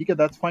गए, ठीक है,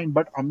 that's fine.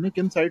 बट हमने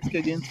किन साइड्स के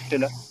अगेंस्ट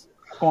खेला?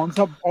 कौन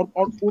सा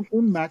और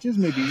उन मैचेस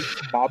में भी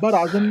बाबर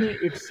आजम ने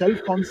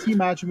इटसेल्फ कौन सी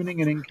मैच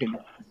विनिंग इनिंग खेली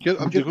यार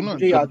अब देखो ना,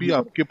 जब भी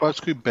आपके पास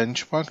कोई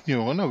बेंचमार्क नहीं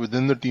होगा ना विद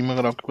इन द टीम,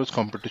 अगर आपके पास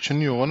कंपटीशन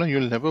नहीं होगा ना, you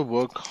will never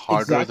work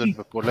harder than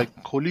before. Like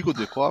Kohli को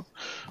देखो आप,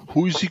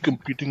 who is he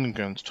competing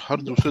against?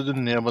 हर दूसरे दिन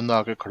नया बंदा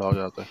आके खड़ा हो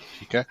जाता है,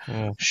 ठीक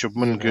है.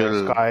 Shubman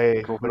Gill,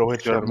 Rohit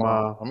Sharma,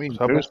 I mean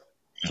there's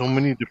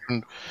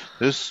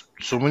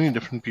so many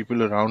different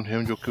people around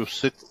him जो कि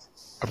उससे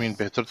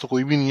बेहतर तो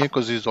कोई भी नहीं है,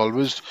 because he's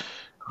always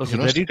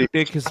ready to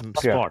take his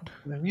spot.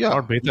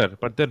 Not better,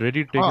 but they're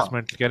ready to take his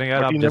spot. कह रहे हैं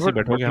यार आप जैसे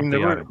बैठोगे हम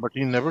तैयार हैं. But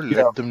he never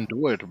let them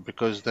do it,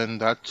 because then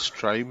that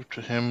strived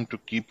him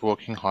to keep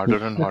working harder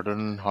and harder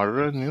and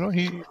harder, and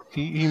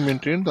he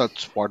maintained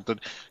that spot,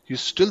 that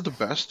he's still the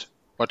best,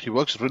 but he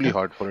works really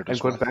hard for it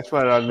as well. And that's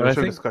why our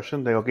initial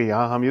discussion देखो कि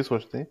यहाँ हम ये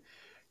सोचते हैं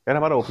यार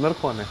हमारा opener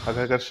कौन है,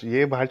 अगर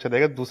ये बाहर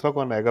चलेगा दूसरा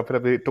कौन आएगा. फिर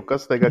अभी took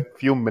us like a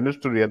few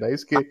minutes to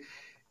realize कि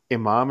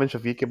इमाम एंड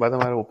शफीक के बाद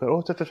हमारा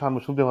ओपनर अच्छा शान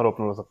मुशफिक भी हमारा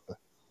ओपनर हो सकता है.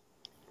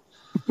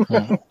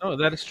 No,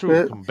 that is true.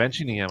 Bench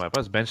ही नहीं है हमारे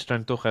पास. बेंच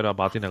स्ट्रेंथ तो खैर आप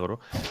बात ही ना करो,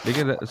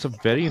 लेकिन it's a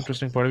very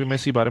interesting point. मैं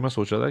इसी बारे में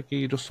सोच रहा था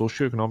कि जो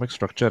सोशियो इकोनॉमिक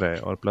स्ट्रक्चर है,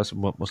 और प्लस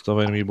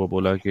मुस्तफा ने भी वो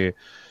बोला कि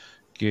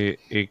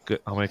एक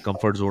हमें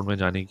कंफर्ट जोन में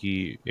जाने की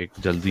एक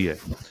जल्दी है.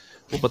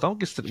 वो बताऊं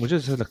किस मुझे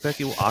ऐसा लगता है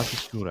कि वो आज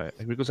क्यों रहा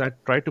है, because I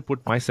try to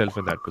put my self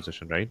in that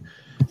position, right.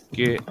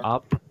 कि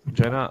आप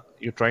जो है ना,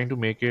 you trying to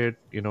make it,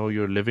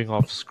 you're living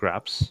of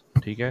scraps,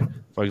 ठीक है.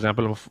 फॉर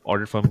एग्जाम्पल हम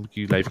ऑडिट फर्म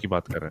की लाइफ की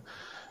बात कर रहे हैं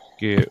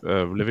कि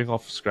लिविंग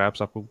ऑफ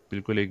स्क्रैप्स, आपको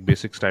बिल्कुल एक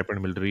बेसिक स्टाइपेंड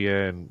मिल रही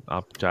है, एंड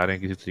आप चाह रहे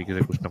हैं किसी तरीके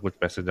से कुछ ना कुछ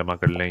पैसे जमा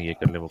कर लें, ये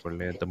कर लें वो कर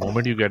लें. The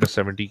moment you get a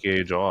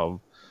 70K job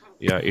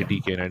या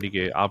 80K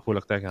 90K, आपको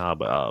लगता है कि हाँ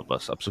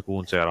बस अब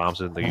सुकून से आराम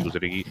से जिंदगी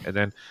गुजरेगी. एंड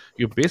देन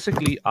यू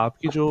बेसिकली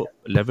आपकी जो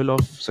लेवल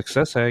ऑफ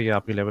सक्सेस है या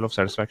आपकी लेवल ऑफ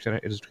सेटिस्फैक्शन है,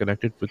 it is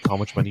connected with how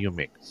much money you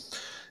make.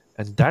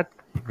 And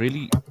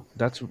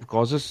that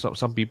causes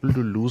some people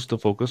to lose the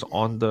focus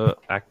on the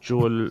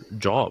actual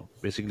job,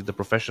 basically the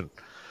profession.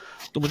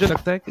 तो मुझे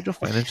लगता है कि जो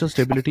financial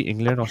stability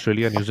England,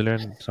 Australia,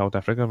 New Zealand, south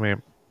Africa में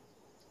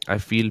I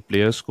feel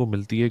players को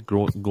मिलती है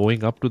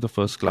going up to the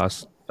first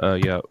class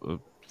या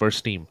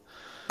first team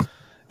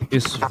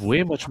is way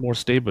much more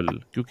stable,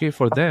 क्योंकि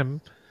for them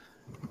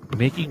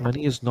making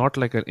money is not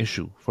like an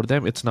issue. For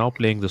them it's now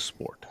playing the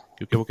sport,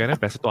 क्योंकि वो कह रहे हैं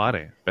पैसे तो आ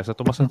रहे हैं, पैसा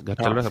तो मसला घर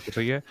चल रहा है, सब कुछ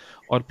सही है.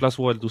 और प्लस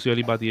वो दूसरी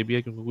वाली बात ये भी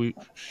है क्योंकि कोई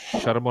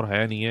शर्म और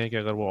हया नहीं है कि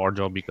अगर वो और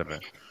जॉब भी कर रहे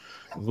हैं,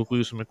 उनको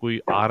कोई उसमें कोई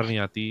आर नहीं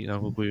आती, ना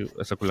उनको कोई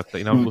ऐसा कोई लगता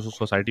है, ना उनको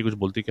सोसाइटी कुछ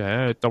बोलती कि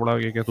है इतना बड़ा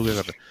ये क्या तू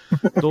क्या कर रहे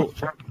हैं. तो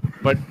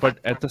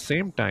but at the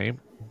same time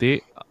they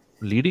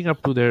leading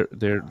up to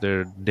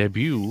their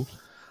debut,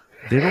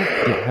 they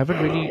haven't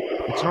really,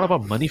 it's not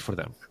about money for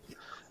them.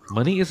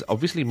 money is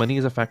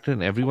a factor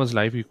in everyone's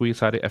life. कोई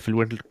सारे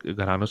affluent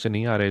घरानों से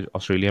नहीं आ रहे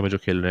ऑस्ट्रेलिया में जो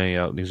खेल रहे हैं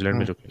या न्यूजीलैंड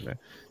में जो खेल रहे हैं,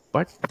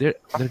 but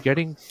they're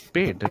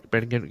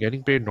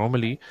getting paid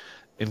normally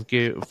इनके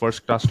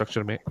फर्स्ट क्लास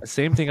स्ट्रक्चर में.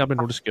 सेम थिंग आपने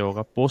नोटिस किया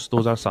होगा post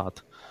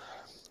 2007,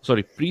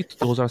 sorry pre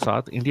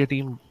 2007, India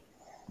team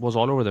was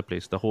all over the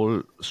place. The whole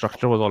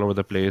structure was all over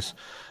the place.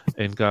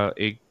 इनका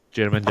एक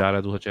चेयरमैन जा रहा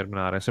है, दूसरा चेयरमैन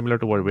आ रहा है, similar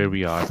to where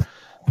we are.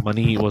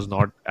 Money was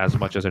not as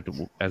much as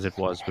it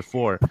was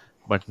before,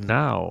 but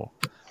now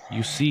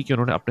you see कि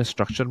उन्होंने अपने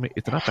स्ट्रक्चर में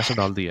इतना पैसा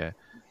डाल दिया है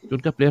कि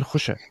उनका प्लेयर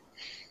खुश है.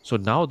 So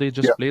now they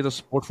just play the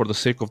sport for the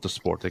sake of the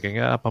sport. देखेंगे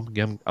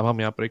अब हम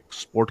यहाँ पर एक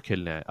स्पोर्ट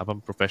खेल रहे हैं, अब हम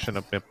प्रोफेशन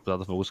अपने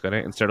ज़्यादा फोकस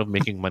करें, instead of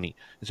making money,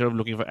 instead of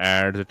looking for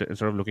ads,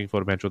 instead of looking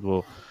for bench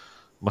वो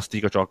मस्ती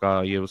का चौका,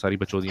 ये वो सारी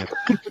बचौदियाँ,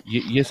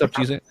 ये सब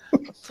चीज़ें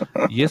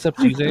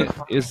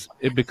is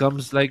it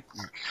becomes like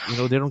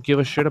they don't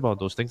give a shit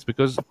about those things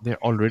because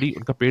they're already,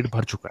 उनका पेट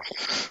भर चुका है,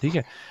 ठीक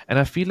है. And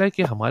I feel like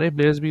कि हमारे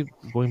प्लेयर्स भी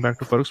going back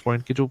to Farooq's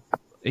point कि जो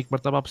एक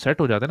मतलब आप सेट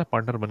हो जाते हैं ना,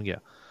 पार्टनर बन गया,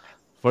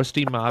 फर्स्ट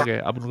टीम में आ गए,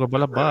 अब उनको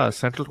बोला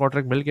बस सेंट्रल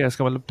कॉन्ट्रैक्ट मिल गया,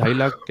 इसका मतलब 2.5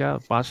 लाख क्या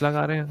 5 लाख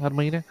आ रहे हैं हर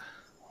महीने.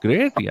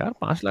 ग्रेट यार,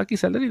 5 लाख की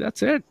सैलरी,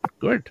 दैट्स इट,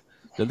 गुड.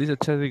 जल्दी से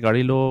अच्छा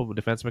गाड़ी लो,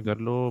 डिफेंस में कर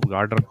लो,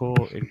 गार्ड रखो,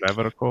 एक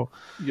ड्राइवर रखो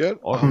यार.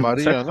 और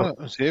हमारे यहाँ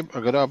ना सेब,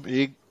 अगर आप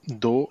एक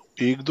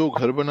दो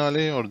घर बना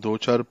लें और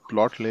 2-4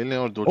 प्लॉट ले लें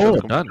और 2-4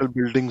 कमर्शियल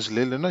बिल्डिंग्स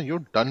ले लें ना,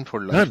 you're done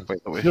for life, by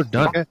the way. You're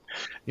done.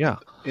 Yeah.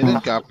 In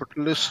a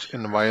capitalist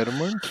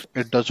environment,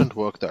 it doesn't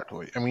work that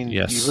way. I mean,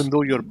 even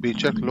though your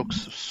paycheck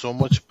looks so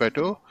much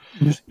better,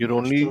 you're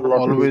only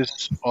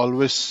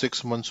always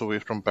 6 months away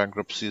from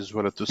bankruptcy as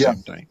well at the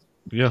same time.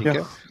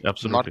 Yeah,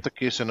 absolutely. Not the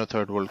case in a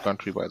third world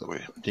country, by the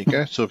way. ठीक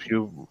है. So if you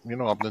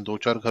आपने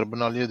 2-4 घर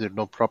बना लिए, there's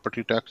no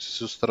property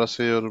taxes उस तरह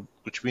से, और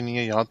कुछ भी नहीं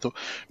है यहाँ तो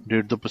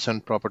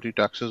 1.5% property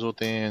taxes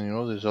होते हैं,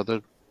 and there's other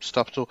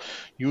stuff. So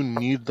you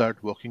need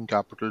that working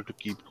capital to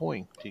keep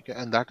going. ठीक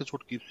है. And that is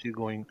what keeps you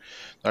going.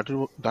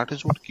 That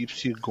is what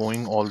keeps you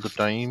going all the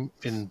time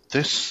in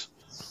this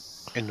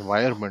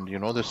environment.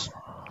 This,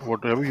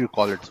 whatever you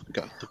call it,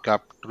 the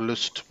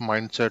capitalist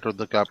mindset or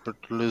the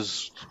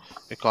capitalist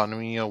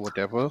economy or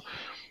whatever.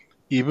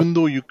 Even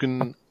though you can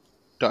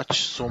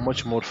touch so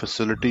much more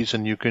facilities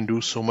and you can do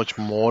so much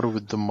more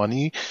with the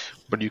money,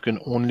 but you can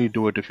only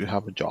do it if you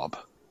have a job.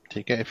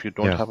 Okay? If you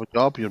don't have a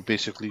job, you'll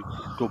basically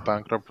go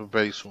bankrupt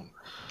very soon.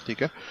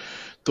 Okay?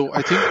 So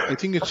I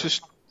think it's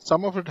just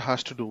some of it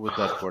has to do with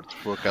that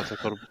work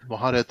ethic, और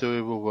वहाँ रहते हुए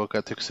वो work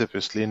ethic सिर्फ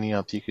इसलिए नहीं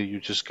आती कि you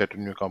just get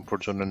in your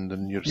comfort zone and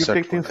then you're You set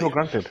take for things for life.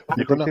 granted. You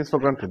देखो take ना, things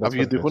for granted. That's अब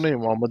ये what it देखो is. ना, ये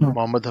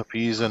Mohammad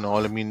Hafeez and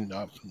all, I mean,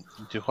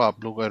 देखो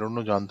आप लोग I don't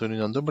know जानते हो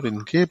नहीं जानते, but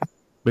इनके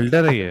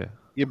बिल्डर है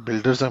ये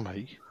बिल्डर्स हैं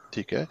भाई,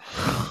 ठीक है।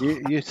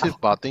 ये सिर्फ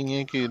बातें ही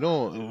हैं कि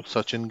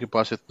सचिन के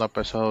पास इतना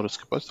पैसा और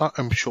उसके पास, हाँ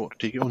आई एम श्योर,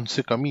 ठीक है,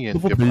 उनसे कम ही है तो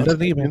वो इनके बिल्डर पास,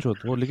 नहीं है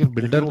वो, लेकिन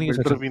बिल्डर वो नहीं है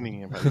बिल्डर सचिन। भी नहीं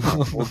है भाई, हाँ,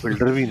 वो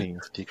बिल्डर भी नहीं है,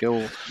 ठीक है।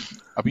 वो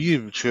अभी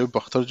ये शोएब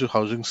अख्तर जो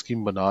हाउसिंग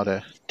स्कीम बना रहा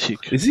है,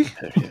 ठीक Is he?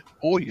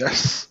 O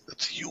yes,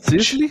 it's huge,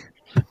 Seriously?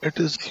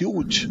 It is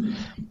huge.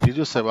 ये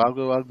जो सहवाग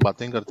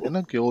बातें करते हैं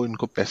ना कि वो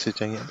इनको पैसे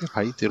चाहिए, अरे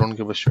भाई तेरे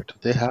उनके पास shit,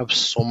 they have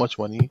so much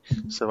money,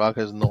 Sehwag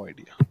has no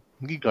idea.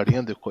 उनकी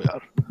गाड़ियां देखो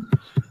यार,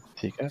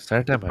 ठीक है,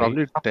 सेट है भाई।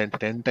 probably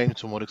 10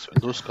 times more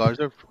expensive. Those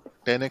cars are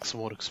 10x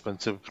more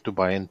expensive to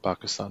buy in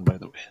Pakistan, by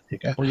the way.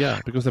 Okay? Oh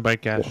yeah, because they buy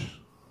cash.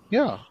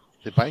 Yeah,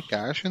 they buy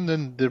cash and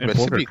then they're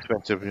वैसे भी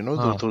expensive.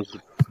 Those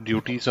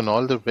duties and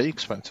all, they're very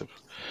expensive.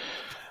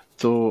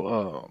 So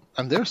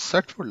and they're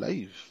set for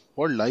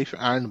life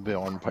and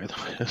beyond, by the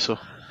way. So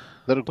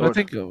they're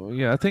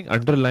good. I think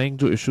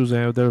underlying जो issues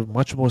हैं, they're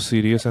much more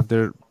serious and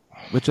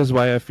which is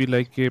why I feel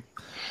like कि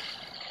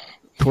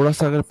थोड़ा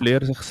सा अगर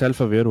player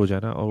self aware हो जाए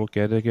ना और वो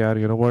कह रहे कि यार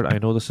you know what, I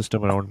know the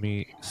system around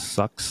me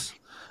sucks,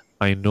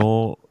 I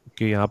know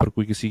कि यहाँ पर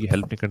कोई किसी की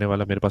हेल्प नहीं करने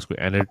वाला, मेरे पास कोई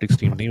एनालिटिक्स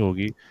टीम नहीं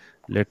होगी,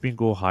 let me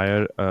go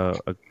hire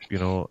you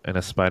know an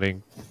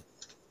aspiring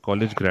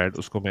college grade,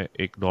 उसको मैं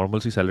एक नॉर्मल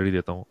सी सैलरी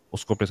देता हूँ,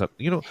 उसको अपने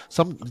साथ you know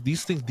some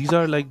these things, these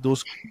are like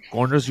those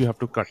corners you have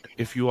to cut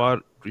if you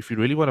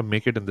really want to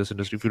make it in this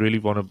industry, if you really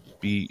want to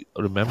be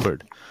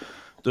remembered.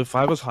 तो if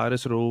I was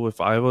Haris Rauf,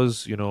 if I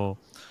was you know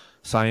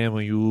Saim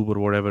Ayub और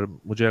whatever,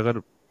 मुझे अगर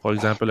for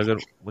example अगर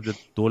मुझे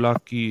 2 लाख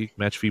की एक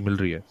match फी मिल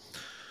रही है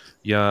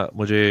या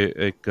मुझे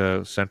एक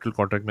सेंट्रल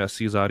कॉन्ट्रैक्ट में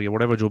 80,000 या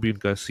व्हाटएवर जो भी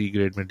इनका सी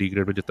ग्रेड में डी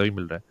ग्रेड में जितना भी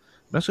मिल रहा है,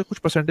 मैं उससे कुछ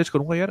परसेंटेज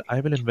करूंगा यार,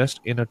 I will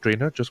invest in a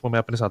trainer जिसको मैं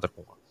अपने साथ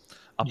रखूंगा,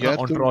 अपना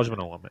एंटोराज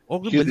बनाऊंगा मैं,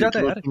 और मिल जाता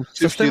है यार,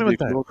 सस्ते में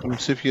मिलता है। तुम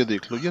सिर्फ ये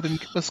देख लो यार,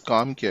 इनके पास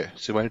काम क्या है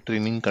सिवाय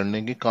ट्रेनिंग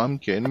करने के, काम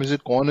क्या है? इनमें से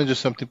कौन है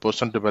जिसने अपनी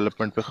पर्सनल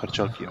डेवलपमेंट पे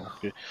खर्चा किया हो?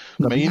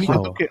 मैं ये नहीं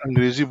कहता कि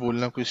अंग्रेजी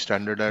बोलना कोई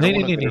स्टैंडर्ड है,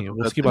 नहीं,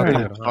 उसकी बात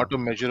नहीं कर रहा, not a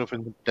measure of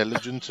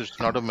intelligence, it's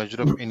not a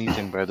measure of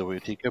anything, bye the way,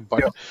 ठीक है,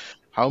 but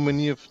how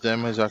many of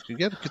them has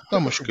actually, यार कितना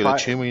मुश्किल है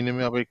 6 महीने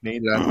में आप एक नई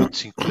लैंग्वेज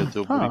सीख लेते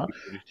हो पूरी की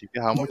पूरी, ठीक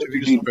है।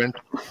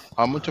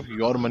 how much of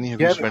your money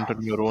have you spent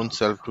on your own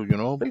self to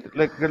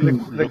like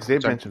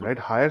Zabe mentioned,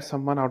 right? Hire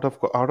someone out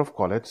of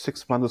college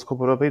 6 months, उसको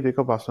बोलो भाई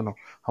देखो बात सुनो,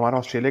 हमारा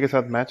ऑस्ट्रेलिया के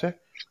साथ मैच है,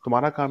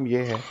 तुम्हारा काम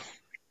ये है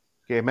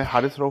कि मैं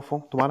हारिस रऊफ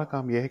हूँ, तुम्हारा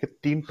काम ये है कि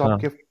 3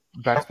 टॉप के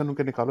बैट्समैन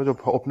उनके निकालो जो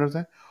ओपनर्स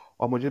हैं,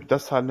 और मुझे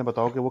 10 साल में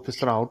बताओ कि वो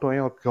किस तरह आउट हुए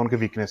हैं और क्या उनके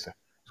वीकनेस है।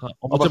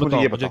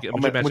 मुझे ये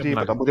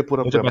बताओ, मुझे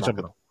पूरा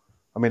बताओ।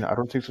 I mean, I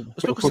don't think so.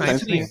 उसको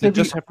साइंस नहीं है, they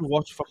just have to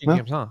watch fucking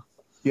games, हाँ।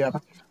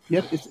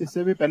 यार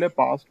इससे भी पहले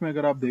पास्ट में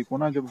अगर आप देखो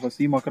ना, जब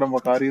वसीम अकरम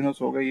वकार यूनुस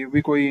हो गए, ये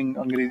भी कोई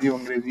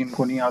अंग्रेजी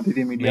इनको नहीं आती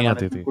थी, मीडिया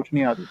मैनेजमेंट कुछ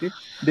नहीं आती थी,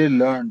 दे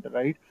लर्नड,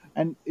 राइट।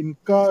 एंड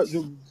इनका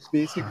जो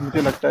बेसिक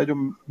मुझे लगता है, जो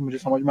मुझे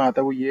समझ में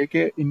आता है, वो ये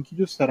कि इनकी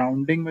जो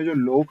सराउंडिंग में जो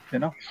लोग थे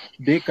ना,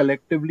 they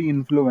collectively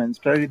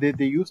influenced, right,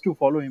 they used to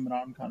follow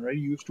Imran Khan, right,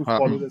 used to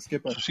follow the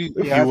skipper, he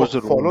was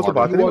a role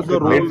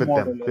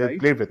model, they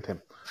played with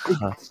him.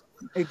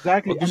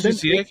 Exactly. And then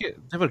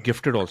they were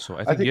gifted also.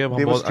 I think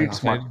they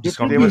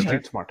were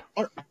street smart.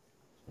 और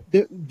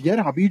यार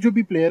अभी जो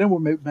भी player है वो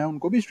मैं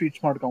उनको भी स्ट्रीट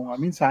स्मार्ट कहूंगा। I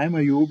mean Saim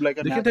Ayub,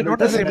 like they're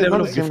not the same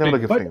level of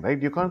gifting,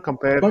 right? You can't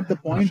compare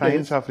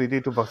Shaheen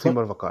Afridi to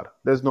Wasim or Waqar.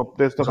 There's no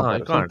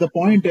comparison. The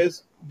point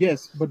is,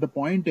 yes, but the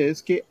point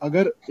is कि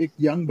अगर एक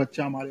young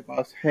बच्चा हमारे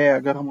पास है,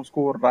 अगर हम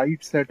उसको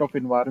right set of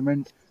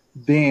environment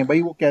दें,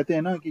 भाई वो कहते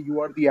हैं ना कि you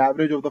are the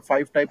average of the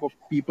 5 type of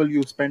people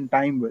you spend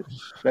time with,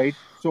 right.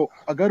 सो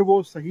अगर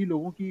वो सही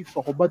लोगों की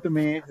सोहबत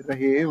में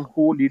रहे,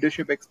 उनको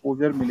लीडरशिप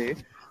एक्सपोजर मिले,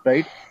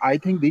 right, I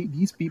think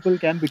these people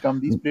can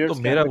become these players।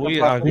 तो मेरा वही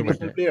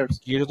आर्गुमेंट है,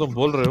 ये जो तुम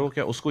बोल रहे हो,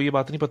 क्या उसको ये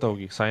बात नहीं पता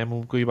होगी,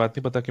 सायम को ये बात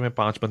नहीं पता कि मैं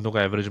 5 बंदों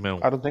का एवरेज में हूँ?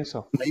 I don't think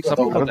so.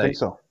 सबको पता है।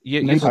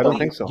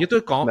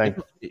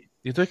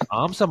 ये तो एक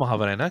आम सा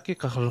मुहावरा है ना कि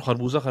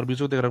खरबूजा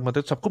खरबूजों के रंग मत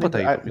है, सबको पता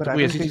है। तो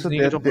कोई ऐसी चीज नहीं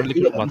है जो पढ़ लिख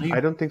के बात नहीं।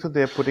 I don't think so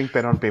they are putting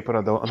pen on paper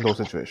on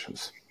those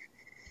situations.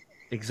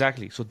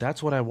 Exactly. So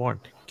that's what I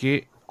want, कि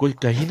कोई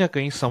कहीं ना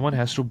कहीं someone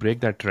has to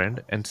break that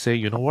trend and say,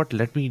 you know what,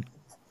 let me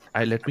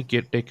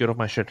take care of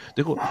my shit.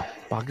 देखो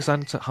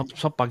पाकिस्तान, हम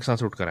सब पाकिस्तान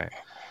से उठकर आए,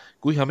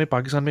 कोई हमें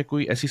पाकिस्तान में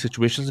कोई ऐसी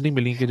सिचुएशंस नहीं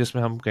मिली कि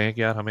जिसमें हम कहें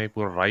कि यार हमें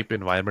पूरा राइप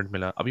एनवायरनमेंट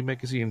मिला। अभी मैं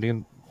किसी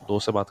इंडियन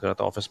दोस्त से बात कर रहा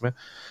था ऑफिस में,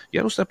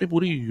 यार उसने अपनी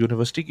पूरी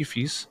यूनिवर्सिटी की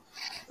फीस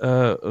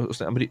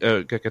उसने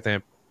क्या कहते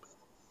हैं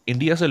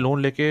इंडिया से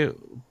लोन लेके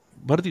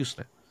भर दी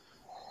उसने,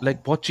 लाइक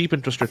बहुत चीप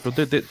इंटरेस्ट रेट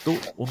पे। तो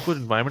उनको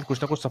एनवायरनमेंट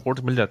कुछ ना कुछ सपोर्ट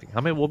मिल जाती है,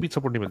 हमें वो भी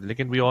सपोर्ट नहीं मिलती,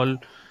 लेकिन वी ऑल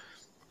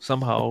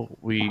somehow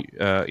we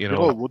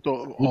वो तो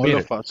all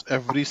of us,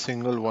 every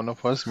single one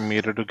of us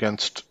made it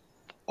against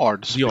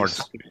odds, the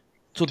odds,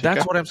 So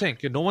that's what I'm saying.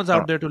 कि no one's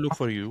out there to look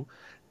for you.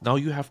 Now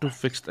you have to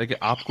fix. Like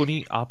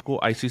आपको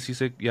ICC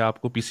से या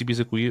आपको PCB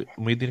से कोई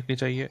उम्मीद नहीं रखनी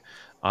चाहिए.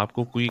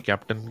 आपको कोई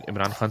कैप्टन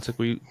इमरान खान से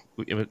कोई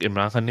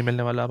इमरान खान नहीं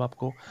मिलने वाला. अब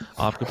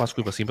आपके पास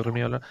कोई वसीम अकरम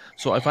नहीं वाला.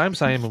 So if I am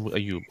Saim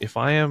Ayub, if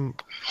I am,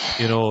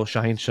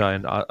 Shaheen Shah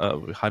and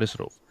Haris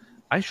Rauf,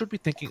 I should be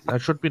thinking. I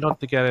should be not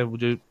thinking यार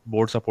मुझे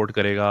बोर्ड सपोर्ट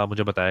करेगा,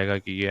 मुझे बताएगा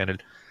कि ये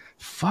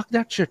fuck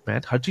that shit,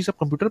 man. हर चीज अब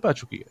कंप्यूटर पे आ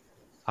चुकी है.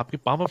 आपके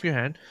palm of your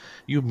hand,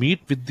 you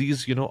meet with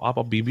these, आप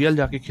BBL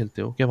जाके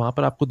खेलते हो, क्या वहां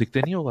पर आपको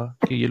दिखते नहीं होगा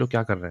कि ये लोग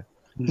क्या कर रहे हैं?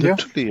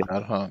 Literally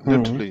यार, हाँ,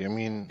 literally. I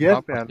mean,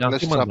 वहाँ पे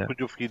analysts आपको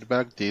जो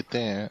feedback देते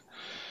हैं,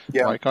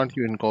 why can't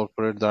you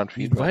incorporate that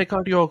feedback? Why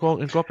can't you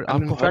incorporate?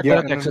 And in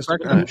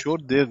fact, I'm sure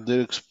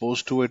they're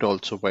exposed to it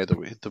also. By the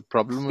way, the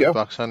problem with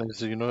Pakistan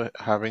is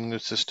having a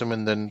system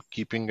and then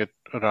keeping it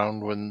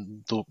around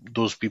when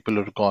those people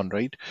are gone,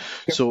 right?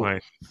 So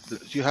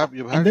you have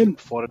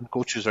foreign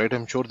coaches, right?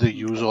 I'm sure they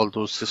use all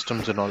those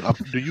systems and all.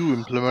 Do you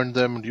implement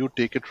them? Do you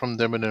take it from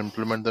them and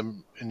implement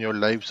them in your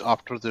lives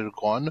after they're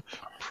gone?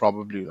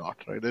 Probably not,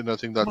 right? And I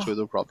think that's where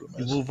the problem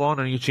is. You move on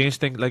and you change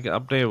things. Like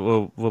अपने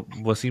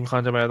वसीम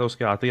खान जब आया था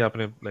उसके आते ही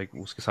आपने like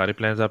उसके सारे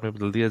plans आपने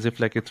बदल दिए as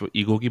if like it's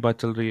ego की बात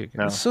चल रही है.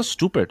 It's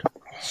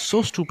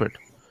so stupid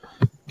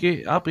कि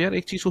आप यार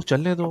एक चीज को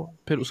चलने दो,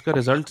 फिर उसका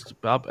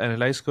रिजल्ट आप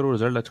एनालाइज करो,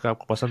 रिजल्ट अच्छा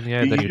आपको पसंद नहीं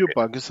आया. ये जो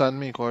पाकिस्तान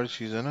में एक और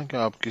चीज है ना कि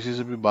आप किसी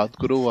से भी बात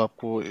करो वो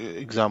आपको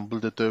एग्जांपल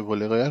देते हुए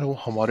बोलेगा यार वो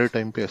हमारे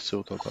टाइम पे ऐसे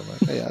होता था. मैं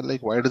कहा यार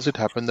like why does it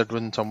happen that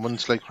when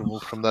someone's like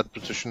removed from that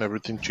position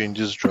everything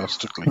changes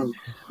drastically,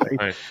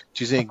 right?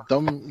 चीजें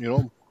एकदम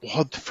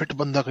बहुत फिट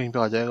बंदा कहीं पे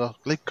आ जाएगा,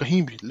 like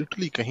कहीं भी,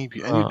 literally कहीं भी,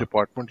 any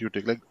department you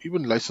take, like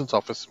even license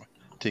office में,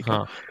 ठीक है,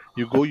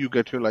 you go, you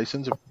get your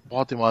license,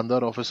 बहुत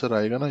ईमानदार ऑफिसर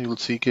आएगा ना, you'll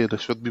see कि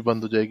रिश्वत भी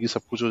बंद हो जाएगी,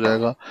 सब कुछ हो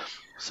जाएगा,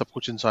 सब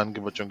कुछ इंसान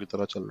के बच्चों की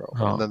तरह चल रहा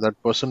होगा. And then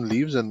that person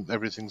leaves and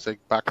everything's like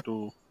back to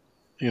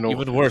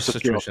even worse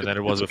situation than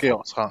it was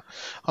before.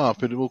 हाँ,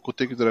 फिर वो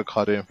कुत्ते की तरह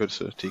खा रहे हैं फिर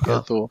से, ठीक है.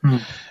 तो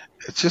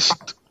it's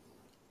just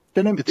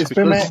it's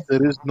because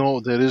there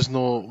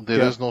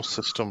is no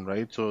system,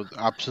 right? So the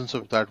absence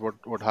of that,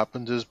 what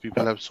happens is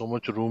people have so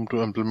much room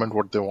to implement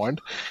what they want,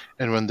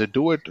 and when they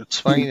do it, it's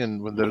fine,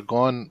 and when they're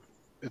gone,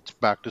 it's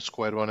back to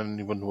square one and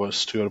even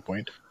worse, to your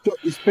point. So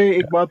इस पे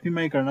एक बात भी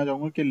मैं करना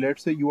चाहूँगा कि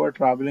let's say you are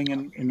traveling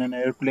in an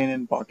airplane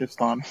in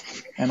Pakistan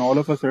and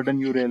all of a sudden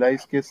you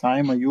realize कि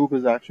Saim Ayub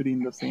is actually in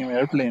the same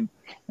airplane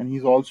and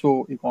he's also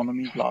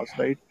economy class,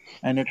 right?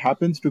 And it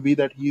happens to be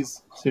that he's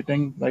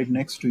sitting right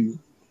next to you.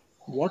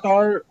 What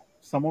are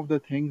some of the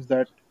things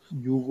that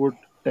you would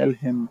tell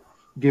him,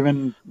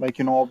 given like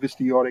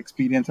obviously your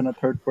experience in a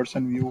third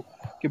person view,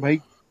 कि भाई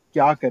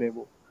क्या करे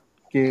वो?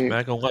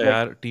 मैं कहूँगा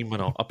यार team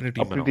बनाओ, अपनी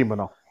टीम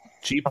बनाओ.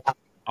 चीप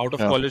आउट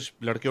ऑफ कॉलेज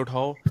लड़के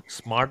उठाओ,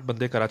 स्मार्ट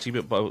बंदे कराची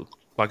में,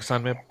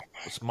 पाकिस्तान में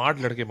स्मार्ट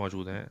लड़के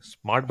मौजूद हैं,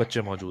 स्मार्ट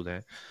बच्चे मौजूद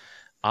हैं.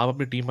 आप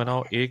अपनी टीम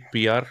बनाओ, एक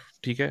PR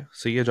ठीक है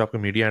सही है जो आपको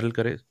मीडिया हैंडल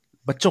करे,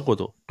 बच्चों को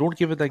दो, don't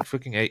give it like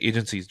fucking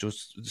agencies जो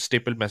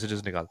स्टेपल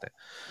मैसेजेस निकालते हैं.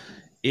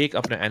 एक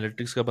अपने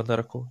एनालिटिक्स का बंदा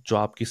रखो जो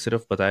आपकी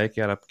सिर्फ बताए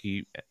कि यार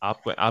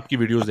आपकी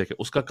वीडियोस देखे,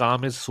 उसका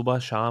काम है सुबह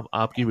शाम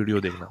आपकी वीडियो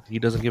देखना. He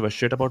doesn't give a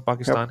shit about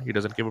Pakistan, he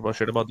doesn't give a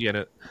shit about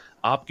the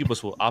आपकी,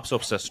 बस वो आपसे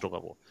ऑब्सेस्ड होगा,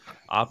 वो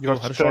आपको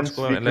हर शॉट्स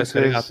को एनालाइज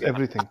करेगा,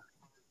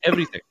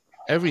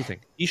 everything.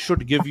 He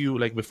should give you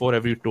like before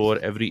every tour,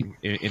 every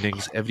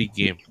innings, every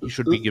game, he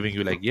should be giving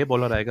you like ये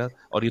बॉलर आएगा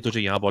और ये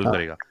तुझे यहाँ बॉल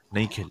करेगा,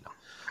 नहीं खेलना,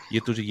 ये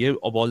तुझे ये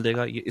बॉल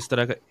देगा, ये इस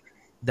तरह का.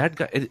 That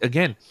guy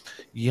again,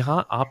 यहाँ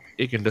आप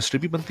एक इंडस्ट्री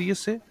भी बनती है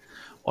इससे,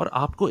 और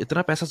आपको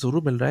इतना पैसा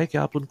जरूर मिल रहा है कि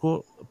आप उनको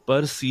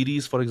पर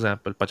सीरीज फॉर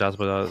एग्जांपल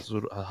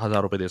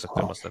 50,000 रुपए दे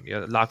सकते हो मसलन, या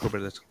लाख रुपए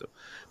दे सकते हो.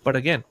 But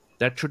again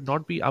that should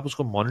not be, आप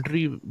उसको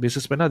मॉनेटरी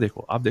बेसिस पे ना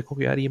देखो, आप देखो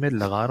कि यार ये मैं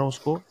लगा रहा हूँ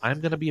उसको, I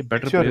am gonna be a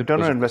better player.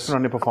 Return on investment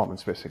on your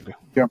performance basically.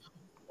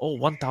 Oh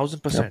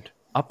 1000%.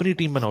 अपनी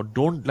टीम बनाओ,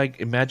 डोंट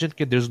लाइक इमेजिन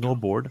कि देयर इज नो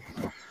बोर्ड.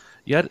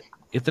 यार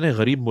इतने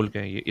गरीब मुल्क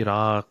हैं, ये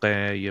इराक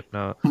है, ये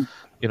अपना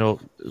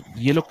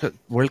ये लोग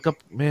वर्ल्ड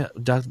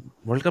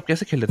कप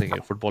कैसे खेल लेते हैं,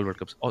 फुटबॉल वर्ल्ड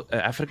कप, और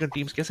अफ्रीकन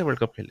टीम्स कैसे वर्ल्ड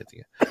कप खेल लेती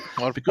हैं,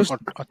 और बिकॉज़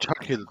अच्छा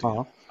खेलते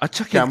हैं.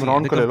 अच्छा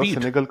कैमरून को ले लो,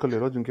 सेनेगल को ले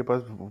लो, जिनके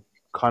पास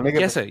खाने के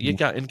कैसे, ये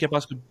क्या इनके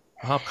पास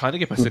खाने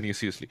के पैसे नहीं है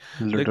सीरियसली.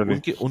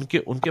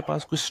 उनके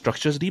पास कोई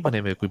स्ट्रक्चर्स नहीं बने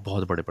हुए कोई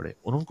बहुत बड़े.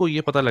 उनको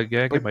ये पता लग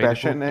गया है कि भाई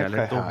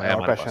टैलेंट तो है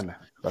हमारे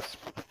पास,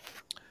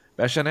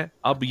 पैशन है.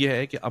 अब ये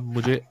है कि अब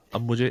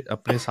मुझे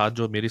अपने साथ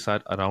जो मेरे साथ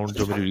अराउंड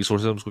जो मेरी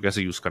रिसोर्सेज है उसको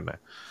कैसे यूज करना है.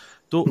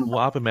 तो वो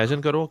आप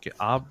इमेजिन करो कि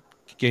आप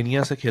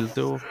केनिया से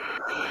खेलते हो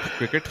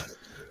क्रिकेट,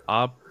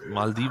 आप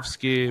मालदीव्स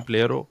के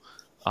प्लेयर हो,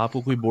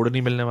 आपको कोई बोर्ड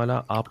नहीं मिलने वाला,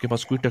 आपके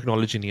पास कोई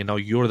टेक्नोलॉजी नहीं है, now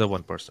you are the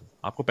one person,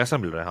 आपको पैसा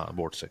मिल रहा है हाँ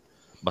बोर्ड से,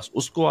 बस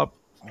उसको आप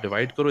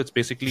डिवाइड करो. It's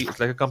basically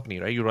it's like a company,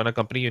 right? You run a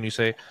company and you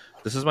से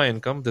this is my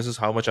income, this is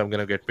how much I am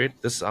gonna get paid,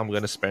 this I am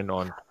gonna spend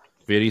on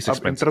various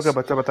expenses. Inter का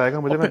बच्चा बताएगा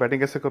मुझे मैं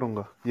batting कैसे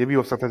करूंगा, ये भी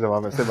हो सकता है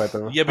जवाब ऐसे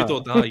बेहतर है. ये भी तो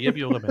होता, ये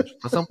भी होगा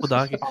कसम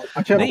खुदा की.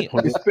 नहीं,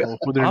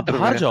 आप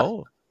बाहर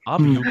जाओ,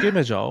 आप यूके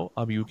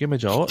में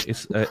जाओ,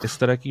 इस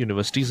तरह की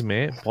यूनिवर्सिटीज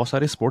में बहुत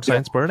सारे स्पोर्ट्स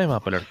साइंस पढ़ रहे हैं वहां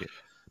पर लड़के,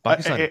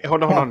 पाकिस्तान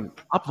hold on.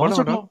 आप वहां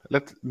से उठाओ।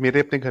 Let's मेरे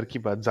अपने घर की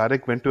बात.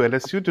 Zarek went to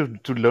LSU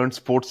to learn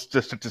sports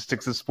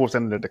statistics and sports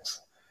analytics.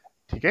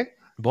 ठीक है?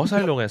 बहुत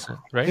सारे लोग ऐसे,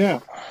 right? Yeah,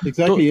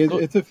 exactly.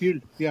 It's a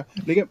field. Yeah.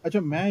 लेकिन अच्छा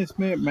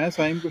मैं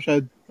साइम को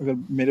शायद अगर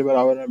मेरे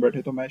बराबर में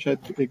बैठे तो मैं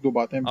शायद एक दो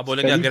बातें आप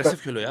बोलेंगे अग्रेसिव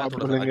खेलो यार, आप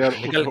थोड़ा बोलेंगे सा यार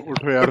निकल।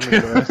 उठो यार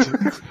निकलो।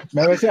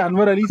 मैं वैसे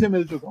अनवर अली से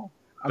मिल चुका हूँ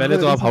पहले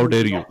तो आप हाउ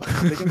डेयर यू,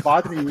 लेकिन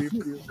बात नहीं हुई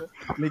मेरी उससे।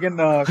 लेकिन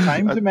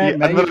साइम से मैं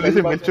अनवर अली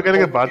से मिल चुके हैं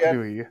लेकिन बात नहीं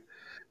हुई है.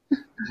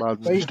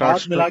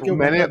 हाथ मिला के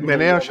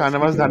मैंने और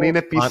शाहनवाज धानी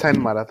ने पीस साइन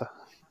मारा था.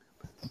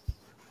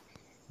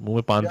 मुंह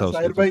में पान था उसके।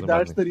 साहिर भाई,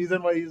 that's the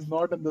reason why he's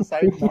not on the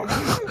side now.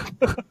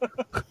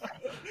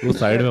 वो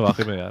साइड में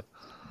वाकई में यार।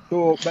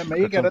 तो मैं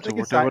ये कह रहा था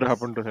कि whatever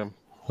happened to him.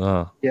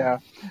 Yeah,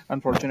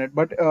 unfortunate.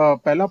 But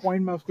पहला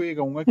पॉइंट मैं उसको ये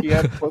कहूंगा कि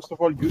यार first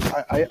of all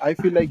I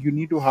feel like you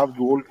need to have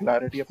goal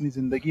clarity. अपनी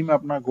जिंदगी में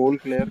अपना गोल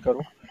क्लियर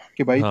करो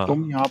कि भाई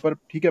तुम यहाँ पर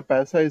ठीक है,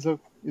 पैसा is a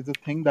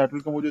thing that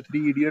will come. वो जो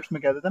 3 इडियट्स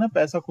में कहते थे ना,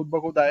 पैसा खुद ब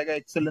खुद आएगा,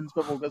 एक्सेलेंस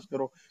पे फोकस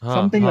करो,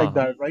 something like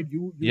that, right?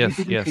 You need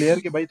to be clear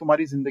कि भाई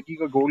तुम्हारी जिंदगी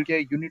का गोल क्या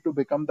है। You need to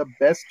become the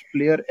best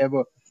player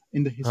ever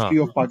in the history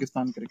of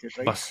Pakistan cricket,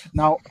 right?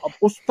 Now, अब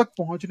उस तक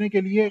पहुंचने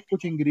के लिए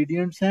कुछ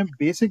ingredients हैं,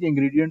 basic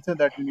ingredients हैं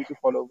that you need to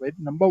follow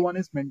with. Number 1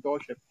 is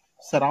mentorship.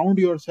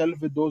 Surround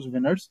yourself with those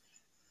winners.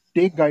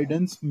 Take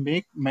guidance,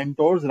 make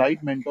mentors,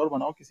 right mentor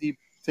बनाओ, किसी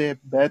से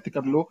बैत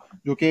कर लो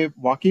जो कि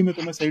वाकई में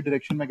तुम्हें सही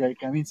डायरेक्शन में गाइड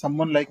करे. I mean,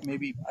 someone like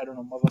maybe, I don't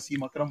know,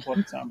 Wasim Akram, for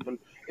example.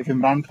 If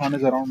Imran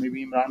Khan is around,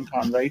 maybe Imran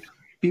Khan, right?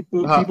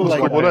 People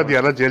like बोला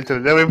दियाला जेल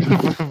चले जाए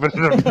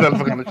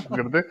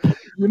कर दे.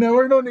 You never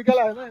know, निकल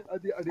आए ना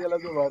अडियाला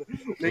से बाहर.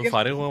 लेकिन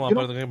फारिग हुआ वहां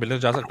पर तो कहीं मिलने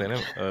जा सकते हैं ना,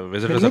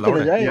 विजिटर्स अलाउड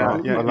है।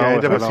 या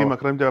जब वसीम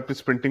अकरम जब अपनी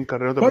स्प्रिंटिंग कर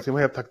रहे हो तो वसीम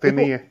भाई अब थकते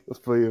नहीं है,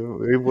 उसको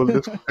ये बोल दो.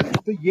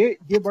 तो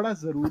ये बड़ा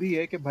जरूरी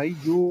है कि भाई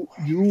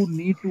you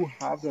need to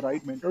have the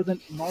right mentors, and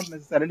not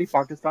necessarily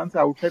Pakistan से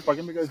outside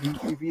Pakistan, because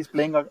if he is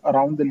playing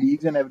around the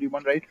leagues and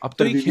everyone, right? अब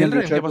तो ये खेल रहे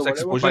हैं, इनके पास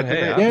एक्सपोजर है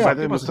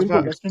यार। मुस्तफा,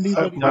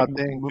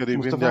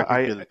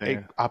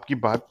 आपकी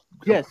बात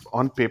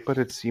on paper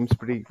it seems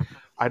pretty.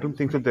 I don't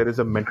think that there is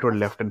a mentor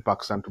left in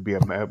Pakistan to be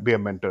a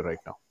mentor right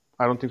now.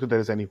 I don't think that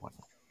there is anyone.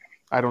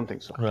 I don't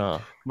think so.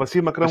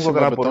 Wasim अकरम को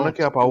अगर आप बोलो ना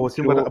कि आप आओ,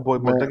 वसीम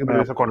बोलते हैं कि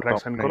मेरे से कॉन्ट्रैक्ट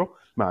साइन करो,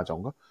 मैं आ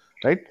जाऊंगा,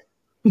 राइट?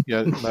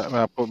 यार मैं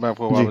आपको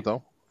बात बताऊं,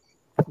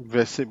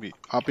 वैसे भी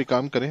आप एक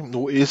काम करें,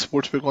 वो ए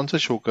स्पोर्ट्स पे कौन सा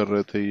शो कर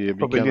रहे थे, ये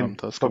भी क्या नाम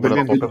था उसका,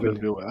 बड़ा पॉपुलर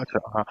भी हुआ है। अच्छा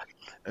हाँ,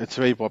 it's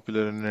very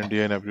popular in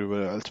India and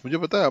everywhere else. मुझे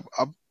पता है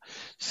अब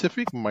सिर्फ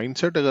एक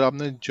माइंडसेट अगर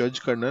आपने जज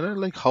करना है ना,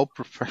 like how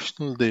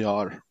professional they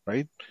are,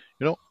 right?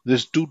 You know,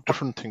 there's 2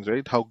 different things,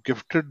 right? How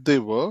gifted they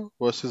were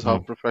versus how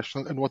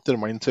professional and what their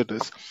mindset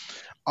is.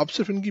 आप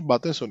सिर्फ इनकी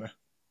बातें सुने,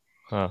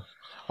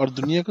 और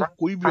दुनिया का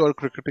कोई भी और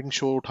क्रिकेटिंग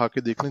शो उठा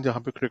के देख लें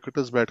जहाँ पे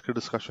क्रिकेटर्स बैठ के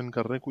डिस्कशन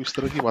कर रहे हैं, कोई इस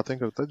तरह की बातें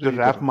करता है जो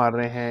रैप मार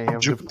रहे हैं या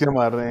जुगते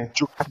मार रहे हैं,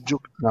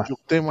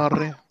 जुगते मार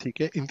रहे हैं,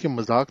 ठीक है? इनके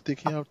मजाक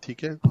देखिए आप,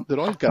 ठीक है?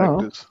 They're all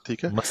characters,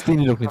 ठीक है? मस्ती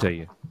नहीं रोकनी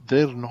चाहिए.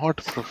 They're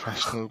not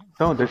professional.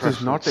 No, this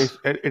is not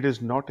it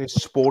is not a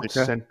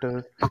sports center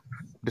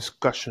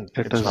discussion.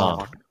 It is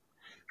not.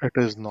 It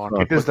is not.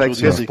 It is like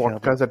this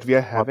podcast that we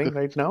are having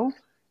right now.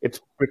 It's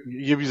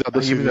ये भी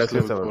ज्यादा serious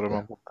level पर है।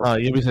 हाँ,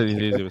 ये भी सही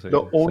है।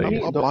 The only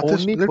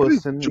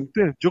person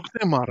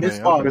जुगते मार रहे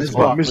हैं।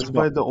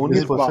 Misbah is the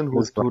only person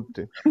who's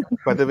good.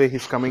 By the way,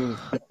 he's coming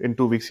in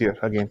 2 weeks here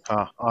again.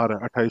 हाँ, आ रहा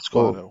है 28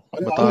 को आ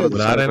रहा है।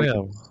 बता रहे हैं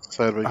आप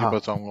सर भाई के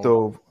पास आऊंगा। तो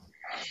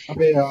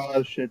अबे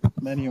यार शिट,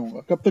 मैं नहीं होऊंगा।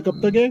 कब तक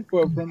है?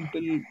 From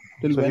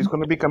till so he's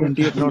going to be coming.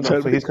 No, so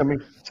he's coming.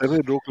 Sir भाई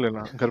रोक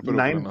लेना, घर पे रोक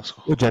लेना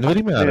उसको। वो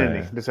जनवरी में आ रहा है।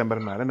 नहीं, दिसंबर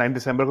में आ रहा है। 9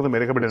 दिसंबर को तो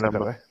मेरे का भी डिनर कर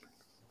रहा है।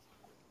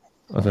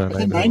 अच्छा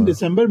 9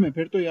 दिसंबर में,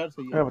 फिर तो यार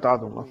सही है, मैं बता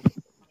दूंगा।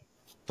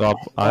 तो आप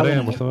आ रहे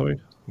हैं मुस्तफा भाई,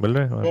 मिल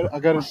रहे हैं?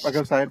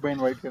 अगर साहिर भाई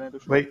इनवाइट करें तो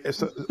भाई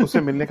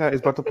उससे मिलने का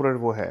इस बार तो पूरा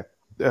वो है,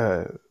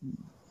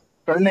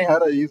 कर लें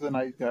यार। He is a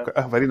nice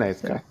guy, very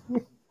nice guy.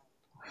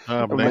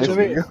 हां,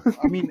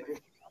 आई मीन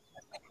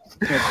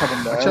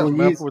अच्छा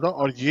मैं आपको बताऊं,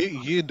 और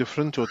ये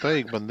डिफरेंस होता है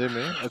एक बंदे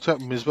में। अच्छा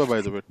Misbah,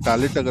 bye the way,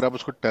 talent अगर आप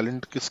उसको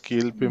टैलेंट के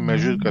स्केल पे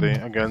मेजर करें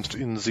अगेंस्ट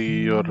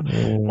इंजी और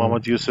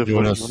मोहम्मद यूसुफ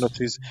और Yunus,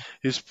 he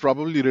is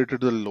probably rated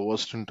the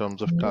lowest in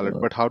terms of talent,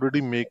 but how did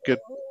he make it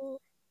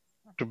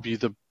to be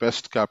the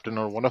best captain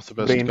or one of the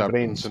best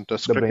captains in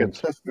Test cricket?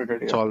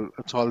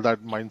 It's all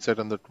that mindset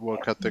and that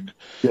work ethic.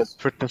 Yes.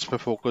 Fitness पे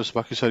focus,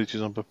 बाकी सारी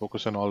चीजों पे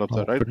focus and all of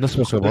that, right? Fitness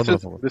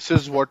पे this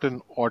is what an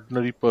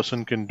ordinary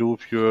person can do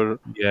if you're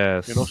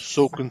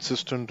so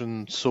consistent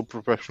and so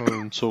professional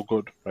and so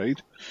good,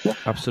 right?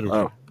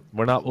 Absolutely.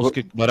 वरना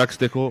उसके बरक्स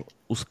देखो,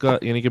 उसका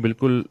यानी कि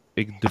बिल्कुल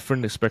एक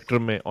डिफरेंट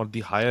स्पेक्ट्रम में on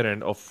the higher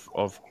end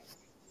of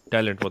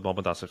talent was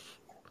Mohammad Asif,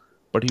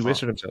 but he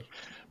wasted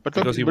himself.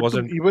 Because he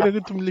wasn't even अगर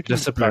तुम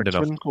disciplined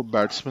enough.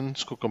 batsmen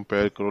को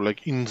compare करो,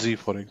 like Inzi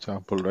for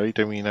example, right?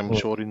 I mean, I'm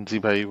sure Inzi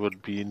bhai would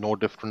be no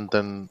different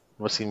than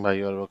Wasim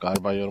bhai or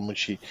Waqar bhai or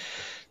Mushi.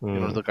 You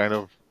know, the kind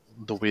of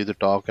the way they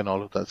talk and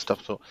all of that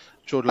stuff. So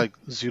sure, like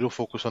zero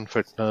focus on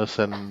fitness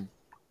and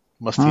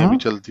मस्तियां भी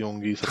चलती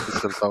होंगी, सब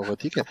कुछ चलता होगा,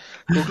 ठीक है?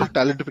 Total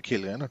talent पे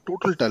खेल गया ना,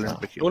 टोटल टैलेंट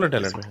पे खेल, टोटल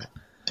टैलेंट पे,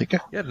 ठीक है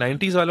यार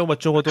 90s वालों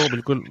बच्चों को तो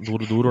बिल्कुल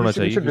दूर होना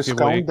चाहिए क्योंकि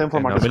वो एक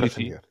एनोमली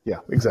थी।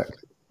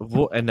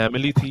 वो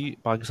एनोमली थी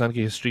पाकिस्तान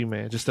की हिस्ट्री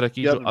में, जिस तरह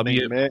की जो अभी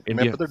मैं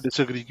पता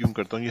डिसएग्री क्यों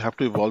करता हूँ। You have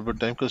to evolve with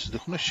time, because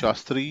देखो ना,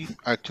 Shastri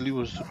actually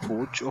was the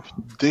coach of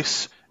this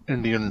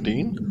Indian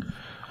team.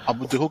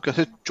 अब देखो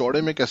कैसे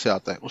चौड़े में कैसे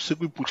आता है। उससे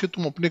कोई पूछे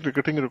तुम अपने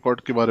क्रिकेटिंग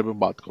रिकॉर्ड के बारे में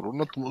बात करो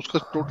ना, तुम उसका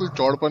टोटल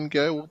चौड़पन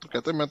क्या है, वो तो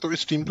कहता है मैं तो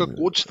इस टीम का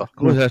कोच था।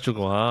 कोच रह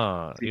चुका हूं।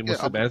 हाँ, ये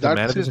मुझसे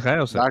मैंने तो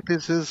सिखाया उसे। That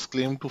is his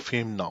claim to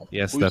fame now.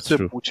 Yes, कोई that's उससे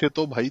true. पूछे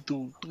तो भाई तू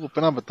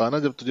अपना बताना,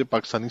 जब तुझे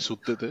पाकिस्तानी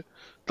सूतते थे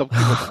तब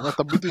तू बताना,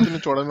 तब भी तू इतने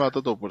चौड़े में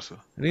आता था ऊपर से।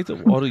 नहीं तो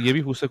और ये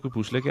भी कोई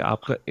पूछ ले कि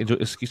आपका जो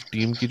इसकी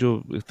टीम की जो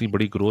इतनी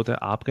बड़ी ग्रोथ है,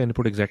 आपका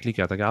इनपुट एग्जैक्टली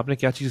क्या था, कि आपने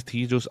क्या चीज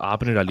थी जो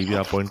आपने डाली भी,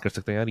 आप पॉइंट कर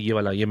सकते हैं यार ये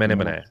वाला ये मैंने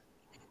बनाया।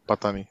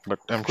 पता नहीं,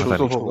 बट आई एम श्योर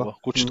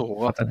कुछ तो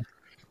होगा।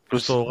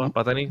 कुछ तो होगा,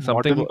 पता नहीं।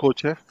 मॉडर्न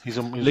कोच है, he is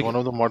one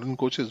of the modern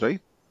coaches,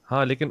 right?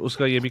 हाँ, लेकिन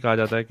उसका ये भी कहा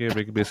जाता है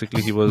कि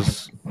basically he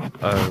was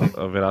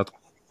Virat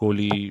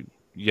Kohli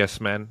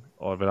yes man,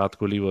 or Virat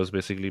Kohli was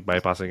basically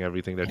bypassing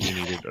everything that he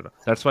needed.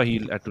 That's why he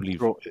had to leave.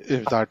 Bro,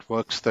 if that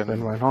works, then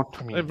why not?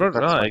 I mean,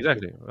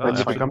 exactly. When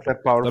you become that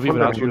powerful,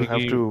 then you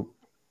have to,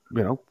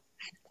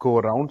 go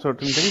around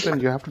certain things,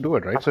 and you have to do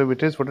it, right? So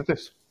it is what it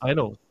is. I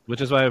know,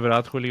 which is why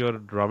Virat Kohli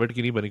और Dravid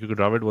की नहीं बनी, क्योंकि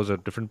Dravid was a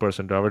different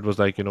person. Dravid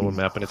was like,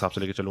 मैं अपने हिसाब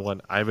से लेके चलूंगा,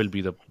 and I will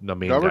be the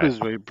main guy. Dravid is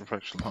very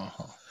professional.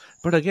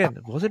 But again,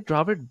 was it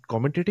Dravid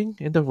commentating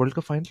in the World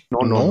Cup final?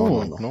 No.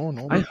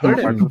 I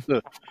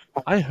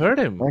heard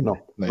him. No.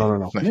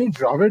 नहीं,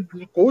 Dravid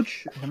coach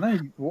है ना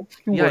वो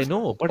क्यों? Yeah, I know,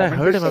 but I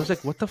heard him. I was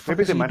like, what the fuck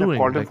Maybe is they he might have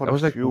doing? called him for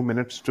a few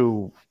minutes to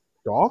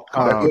talk.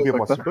 That would be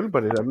possible,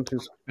 but I don't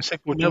think so. ऐसे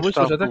coaching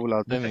staff को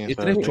बुलाते नहीं हैं।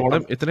 इतने चौड़े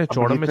में चल रहे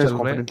हैं।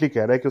 Confidently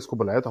कह रहा है कि उसको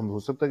बुलाया, तो हम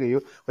हो सकता है कि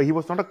but he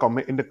was not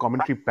in the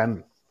commentary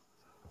panel.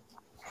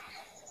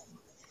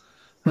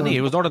 नहीं,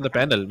 he was not on the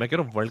panel. मैं कह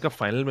रहा हूँ वर्ल्ड कप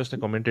फाइनल में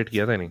उसने कमेंटेट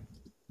किया था नहीं।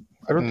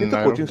 I don't think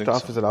the coaching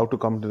staff is allowed to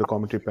come to the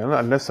commentary panel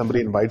unless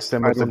somebody invites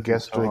them as a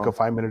guest to like a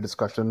 5-minute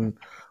discussion.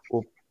 वो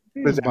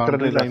presenter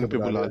ने line पे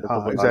बुला लिया। हाँ,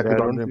 exactly.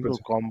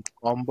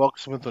 कॉम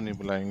बॉक्स में तो नहीं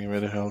बुलाएंगे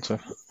मेरे ख्याल से।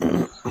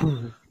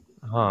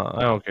 हाँ,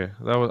 okay.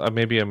 That was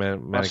maybe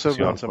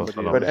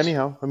But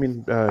anyhow, I mean,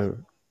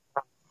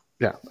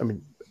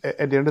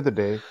 at the end of the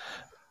day,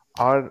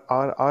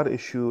 our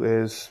issue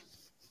is,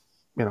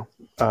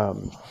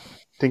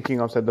 thinking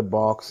outside the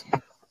box,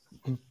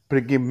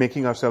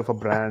 making ourselves a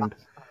brand.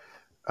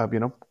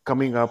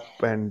 Coming up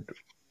and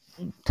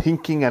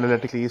thinking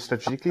analytically,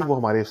 strategically, वो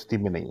हमारे इस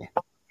team में नहीं है,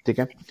 ठीक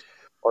है।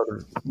 और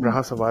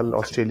रहा सवाल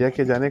ऑस्ट्रेलिया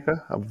के जाने का,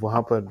 अब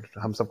वहां पर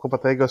हम सबको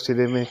पता है कि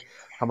ऑस्ट्रेलिया में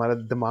हमारा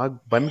दिमाग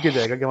बन के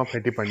जाएगा कि वहाँ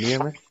फेंटी पड़नी है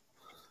हमें,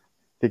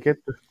 ठीक है।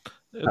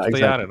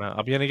 तैयार है ना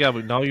अब, यानी कि अब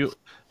नाउ यू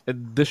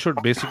this should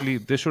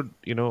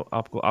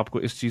आपको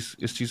इस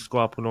चीज को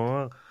आपको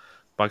ना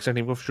पाकिस्तान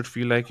टीम को शुड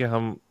फील लाइक कि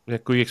हम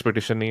कोई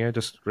एक्सपेक्टेशन नहीं है,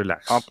 जस्ट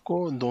रिलैक्स।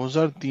 आपको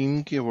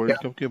 2003 के वर्ल्ड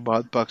कप के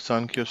बाद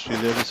पाकिस्तान की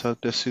ऑस्ट्रेलिया के साथ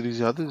टेस्ट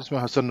सीरीज याद है जिसमें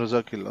हसन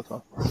रजा खेला था?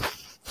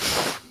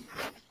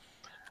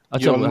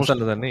 अच्छा,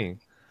 हसन रजा नहीं,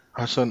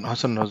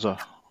 हसन रजा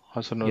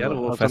यार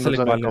वो फैसल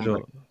इकबाल ने जो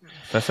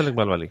फैसल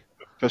इकबाल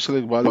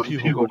भी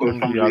होगा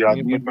मुझे याद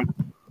नहीं, बट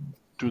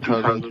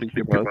 2003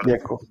 के बाद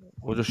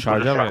वो जो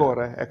शारजा में एको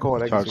हो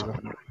रहा है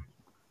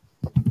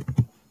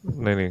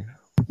नहीं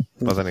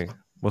पता नहीं,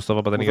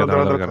 मुस्तफा पता नहीं क्या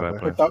दर्द कर रहा है।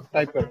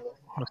 टाइप कर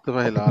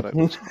मुस्तफा हिला रहा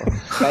है।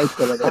 टाइप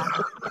कर रहा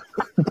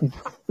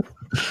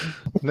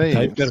नहीं,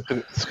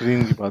 स्क्रीन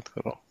की बात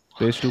कर रहा हूँ।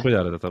 पेज 2 पे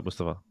जा रहा था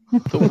मुस्तफा।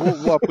 तो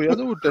वो आपको याद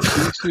है वो टेस्ट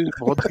सीरीज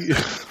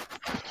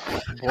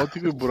बहुत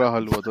ही कोई बुरा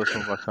हाल हुआ था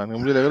उसमें पाकिस्तान में।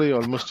 मुझे लग रहा है ये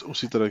ऑलमोस्ट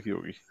उसी तरह की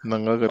होगी,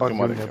 नंगा करके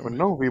मारेंगे।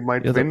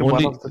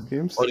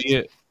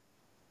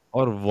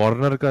 और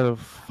वार्नर का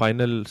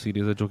फाइनल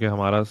सीरीज है जो कि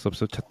हमारा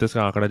सबसे 36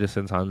 का आंकड़ा जिस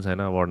इंसान से है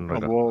ना, वार्नर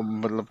का वो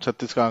मतलब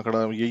 36 का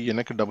आंकड़ा यही है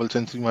ना कि डबल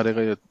सेंचुरी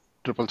मारेगा या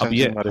ट्रिपल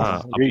सेंचुरी मारेगा।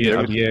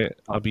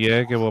 अब ये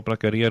है कि वो अपना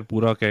करियर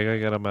पूरा कहेगा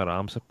कि यार मैं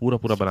आराम से पूरा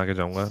बना के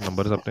जाऊंगा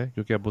नंबर्स अपने,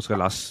 क्योंकि अब उसका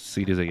लास्ट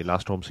सीरीज है, ये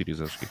लास्ट होम सीरीज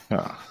है उसकी।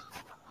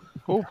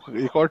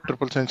 एक और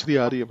ट्रिपल सेंचुरी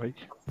आ रही है भाई।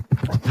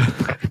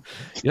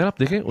 यार आप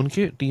देखें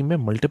उनकी टीम में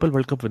मल्टीपल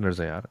वर्ल्ड कप विनर्स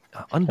हैं यार,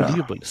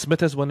 unbelievable.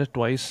 Smith has one it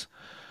twice.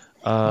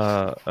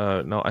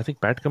 Now I think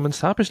Pat Cummins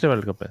था पिछले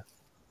वर्ल्ड कप में।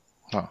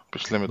 हाँ,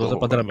 पिछले में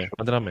 2015 में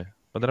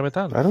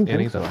था या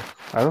नहीं था?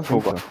 I don't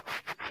think so.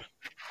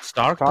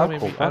 Stark था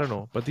maybe, I don't know,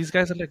 but these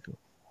guys are like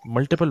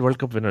multiple World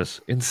Cup winners.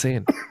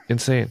 Insane.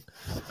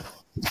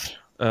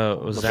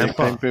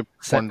 Zampa पे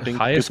पॉन्टिंग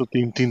के तो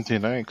 3 थे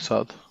ना एक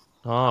साथ।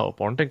 हाँ,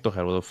 पॉन्टिंग तो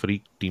खैर वो तो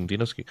फ्रीक टीम थी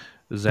ना उसकी।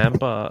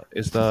 Zampa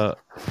is I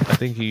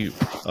think he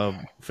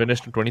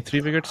finished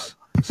 23 wickets,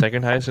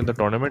 second highest in the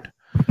tournament,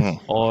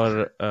 और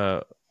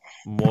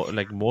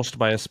most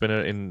by a spinner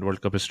in World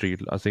Cup history.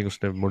 I think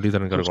उसने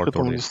मुरलीधरन का रिकॉर्ड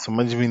तोड़ दिया।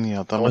 समझ भी नहीं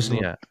आता,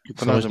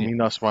 कितना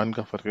जमीन आसमान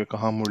का फर्क है,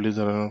 कहाँ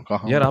मुरलीधरन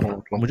कहाँ। यार आप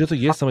मुझे तो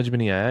ये समझ में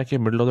नहीं आया कि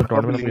मिडिल ऑफ द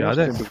टूर्नामेंट में याद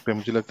है,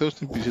 मुझे लगता है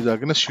उसने पीछे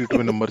जाके ना शीट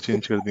में नंबर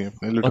चेंज कर दिए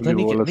अपने। पता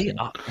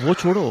नहीं वो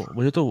छोड़ो,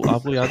 मुझे तो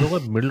आपको याद होगा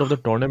मिडिल ऑफ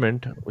द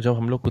टूर्नामेंट जब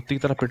हम लोग कुत्ते की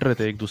तरह पिट रहे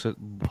थे एक दूसरे,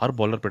 हर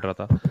बॉलर पिट रहा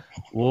था,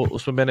 वो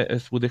उसमें मैंने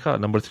वो देखा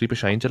नंबर 3 पे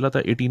शाइन चल रहा था,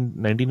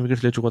 18-19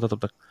 विकेट्स ले चुका था तब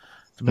तक।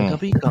 तो मैं कहा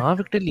भाई कहाँ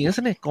विकेट ली है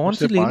इसने, कौन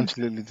सी 5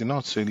 ले ली थी ना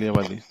ऑस्ट्रेलिया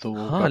वाली, तो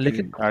वो हाँ, काफी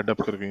एड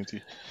अप कर गई थी।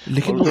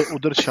 लेकिन और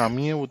उधर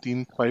शामी है, वो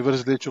 3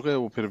 फाइवर्स ले चुका है,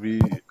 वो फिर भी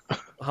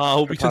हाँ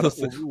वो पीछे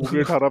वो भी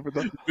 18 पे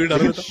था।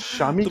 लेकिन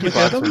शामी की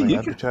बात सुनो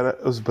यार, बेचारा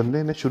उस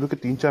बंदे ने शुरू के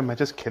 3-4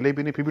 मैचेस खेले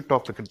भी नहीं, फिर भी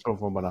टॉप विकेट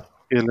परफॉर्म बना।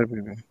 खेले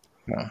भी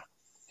नहीं।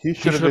 He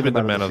should have been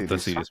the man of the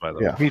series. By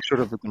the way. He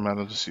should have been the man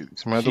of the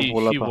series. मैं तो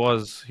बोला था.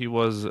 He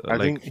was. I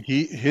think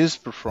his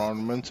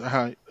performance.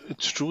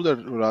 It's true that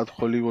Virat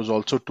Kohli was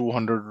also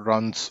 200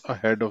 runs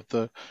ahead of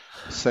the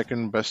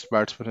second best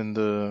batsman in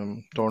the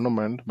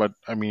tournament. But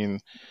I mean,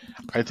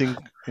 I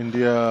think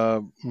India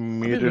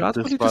made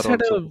it this far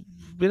also.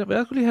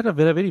 Virat Kohli had a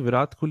very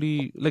Virat Kohli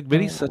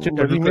very Sachin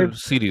Tendulkar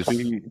series.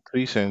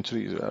 Three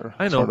centuries.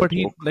 I know, but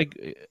he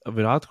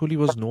Virat Kohli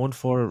was known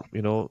for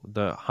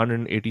the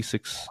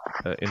 186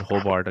 in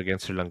Hobart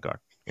against Sri Lanka.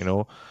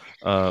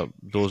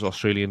 Those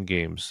Australian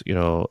games.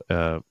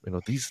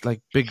 These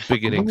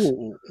big innings.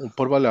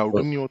 ऊपर वाले out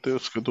नहीं होते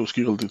उसके, तो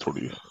उसकी गलती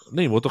थोड़ी है।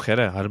 नहीं वो तो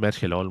खैर है, हर मैच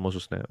खेला ऑलमोस्ट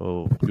उसने,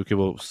 क्योंकि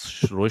वो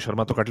रोहित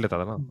शर्मा तो कट लेता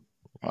था ना।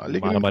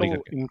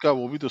 लेकिन इनका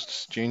वो भी तो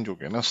चेंज हो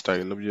गया ना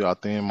स्टाइल, अब ये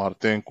आते हैं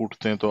मारते हैं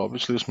कूटते हैं, तो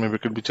ऑब्वियसली उसमें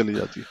विकेट भी चली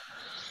जाती है।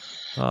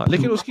 हाँ,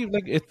 लेकिन उसकी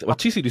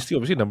अच्छी सीरीज थी,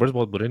 ऑब्वियसली नंबर्स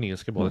बहुत बुरे नहीं है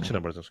उसके, बहुत अच्छे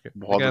नंबर्स हैं उसके।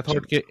 बहुत अच्छे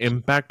के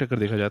इम्पैक्ट अगर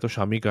देखा जाए तो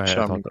शामी का है,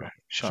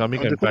 शामी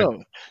का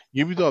इम्पैक्ट।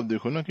 ये भी तो आप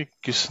देखो ना कि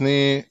किसने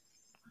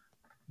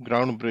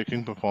ग्राउंड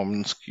ब्रेकिंग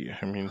परफॉर्मेंस की है।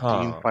 I mean,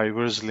 3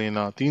 फाइवर्स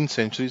लेना, 3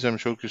 सेंचुरीज आई एम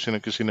श्योर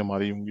किसी ने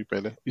मारी होंगी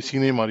पहले, इसी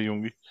ने मारी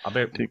होंगी।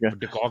 अबे ठीक है,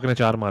 डिकॉक ने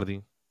 4 मार दी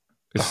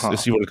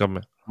इसी वर्ल्ड कप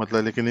में,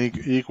 मतलब लेकिन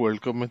एक वर्ल्ड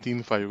कप में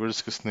 3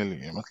 फाइवर्स किसने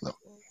लिए, मतलब।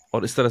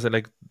 और इस तरह से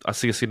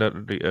 80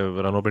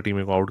 रनों पे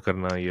टीम को आउट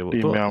करना, ये वो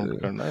तो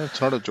आउट करना,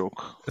 इट्स नॉट अ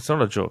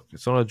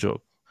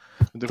जोक।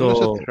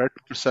 तो थ्रेट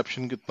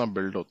परसेप्शन कितना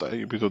बिल्ड होता है,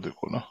 ये भी तो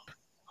देखो ना।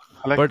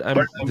 But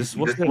this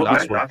was the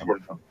last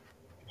world cup.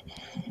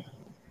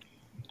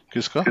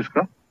 किसका?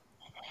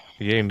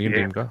 ये इंडियन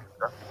टीम का।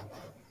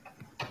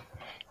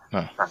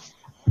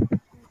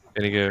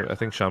 यानी कि I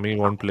think Shami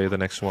won't play the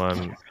next one.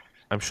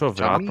 I'm sure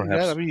Virat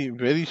perhaps. अभी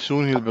very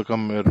soon he'll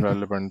become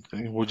irrelevant.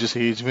 वो जिस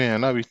एज में है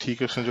ना अभी,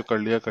 ठीक है उसने जो कर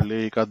लिया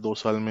 1-2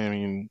 साल में। I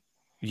mean,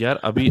 यार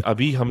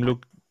अभी हम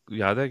लोग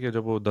याद है कि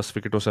जब वो 10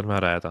 विकेटों से में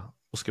हराया था,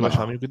 उसके बाद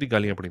शामी को कितनी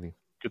गालियां पड़ी थी,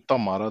 कितना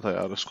मारा था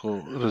यार उसको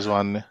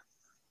रिजवान ने।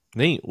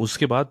 नहीं,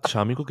 उसके बाद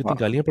शामी को कितनी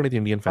गालियां पड़ी थी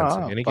इंडियन फैंस से,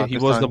 यानी कि he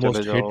was the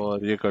most hit,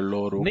 और ये कर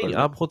लो और वो नहीं,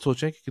 आप खुद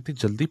सोचें कि कितनी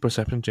जल्दी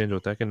परसेप्शन चेंज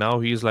होता है कि now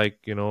he is the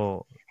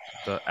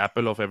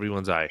apple of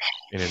everyone's eye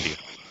in India.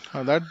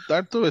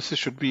 That तो वैसे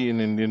should be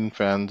in Indian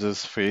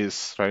fans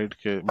face, right?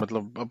 के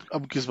मतलब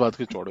अब किस बात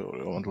के चौड़े हो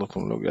रहे हो, मतलब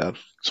तुम लोग यार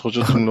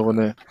सोचो तुम लोगों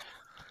ने।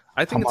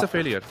 I think it's a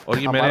failure. और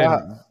ये मैंने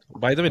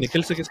बाय द वे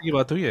निखिल से किसी की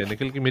बात हुई है,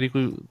 निखिल की मेरी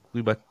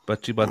कोई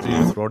अच्छी बात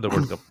हुई throughout the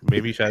world cup,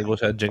 maybe शायद वो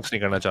जिंक्स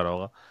नहीं करना चाह रहा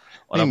होगा,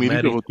 और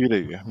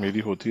मेरी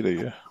होती रही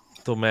है।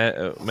 तो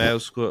मैं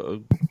उसको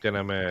क्या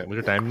नाम है,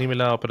 मुझे टाइम नहीं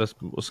मिला, और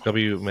उसका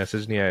भी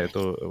मैसेज नहीं आया,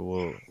 तो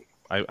वो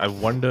I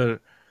wonder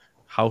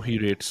how he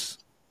rates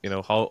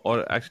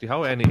how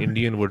an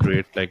Indian would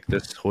rate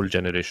this whole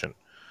generation.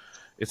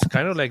 It's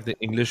kind of like the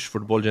English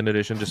football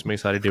generation, जिसमें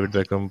सारे David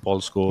Beckham,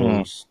 Paul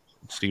Scholes,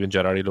 Steven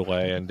Gerrard लोग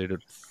आए and they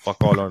did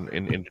fuck all on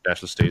in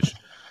international stage.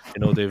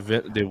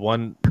 They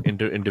won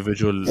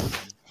individual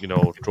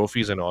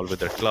trophies and all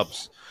with their clubs.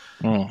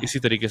 इसी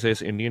तरीके से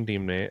इस Indian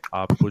team ने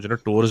आपको जो ना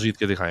टूर्स जीत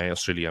के दिखाए हैं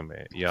ऑस्ट्रेलिया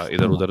में, या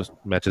इधर उधर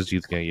मैचेस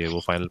जीत गए, ये वो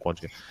फाइनल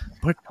पहुंच गए,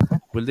 but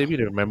will they be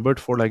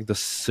remembered for the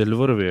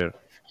silverware?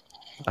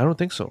 I don't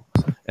think so,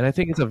 and I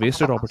think it's a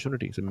wasted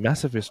opportunity. It's a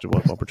massive wasted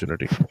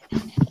opportunity.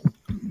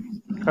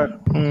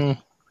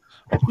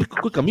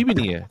 कोई कमी भी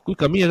नहीं है, कोई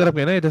कमी अगर आप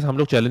कहना है, जैसे हम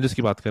लोग चैलेंजेस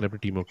की बात करें अपनी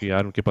टीमों की,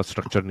 यार उनके पास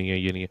स्ट्रक्चर नहीं है,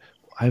 ये नहीं है,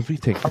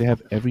 everything, they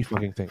have every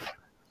fucking thing.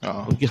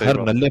 उनके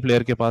हर नल्ले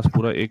प्लेयर के पास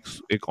पूरा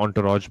एक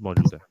ऑन्टोराज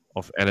मौजूद है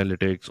of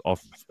analytics, of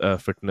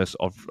fitness,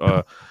 of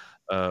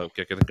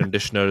क्या कहते हैं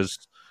कंडीशनर्स,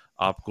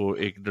 आपको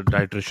एक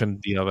डाइट्रिशन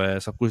दिया हुआ है,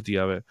 सब कुछ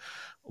दिया हुआ है,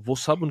 वो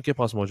सब उनके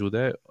पास मौजूद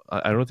है।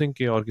 आई डोंट थिंक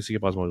कि और किसी के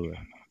पास मौजूद है।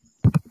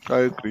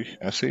 आई एग्री,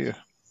 ऐसे ही है।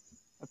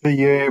 अच्छा,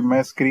 ये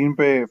मैं स्क्रीन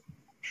पे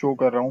शो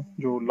कर रहा हूँ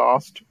जो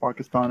last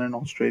Pakistan and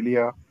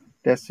Australia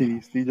test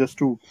series थी, just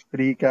to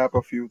recap a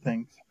few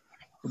things.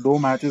 2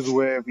 matches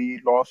हुए, we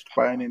lost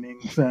by an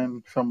innings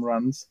and some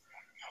runs.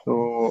 So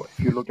if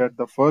you look at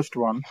the first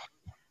one,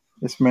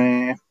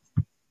 इसमें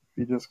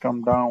we just come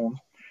down,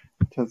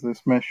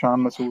 इसमें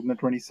शान मसूद ने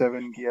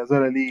 27 की,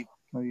 Azhar Ali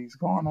he's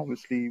gone,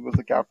 obviously he was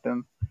the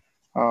captain.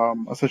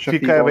 Asad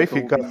Shafiq है भाई,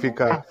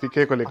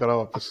 फीके को लेकर आओ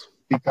वापस।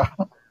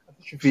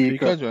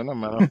 फीका जो है ना,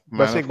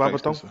 बस एक बात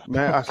बताऊं,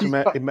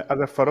 मैं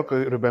अगर फर्क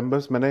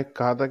रिमेम्बर्स, मैंने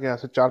कहा था कि आज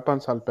से 4-5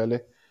 साल पहले,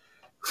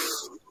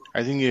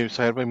 आई थिंक ये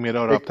साहिर भाई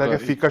मेरा और आपका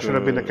फीका should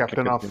have been the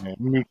captain of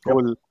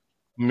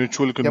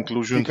mutual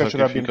conclusion था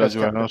कि फीका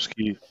जो है ना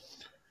उसकी,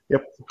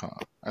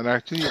 and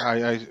actually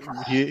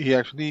he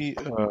actually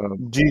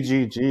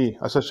जी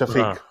असद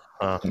शफीक,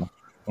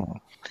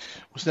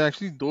 उसने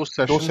एक्चुअली दो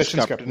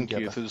सेशंस कैप्टन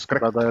किए थे जिसके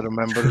बाद आई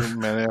रिमेंबर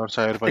मैंने और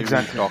साहिर भाई we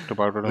talked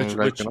about it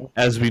and which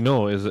as we know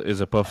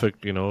is a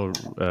perfect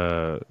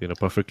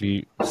perfectly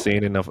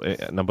sane enough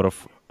number of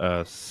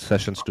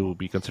sessions to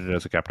be considered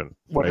as a captain.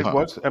 What it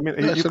was, I mean,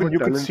 you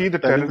could see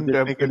the talent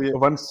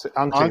once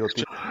आंख चाहिए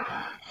होती.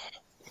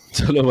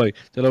 चलो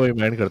भाई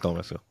मैं करता हूँ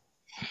मैं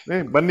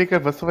नहीं बंद नहीं कर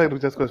बस भाई रुक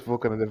जा इसको वो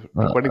करने दे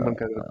रिकॉर्डिंग बंद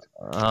कर दे.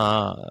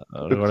 हाँ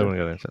रिकॉर्डिंग बंद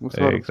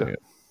कर दे.